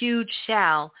 a huge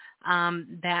shell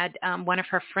that one of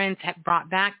her friends had brought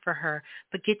back for her.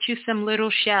 But get you some little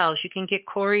shells. You can get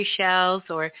Cori shells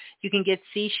or you can get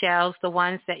seashells, the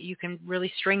ones that you can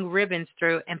really string ribbons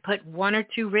through and put 1 or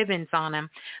 2 ribbons on them.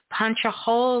 Punch a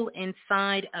hole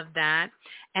inside of that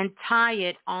and tie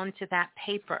it onto that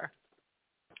paper.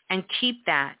 And keep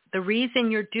that. The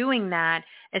reason you're doing that,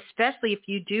 especially if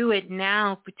you do it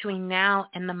now, between now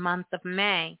and the month of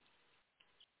May,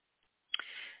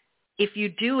 if you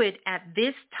do it at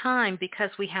this time, because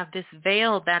we have this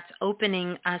veil that's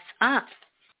opening us up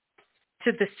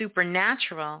to the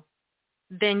supernatural,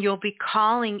 then you'll be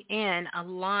calling in a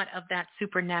lot of that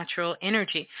supernatural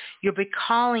energy. You'll be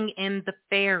calling in the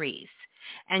fairies,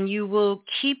 and you will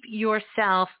keep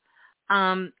yourself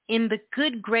in the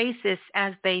good graces,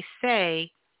 as they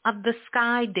say, of the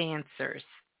sky dancers.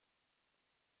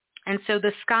 And so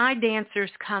the sky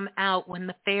dancers come out when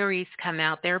the fairies come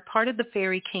out. They're part of the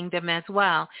fairy kingdom as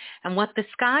well. And what the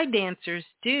sky dancers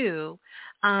do,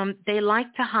 they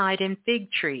like to hide in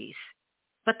fig trees.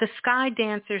 But the sky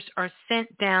dancers are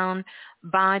sent down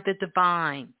by the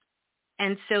divine.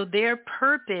 And so their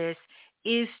purpose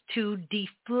is to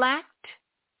deflect,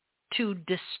 to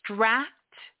distract,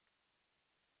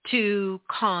 to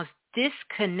cause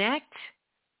disconnect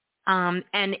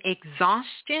and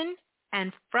exhaustion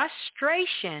and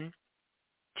frustration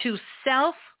to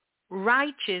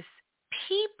self-righteous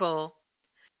people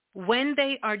when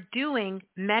they are doing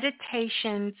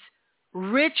meditations,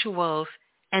 rituals,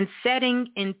 and setting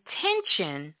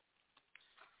intention,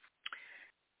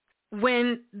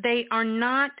 when they are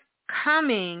not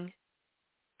coming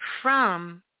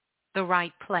from the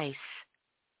right place.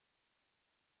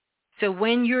 So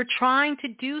when you're trying to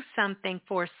do something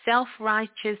for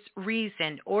self-righteous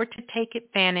reason or to take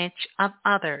advantage of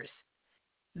others,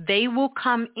 they will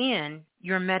come in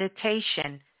your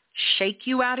meditation, shake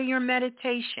you out of your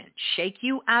meditation, shake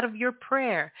you out of your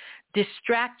prayer,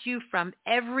 distract you from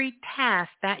every task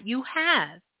that you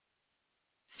have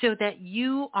so that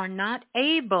you are not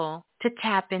able to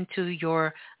tap into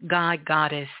your God,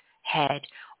 Goddess head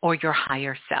or your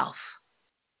higher self.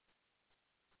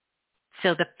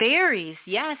 So the fairies,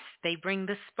 yes, they bring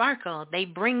the sparkle, they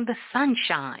bring the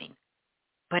sunshine.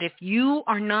 But if you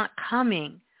are not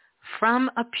coming from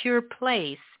a pure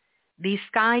place, these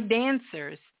sky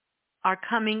dancers are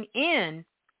coming in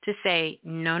to say,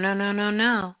 no, no, no, no,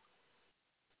 no.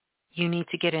 You need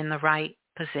to get in the right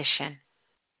position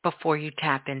before you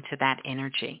tap into that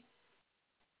energy.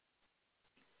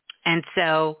 And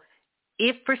so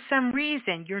if for some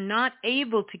reason you're not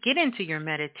able to get into your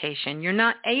meditation, you're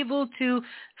not able to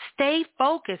stay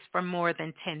focused for more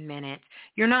than 10 minutes,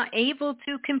 you're not able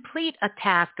to complete a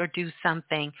task or do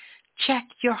something, check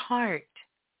your heart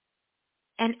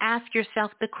and ask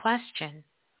yourself the question,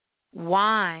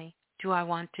 why do I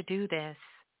want to do this?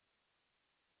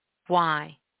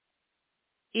 Why?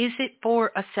 Is it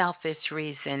for a selfish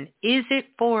reason? Is it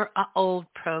for an old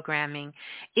programming?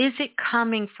 Is it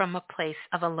coming from a place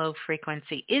of a low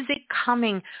frequency? Is it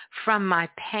coming from my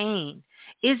pain?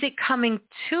 Is it coming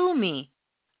to me,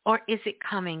 or is it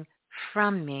coming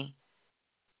from me?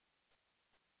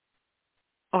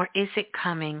 Or is it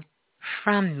coming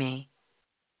from me?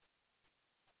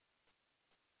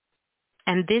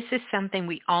 And this is something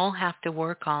we all have to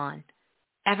work on.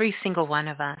 Every single one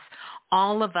of us.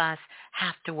 All of us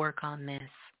have to work on this.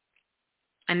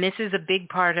 And this is a big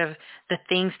part of the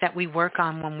things that we work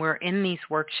on when we're in these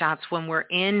workshops, when we're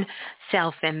in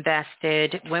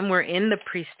Self-Invested, when we're in the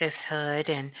Priestesshood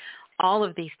and all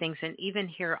of these things. And even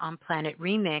here on Planet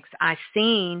Remix, I've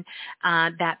seen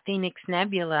that Phoenix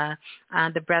Nebula,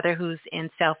 the brother who's in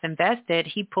Self-Invested,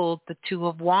 he pulled the Two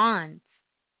of Wands.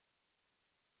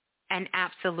 And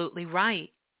absolutely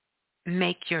right.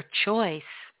 Make your choice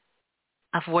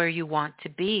of where you want to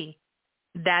be.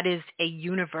 That is a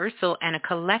universal and a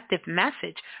collective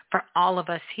message for all of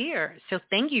us here. So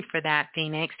thank you for that,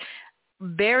 Phoenix.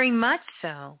 Very much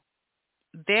so.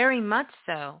 Very much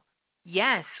so.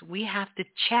 Yes, we have to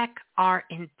check our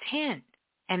intent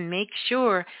and make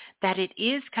sure that it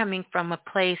is coming from a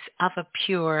place of a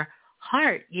pure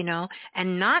heart,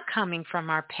 and not coming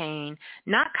from our pain,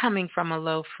 not coming from a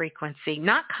low frequency,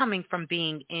 not coming from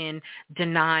being in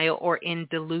denial or in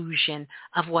delusion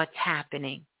of what's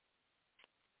happening.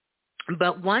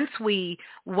 But once we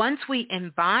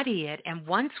embody it and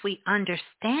once we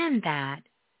understand that,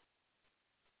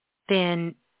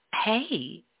 then,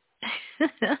 hey,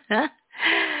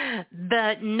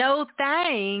 the no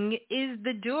thing is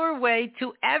the doorway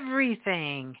to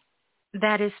everything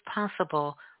that is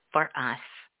possible for us.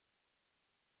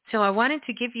 So I wanted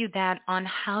to give you that on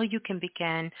how you can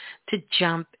begin to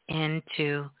jump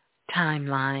into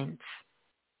timelines.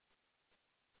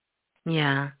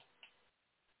 Yeah.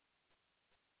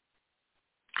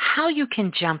 How you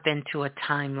can jump into a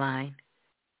timeline.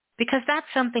 Because that's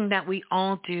something that we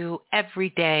all do every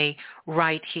day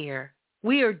right here.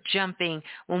 We are jumping,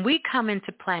 when we come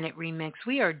into Planet Remix,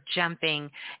 we are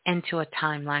jumping into a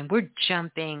timeline. We're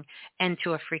jumping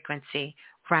into a frequency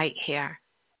right here,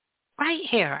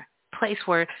 place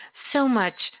where so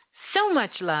much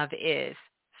love is,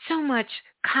 so much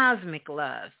cosmic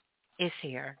love is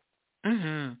here.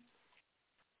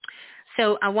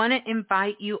 So I want to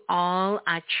invite you all.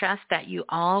 I trust that you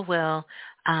all will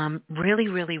really,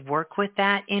 really work with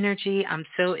that energy. I'm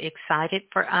so excited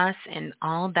for us and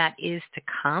all that is to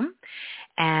come,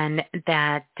 and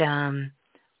that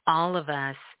all of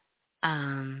us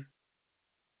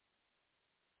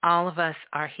all of us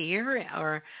are here,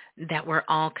 or that we're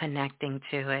all connecting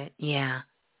to it. Yeah.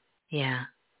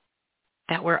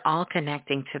 That we're all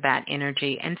connecting to that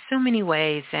energy in so many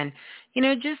ways. And,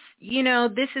 this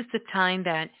is the time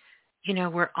that,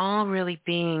 we're all really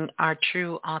being our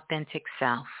true, authentic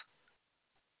self,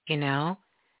 And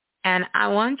I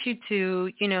want you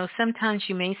to, sometimes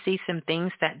you may see some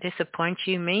things that disappoint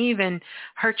you, may even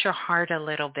hurt your heart a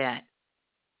little bit.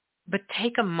 But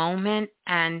take a moment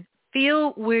and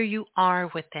feel where you are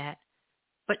with it,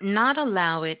 but not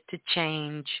allow it to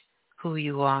change who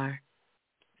you are.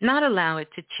 Not allow it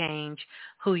to change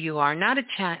who you are. Not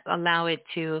allow it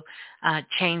to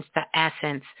change the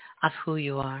essence of who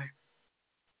you are.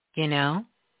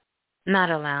 Not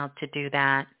allowed to do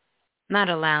that. Not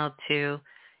allowed to,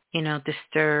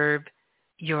 disturb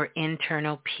your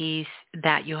internal peace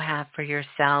that you have for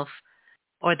yourself,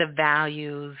 or the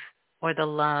values or the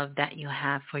love that you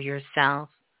have for yourself.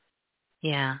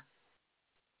 Yeah.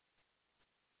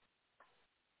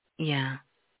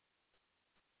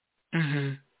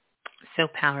 So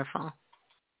powerful.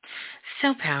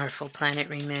 So powerful, Planet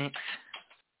Remix.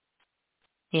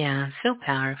 Yeah, so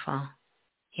powerful.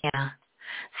 Yeah.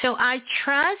 So I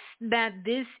trust that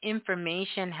this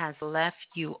information has left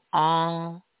you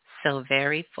all so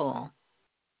very full.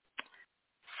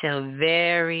 So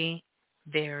very,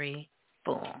 very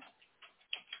full.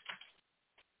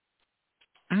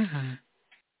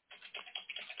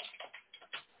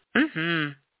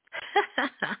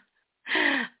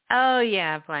 Oh,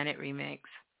 yeah, Planet Remix.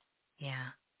 Yeah.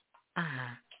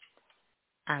 I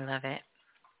love it.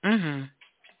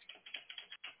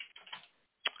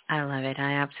 I love it.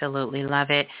 I absolutely love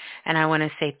it. And I want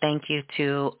to say thank you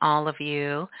to all of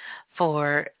you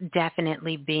for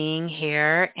definitely being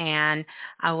here. And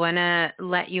I want to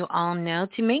let you all know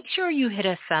to make sure you hit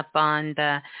us up on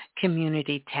the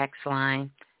community text line.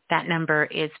 That number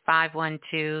is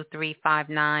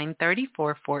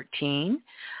 512-359-3414.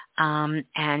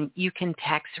 And you can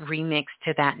text Remix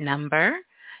to that number.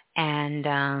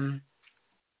 And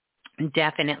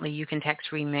definitely you can text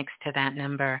Remix to that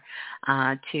number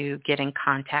to get in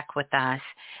contact with us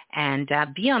and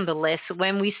be on the list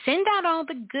when we send out all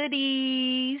the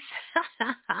goodies.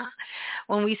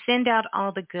 When we send out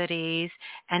all the goodies.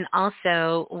 And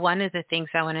also, one of the things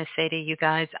I want to say to you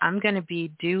guys, I'm going to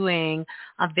be doing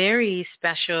a very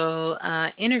special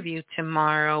interview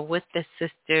tomorrow with the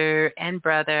sister and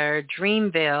brother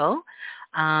Dreamville.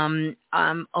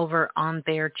 Over on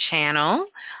their channel.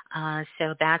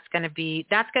 So that's going to be,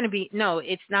 no,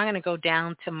 it's not going to go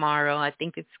down tomorrow. I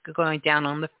think it's going down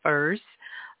on the 1st.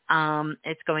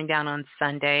 It's going down on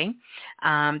Sunday.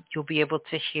 You'll be able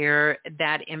to hear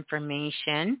that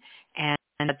information. And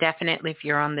definitely if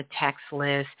you're on the text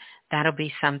list, that'll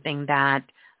be something that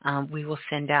we will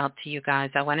send out to you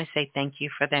guys. I want to say thank you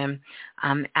for them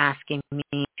asking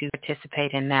me to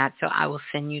participate in that. So I will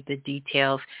send you the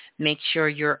details. Make sure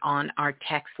you're on our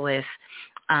text list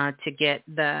to get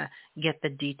the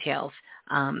details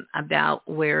about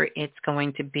where it's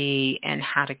going to be and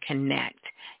how to connect.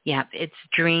 Yep, it's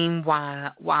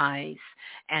DreamWise.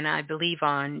 And I believe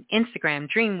on Instagram,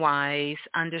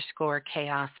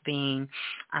 DreamWise_ChaosBeing.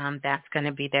 That's going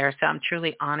to be there. So I'm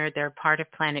truly honored. They're part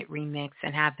of Planet Remix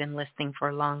and have been listening for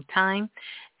a long time.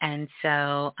 And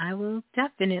so I will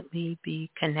definitely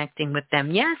be connecting with them.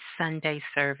 Yes, Sunday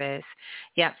service.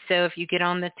 Yep, so if you get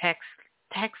on the text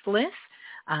list,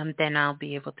 then I'll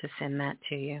be able to send that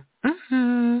to you.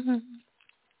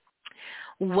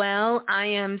 Well, I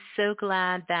am so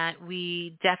glad that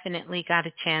we definitely got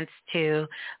a chance to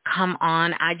come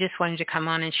on. I just wanted to come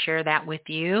on and share that with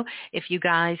you. If you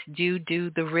guys do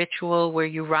the ritual where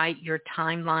you write your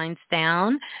timelines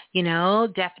down,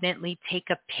 definitely take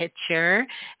a picture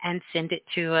and send it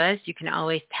to us. You can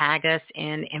always tag us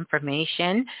in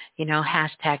information,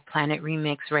 hashtag Planet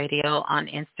Remix Radio on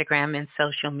Instagram and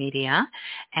social media.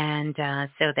 And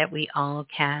so that we all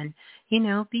can,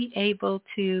 be able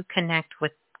to connect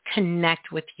with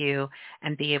you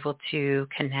and be able to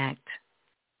connect.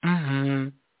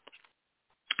 All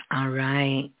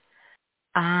right.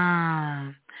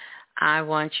 I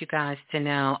want you guys to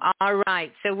know. All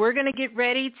right. So we're going to get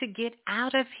ready to get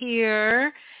out of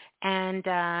here. And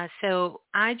so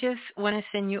I just want to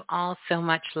send you all so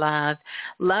much love.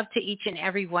 Love to each and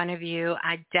every one of you.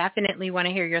 I definitely want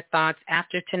to hear your thoughts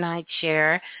after tonight's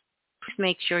share. Please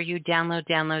make sure you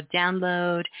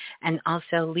download, and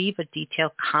also leave a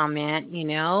detailed comment,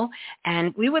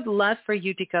 And we would love for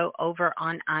you to go over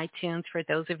on iTunes, for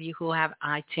those of you who have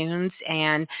iTunes,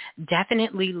 and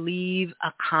definitely leave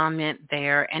a comment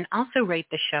there, and also rate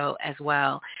the show as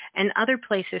well. And other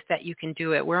places that you can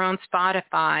do it. We're on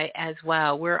Spotify as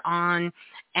well. We're on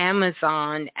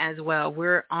Amazon as well.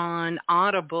 We're on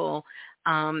Audible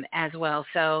as well.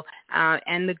 So,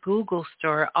 and the Google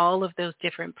store, all of those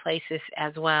different places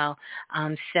as well.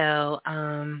 And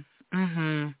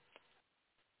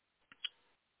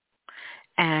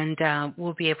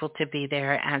we'll be able to be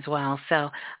there as well. So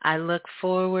I look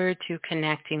forward to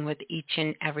connecting with each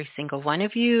and every single one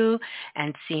of you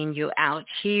and seeing you out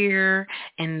here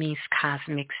in these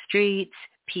cosmic streets.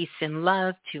 Peace and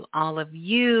love to all of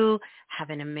you. Have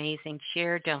an amazing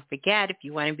share. Don't forget, if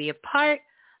you want to be a part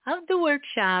of the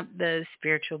workshop, the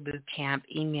Spiritual Boot Camp,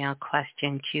 email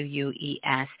question,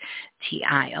 QUESTION,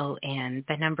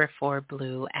 the number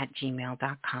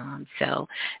 4blue@gmail.com. So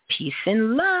peace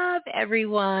and love,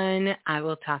 everyone. I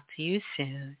will talk to you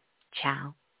soon.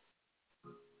 Ciao.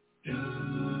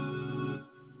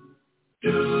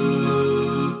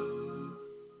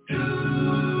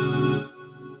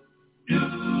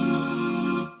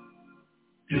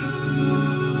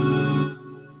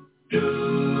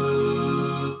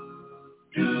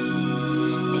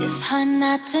 Hard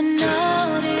not to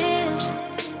notice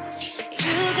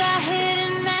you got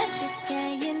hidden magic,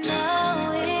 yeah, you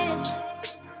know it.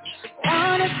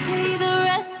 Wanna see the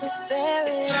rest, but bear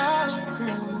it all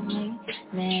to me.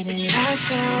 Let it all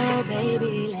show,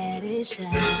 baby, let it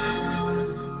show.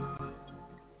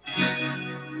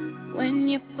 When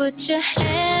you put your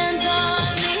hands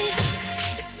on me,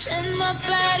 then my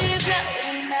body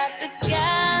floating out the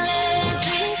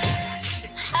galaxy,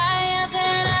 higher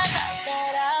than I thought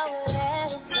that I would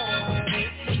ever go.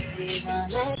 We gon'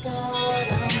 let go,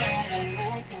 don't ever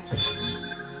let go.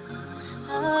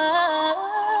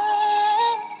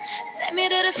 Oh, take me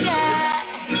to the sky.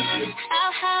 How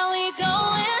high we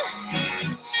going?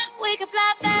 We can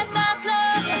fly past my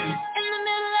club in the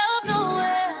middle of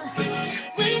nowhere.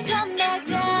 We come back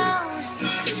down.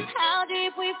 How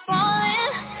deep we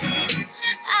falling?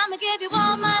 I'ma give you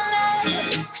all my love.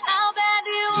 How bad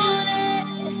do you want it?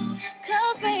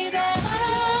 'Cause baby, I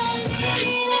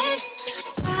need it.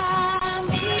 I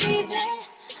need it.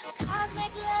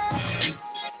 Cosmic love.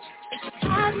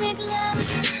 Cosmic love.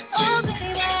 Oh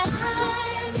baby, I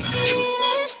need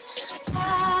it. I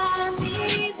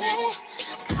need it.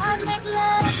 Cosmic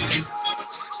love.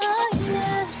 Oh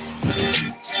yeah.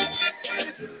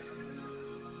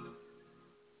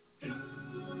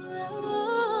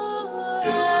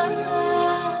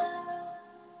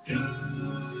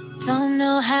 Don't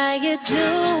know how you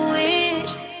do it.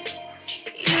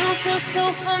 You feel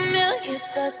so familiar,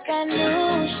 but got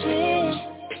new shit.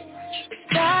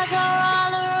 Stars are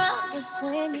all around us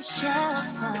when you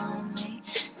shine on me.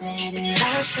 Let it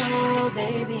all show,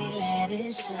 baby, let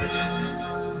it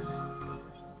show.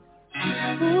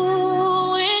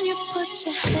 Ooh, when you put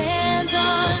your hands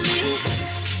on me,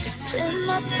 then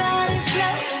my body's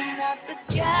floating up the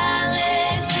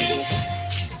galaxy,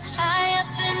 higher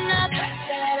than I thought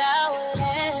that I would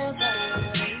ever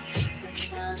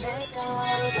reach. Don't let go,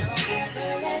 don't ever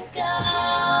let go.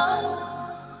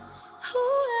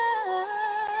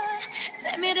 Ooh,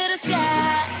 take me to the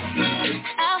sky.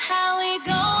 How high we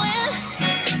going?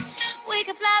 We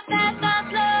can fly past my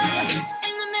club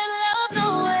in the middle of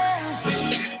nowhere.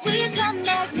 We come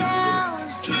back down.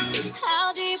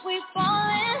 How deep we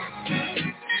falling?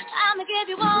 I'ma give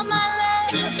you all my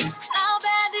love. How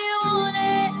bad do you want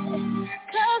it?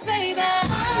 'Cause baby, I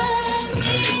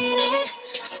need it.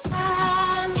 I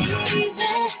need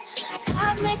it.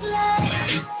 Cosmic love.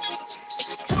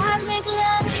 Cosmic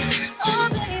love. Oh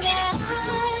baby, I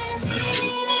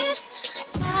need it.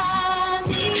 I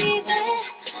need it.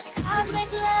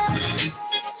 Cosmic love.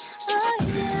 Oh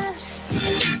yeah.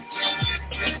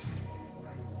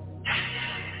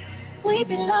 We've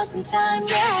been lost in time,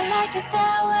 yeah, I like it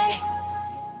that way.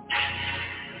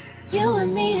 You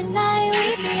and me tonight,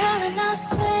 we be out in our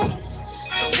space.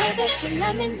 The way that you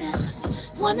let me know,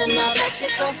 wanna know that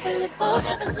you're gon' feel it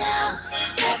forever now.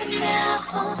 Have it now,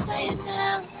 oh say it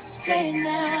now, say it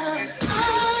now. I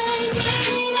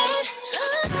need